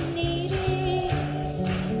ஜீவத்தண்ணீரே,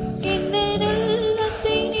 இந்த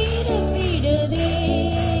உள்ளத்தை நிரப்பிடுதே.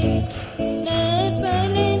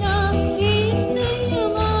 நற்பலனாம் என்னைய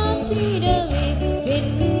மாற்றிடவே,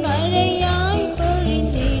 வெண்மழையாய்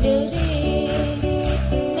பொழிந்திடுதே.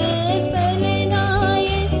 நற்பலனாம்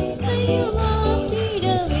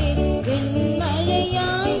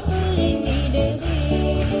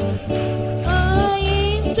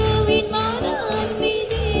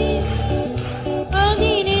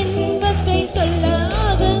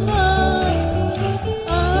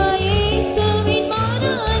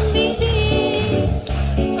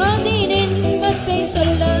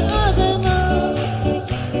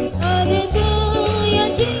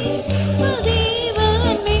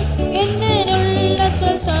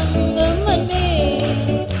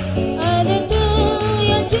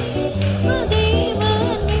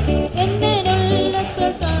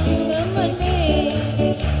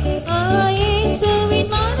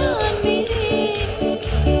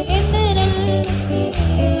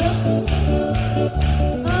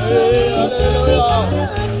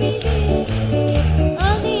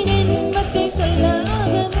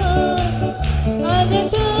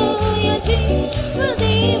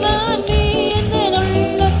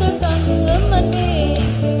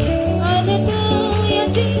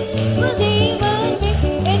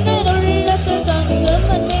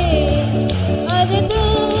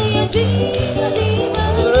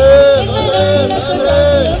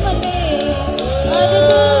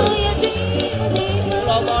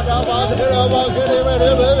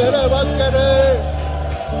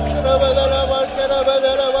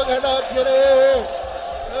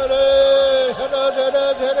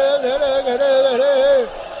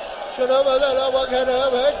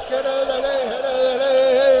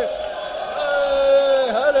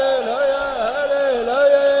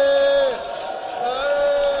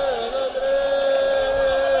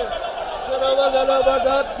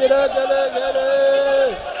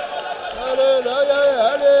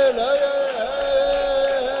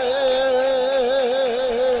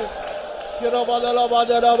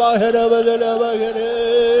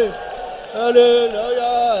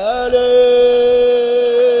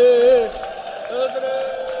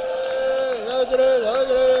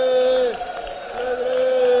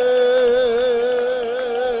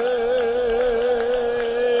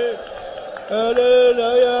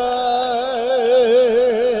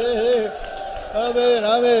Amen,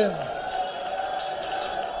 amen.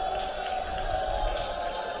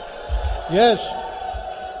 Yes,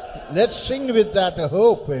 let's sing with that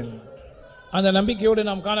hope, அந்த நம்பிக்கையோடு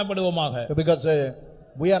நாம் காணப்படுவோமாக. Because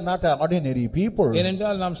we are not ordinary people.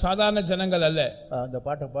 ஏனென்றால் நாம் சாதாரண ஜனங்கள் அல்ல. அந்த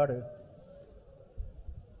பாட்டு பாடு.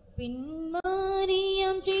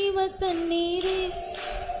 பின்மாரியாம் ஜீவ தண்ணீரே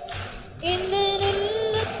இந்த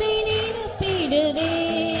நல்லத்தை நிரப்பிடுதே.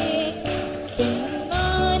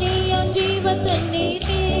 பின்மாரியாம் ஜீவ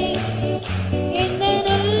தண்ணீரே இந்த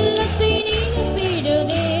நல்லத்தை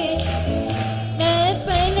நிரப்பிடுதே.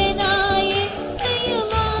 நற்பலனாய் என்னை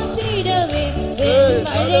மாற்றிடவே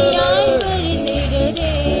மழையாய்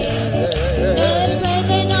பொழிந்திடுதே.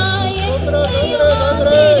 நற்பலனாய் என்னை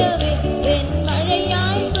மாற்றிடவே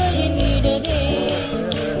மழையாய் பொழிந்திடுதே.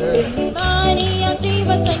 பின்மாரியாம் ஜீவ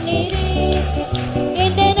தண்ணீரே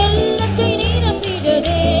இந்த நல்லத்தை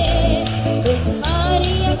நிரப்பிடுதே.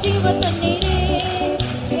 பின்மாரியாம் ஜீவ தண்ணீரே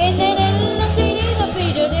இந்த நல்லத்தை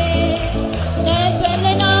நிரப்பிடுதே.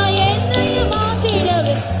 நற்பலனாய் என்னை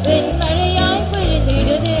மாற்றிடவே வெண்மழையாய்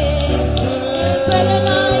பொழிந்திடுதே.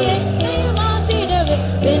 நற்பலனாய் என்னை மாற்றிடவே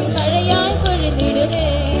வெண்மழையாய் பொழிந்திடுதே.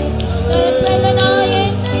 நற்பலனாய்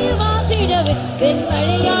என்னை மாற்றிடவே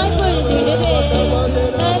வெண்மழையாய் பொழிந்திடுதே.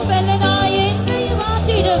 நற்பலனாய் என்னை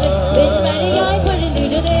மாற்றிடவே வெண்மழையாய்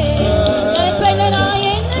பொழிந்திடுதே. நற்பலனாய்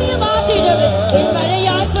என்னை மாற்றிடவே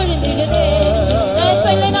வெண்மழையாய் பொழிந்திடுதே.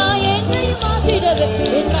 நற்பலனாய் என்னை மாற்றிடவே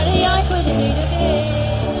வெண்மழையாய் பொழிந்திடுதே.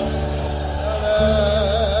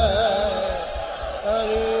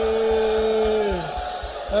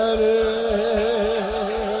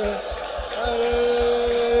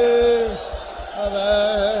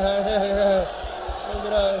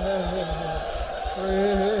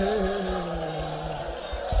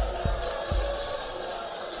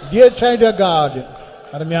 Dear child of God,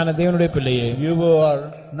 அருமையான தேவனுடைய பிள்ளையே, you are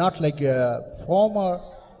not like a former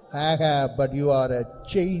Ahab, but you are a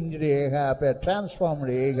changed Ahab, a transformed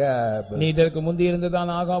Ahab. நீ இதற்கு முந்தி இருந்ததான்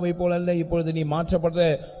ஆகாபை போல அல்ல, இப்பொழுது நீ மாற்றப்பட்ட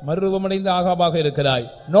மறுரூபமடைந்த ஆகாபாக இருக்கிறாய்.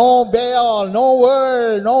 No Baal, no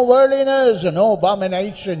world, no worldliness, no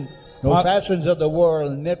abomination, no fashions of the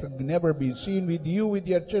world, never be seen with you, with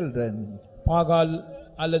your children. பாகால்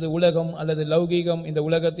அல்லது உலகம் அல்லது லௌகீகம், இந்த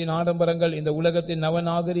உலகத்தின் ஆடம்பரங்கள், இந்த உலகத்தின்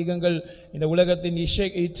நவநாகரிகங்கள், இந்த உலகத்தின்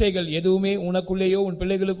இச்சைகள் எதுவுமே உனக்குள்ளேயோ உன்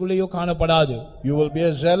பிள்ளைகளுக்குள்ளேயோ காணப்படாது. You will be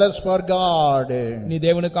zealous for God. நீ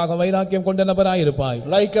தேவனுக்காக வைராக்கியம் கொண்ட நபராய் இருப்பாய்.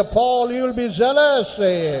 Like a Paul, you will be zealous.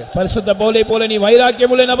 பரிசுத்த பவுலை போல நீ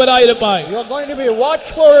வைராக்கியம் உள்ள நபராய் இருப்பாய். You are going to be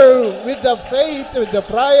watchful with the faith, with the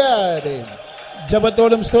prayer.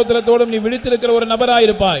 ஜெபத்தோடும் ஸ்தோத்திரத்தோடும் நீ விழித்திருக்கிற ஒரு நபராய்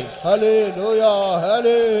இருப்பாய். Hallelujah,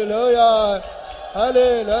 hallelujah,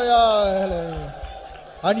 hallelujah, hallelujah.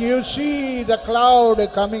 And you see the cloud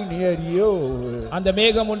coming near you. அந்த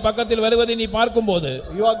மேகம் உன் பக்கத்தில் வருவதை நீ பார்க்கும்போது,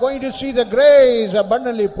 you are going to see the grace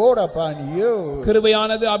abundantly poured upon you.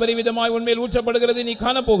 கிருபையானது அபரிமிதமாய் உன்மேல் ஊற்றப்படுகிறது நீ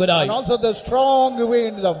காண போகிறாய். And also the strong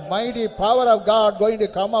wind, the mighty power of God going to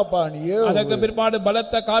come upon you. அதற்கு பிற்பாடு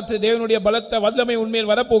பலத்த காற்று, தேவனுடைய பலத்த வல்லமை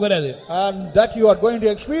உன்மேல் வரப்போகிறது. And that you are going to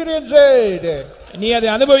experience it. நீ அதை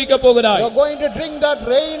அனுபவிக்க போகிறாய். You are going to drink that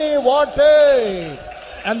rainy water.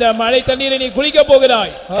 அந்த மழை தண்ணீரை நீ குடிக்க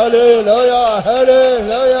போகிறாய். Hallelujah,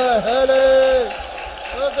 hallelujah, hallelujah.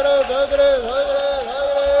 Sodre, sodre, sodre,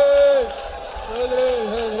 sodre,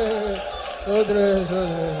 sodre,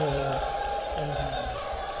 sodre,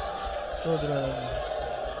 sodre,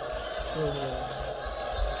 sodre.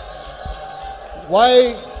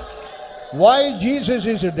 Why Jesus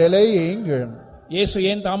is delaying? இயேசு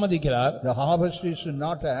ஏன் தாமதிக்கிறார்? The harvest is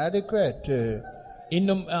not adequate.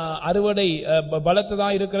 இன்னும் அறுவடை பலத்ததா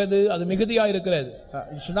இருக்கிறது, அது மிகுதியா இருக்கிறது.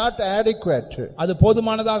 It's not adequate. அது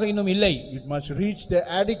போதுமானதாக இன்னும் இல்லை. It must reach the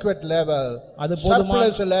adequate level, அது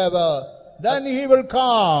surplus level, then he will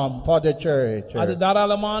come for the church. அது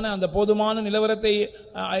தாராளமான அந்த போதுமான நிலவரத்தை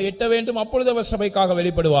எட்ட வேண்டும், அப்பொழுது அவர் சபைக்காக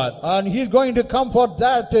வெளிப்படுவார். And he is going to come for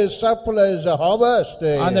that surplus harvest.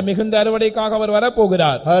 அந்த மிகுந்த அறுவடைக்காக அவர் வர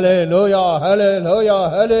போகிறார். Hallelujah, hallelujah,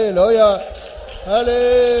 hallelujah,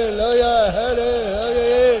 hallelujah,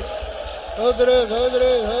 hallelujah. Sodre,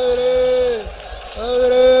 sodre, sodre,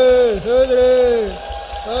 sodre, sodre,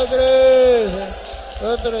 sodre,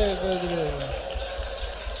 sodre, sodre.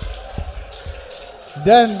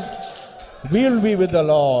 Then we will be with the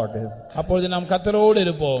Lord. அப்பொழுது நாம் கர்த்தரோடு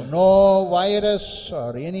இருப்போம். No virus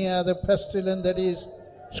or any other pestilence that is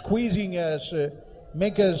squeezing us,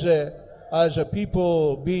 make us as a people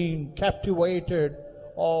being captivated,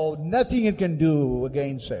 or nothing it can do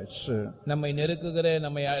against us. நம்மை நெருக்குகிற,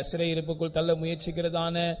 நம்மை சிறையிருப்புக்குள் தள்ள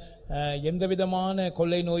முயற்சிக்கிறதான எந்த விதமான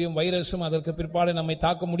கொள்ளை நோயும் வைரஸும் அதற்கு பிற்பாடு நம்மை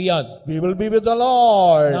தாக்க முடியாது. We will be with the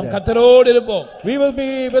Lord. நாம் கர்த்தரோடு இருப்போம். We will be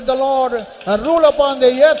with the Lord and rule upon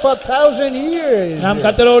the earth for 1,000 years. நாம்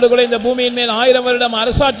கர்த்தரோடு கூட இந்த பூமியின் மேல் 1000 வருடம்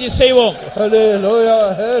அரசாட்சி செய்வோம். Hallelujah,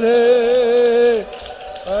 hallelujah,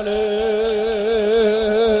 hallelujah.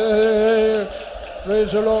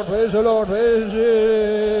 Praise the Lord, praise the Lord, praise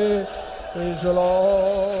the Lord.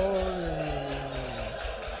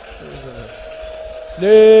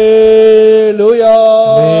 Hallelujah,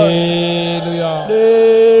 Hallelujah,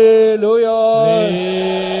 hallelujah.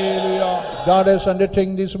 God has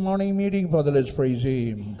undertaken this morning meeting for the Let's praise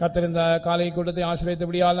Him. கர்த்தர் இந்த காலை கூட்டத்தை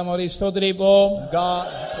ஆசீர்வதித்தபடியால் நாம் அவரை ஸ்தோத்திரிப்போம்.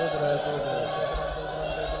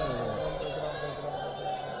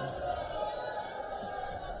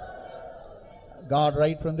 God,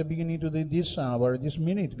 right from the beginning to this hour, this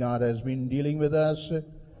minute, God has been dealing with us.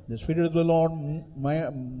 The Spirit of the Lord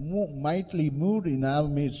mightily moved in our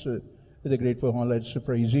midst with a grateful heart. Let's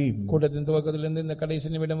praise Him. கூட்டத்தின் துவக்கத்திலிருந்து இந்த கடைசி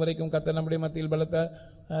நிமிடம் வரைக்கும் கர்த்தர் நம்முடைய மத்தியில் பலத்த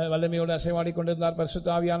வல்லமையோடு அசைவாடி கொண்டிருந்தார். பரிசுத்த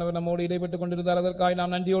ஆவியானவர் நம்மோடு இடைப்பட்டுக் கொண்டிருந்தார். அதற்காக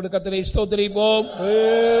நாம் நன்றியோடு கர்த்தரை ஸ்தோத்திரிப்போம்.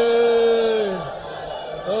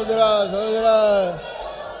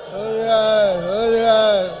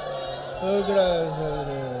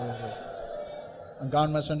 God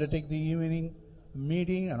must undertake the evening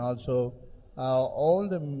meeting and also all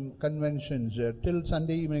the conventions till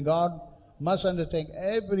Sunday evening. God must undertake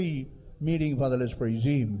every meeting for the Let's praise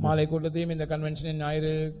Him. மாலை கூட்டத்தையும் இந்த கன்வென்ஷனின்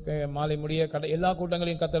ஞாயிறு மாலை முடிய எல்லா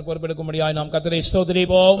கூட்டங்களையும் கர்த்தர் பொறுப்பெடுக்கும்படியாய் நாம் கர்த்தரை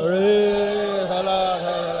ஸ்தோத்திரிப்போம். Praise the Lord,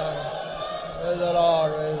 praise the Lord,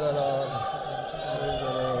 praise the Lord.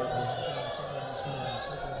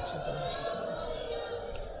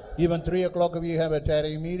 Even 3 o'clock we have a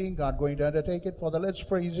tarry meeting. God going to undertake it for the Let's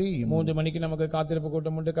praise Him. 3 மணிக்கு நமக்கு காத்திருப்பு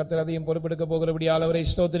கூட்டம் உண்டு. கர்த்தர் அதையும் பொறுப்பெடுக்க போகிறபடியால் அவரை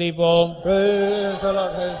ஸ்தோத்திரிப்போம். Praise the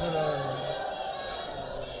Lord, praise the Lord.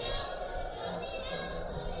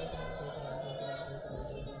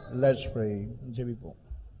 Let's pray. ஜெபிப்போம்.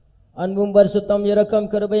 அன்பும் பரிசுத்தம் இரக்கம்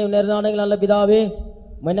கிருபையும் நிர்தானங்கள் நல்ல பிதாவே,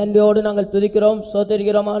 நன்றியோடு நாங்கள் துதிக்கிறோம்,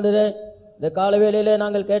 ஸ்தோத்திரிக்கிறோம் ஆண்டவரே. இந்த காலவேளையிலே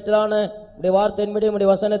நாங்கள் கேட்டதான உடைய வார்த்தையின்படி உடைய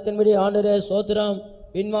வசனத்தின்படி ஆண்டவரே ஸ்தோத்திரம்.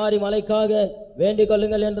 பின்மாறி மலைக்காக வேண்டிக்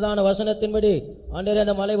கொள்ளுங்கள் என்றதான வசனத்தின்படி ஆண்டவரே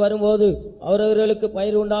அந்த மலை வரும்போது அவரவர்களுக்கு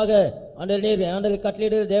பயிர் உண்டாக ஆண்டவரே நீர் ஆண்டவரே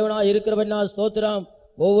கட்டளையிடுகிற தேவனாய் இருக்கிறபடினால் ஸ்தோத்திரம்.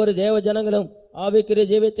 ஒவ்வொரு தேவ ஜனங்களும் ஆவிக்குரிய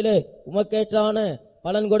ஜீவியத்திலே உமக்கேற்றான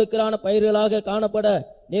பலன் கொடுக்கிறான பயிர்களாக காணப்பட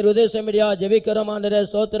நீர் உதேசமிடியா ஜெபிக்கிறோம் ஆண்டவரே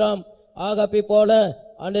ஸ்தோத்திரம். ஆகப்பி போல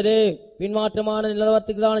ஆண்டவரே பின்மாற்றமான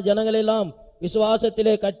நிலவரத்துக்கான ஜனங்கள் எல்லாம்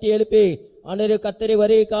விசுவாசத்திலே கட்டி எழுப்பி ஆண்டவரே கர்த்தரை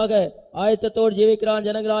வருகைக்காக ஆயத்தத்தோடு ஜெபிக்கிறான்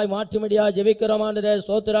ஜனங்களாய் மாற்றும்படியா ஜெபிக்கிறோம் ஆண்டவரே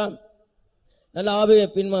ஸ்தோத்திரம். நல்ல ஆவி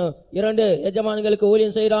இரண்டு எஜமான்களுக்கு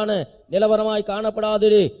ஊழியம் செய்கிறான நிலவரமாய்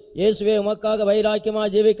காணப்படாது இயேசுவே உமக்காக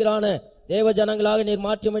வைராக்கியமாய் ஜெபிக்கிறான தேவ ஜனங்களாக நீர்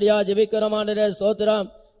மாற்றும்படியா ஜெபிக்கிறோம் ஆண்டவரே ஸ்தோத்திரம்.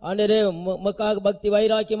 ஆண்டவரே உமக்காக பக்தி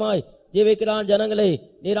வைராக்கியமாய் ஜீவிக்கிறான் ஜனங்களை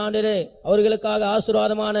நீர் ஆண்டவரே அவர்களுக்காக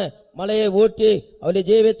ஆசீர்வாதமான மலையை ஊட்டி அவருடைய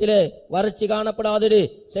ஜீவியத்திலே வறட்சி காணப்படாதடி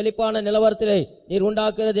செழிப்பான நிலவரத்திலே நீர்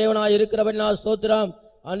உண்டாக்குற தேவனாய் இருக்கிறவனால் ஸ்தோத்திரம்.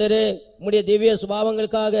 ஆண்டவரே உம்முடைய திவ்ய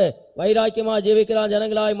சுபாவங்களுக்காக வைராக்கியமா ஜீவிக்கிறான்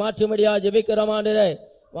ஜனங்களாய் மாற்றும்படியா ஜெபிக்கிறோம் ஆண்டவரே.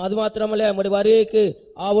 அது மாத்திரமல்ல உம்முடைய வருகைக்கு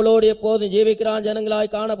ஆவலோடு எப்போதும் ஜீவிக்கிறான்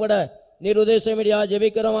ஜனங்களாய் காணப்பட நீர் உதேசமிடியா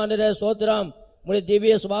ஜெபிக்கிறோம் ஆண்டவரே ஸ்தோத்திரம். உம்முடைய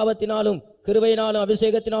திவ்ய சுபாவத்தினாலும் கிருபையினாலும்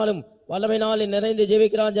அபிஷேகத்தினாலும் வல்லமையினாலும் நிறைந்து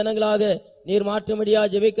ஜெபிக்கிறான் ஜனங்களாக நீர் மாற்றும்படியா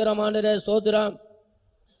ஜெபிக்கிறோம் ஆண்டவரே ஸ்தோத்திரம்.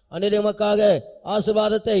 ஆண்டவரே உமக்காக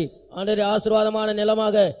ஆசீர்வாதத்தை ஆண்டவரே ஆசீர்வாதமான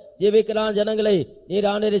நிலமாக ஜெபிக்கிறான் ஜனங்களை நீர்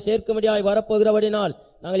ஆண்டவரே சேர்க்கும்படியாய் வரப்போகிறபடினால்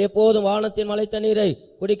நாங்கள் எப்போதும் வானத்தின் மலை தண்ணீரை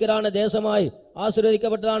குடிக்கிறான தேசமாய்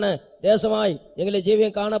ஆசீர்வதிக்கப்பட்டதான தேசமாய் எங்களை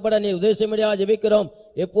ஜீவியம் காணப்பட நீர் உதேசமிடியா ஜெபிக்கிறோம்.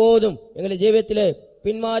 எப்போதும் எங்களை ஜீவியத்திலே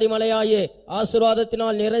பின்மாறி மலையாயே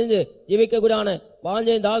ஆசீர்வாதத்தினால் நிறைந்து ஜெபிக்கக்கூடான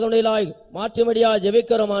வாஞ்சை தாகமுடையாய் மாற்றும்படியா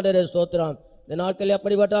ஜெபிக்கிறோம் ஆண்டவரே ஸ்தோத்திரம். இந்த நாட்களில்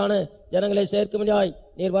அப்படிப்பட்டான ஜனங்களை சேர்க்கும்படியாய்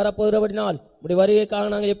நீர் வரப்போகிறபடினால் உடைய வருகைக்காக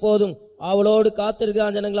நாங்கள் எப்போதும் அவளோடு காத்திருக்கிற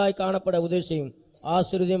ஜனங்களாய் காணப்பட உதவி செய்யும்.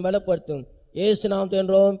 ஆசீர்வதியும் பலப்படுத்தும். இயேசு நாமத்தில்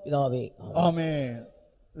வேண்டுகிறோம் பிதாவே. Amen.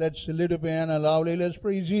 Let's lift up and loudly let's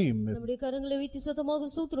praise Him. நம்முடைய கரங்களை வைத்து சத்தமாக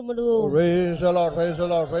ஸ்தோத்திரம் பண்ணுவோம். Praise the Lord, praise the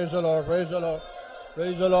Lord, praise the Lord, praise the Lord,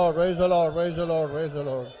 praise the Lord, praise the Lord, praise the Lord, praise the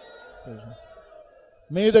Lord.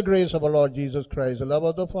 May the grace of our Lord Jesus Christ, the love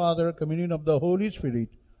of the Father, communion of the Holy Spirit,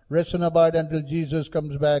 rest and abide until Jesus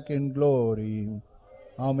comes back in glory.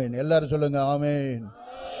 Amen. எல்லாரும் சொல்லுங்க ஆமென்.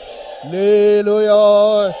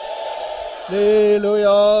 Hallelujah.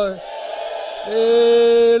 Hallelujah.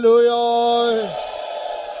 Hallelujah.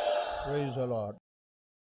 Praise the Lord.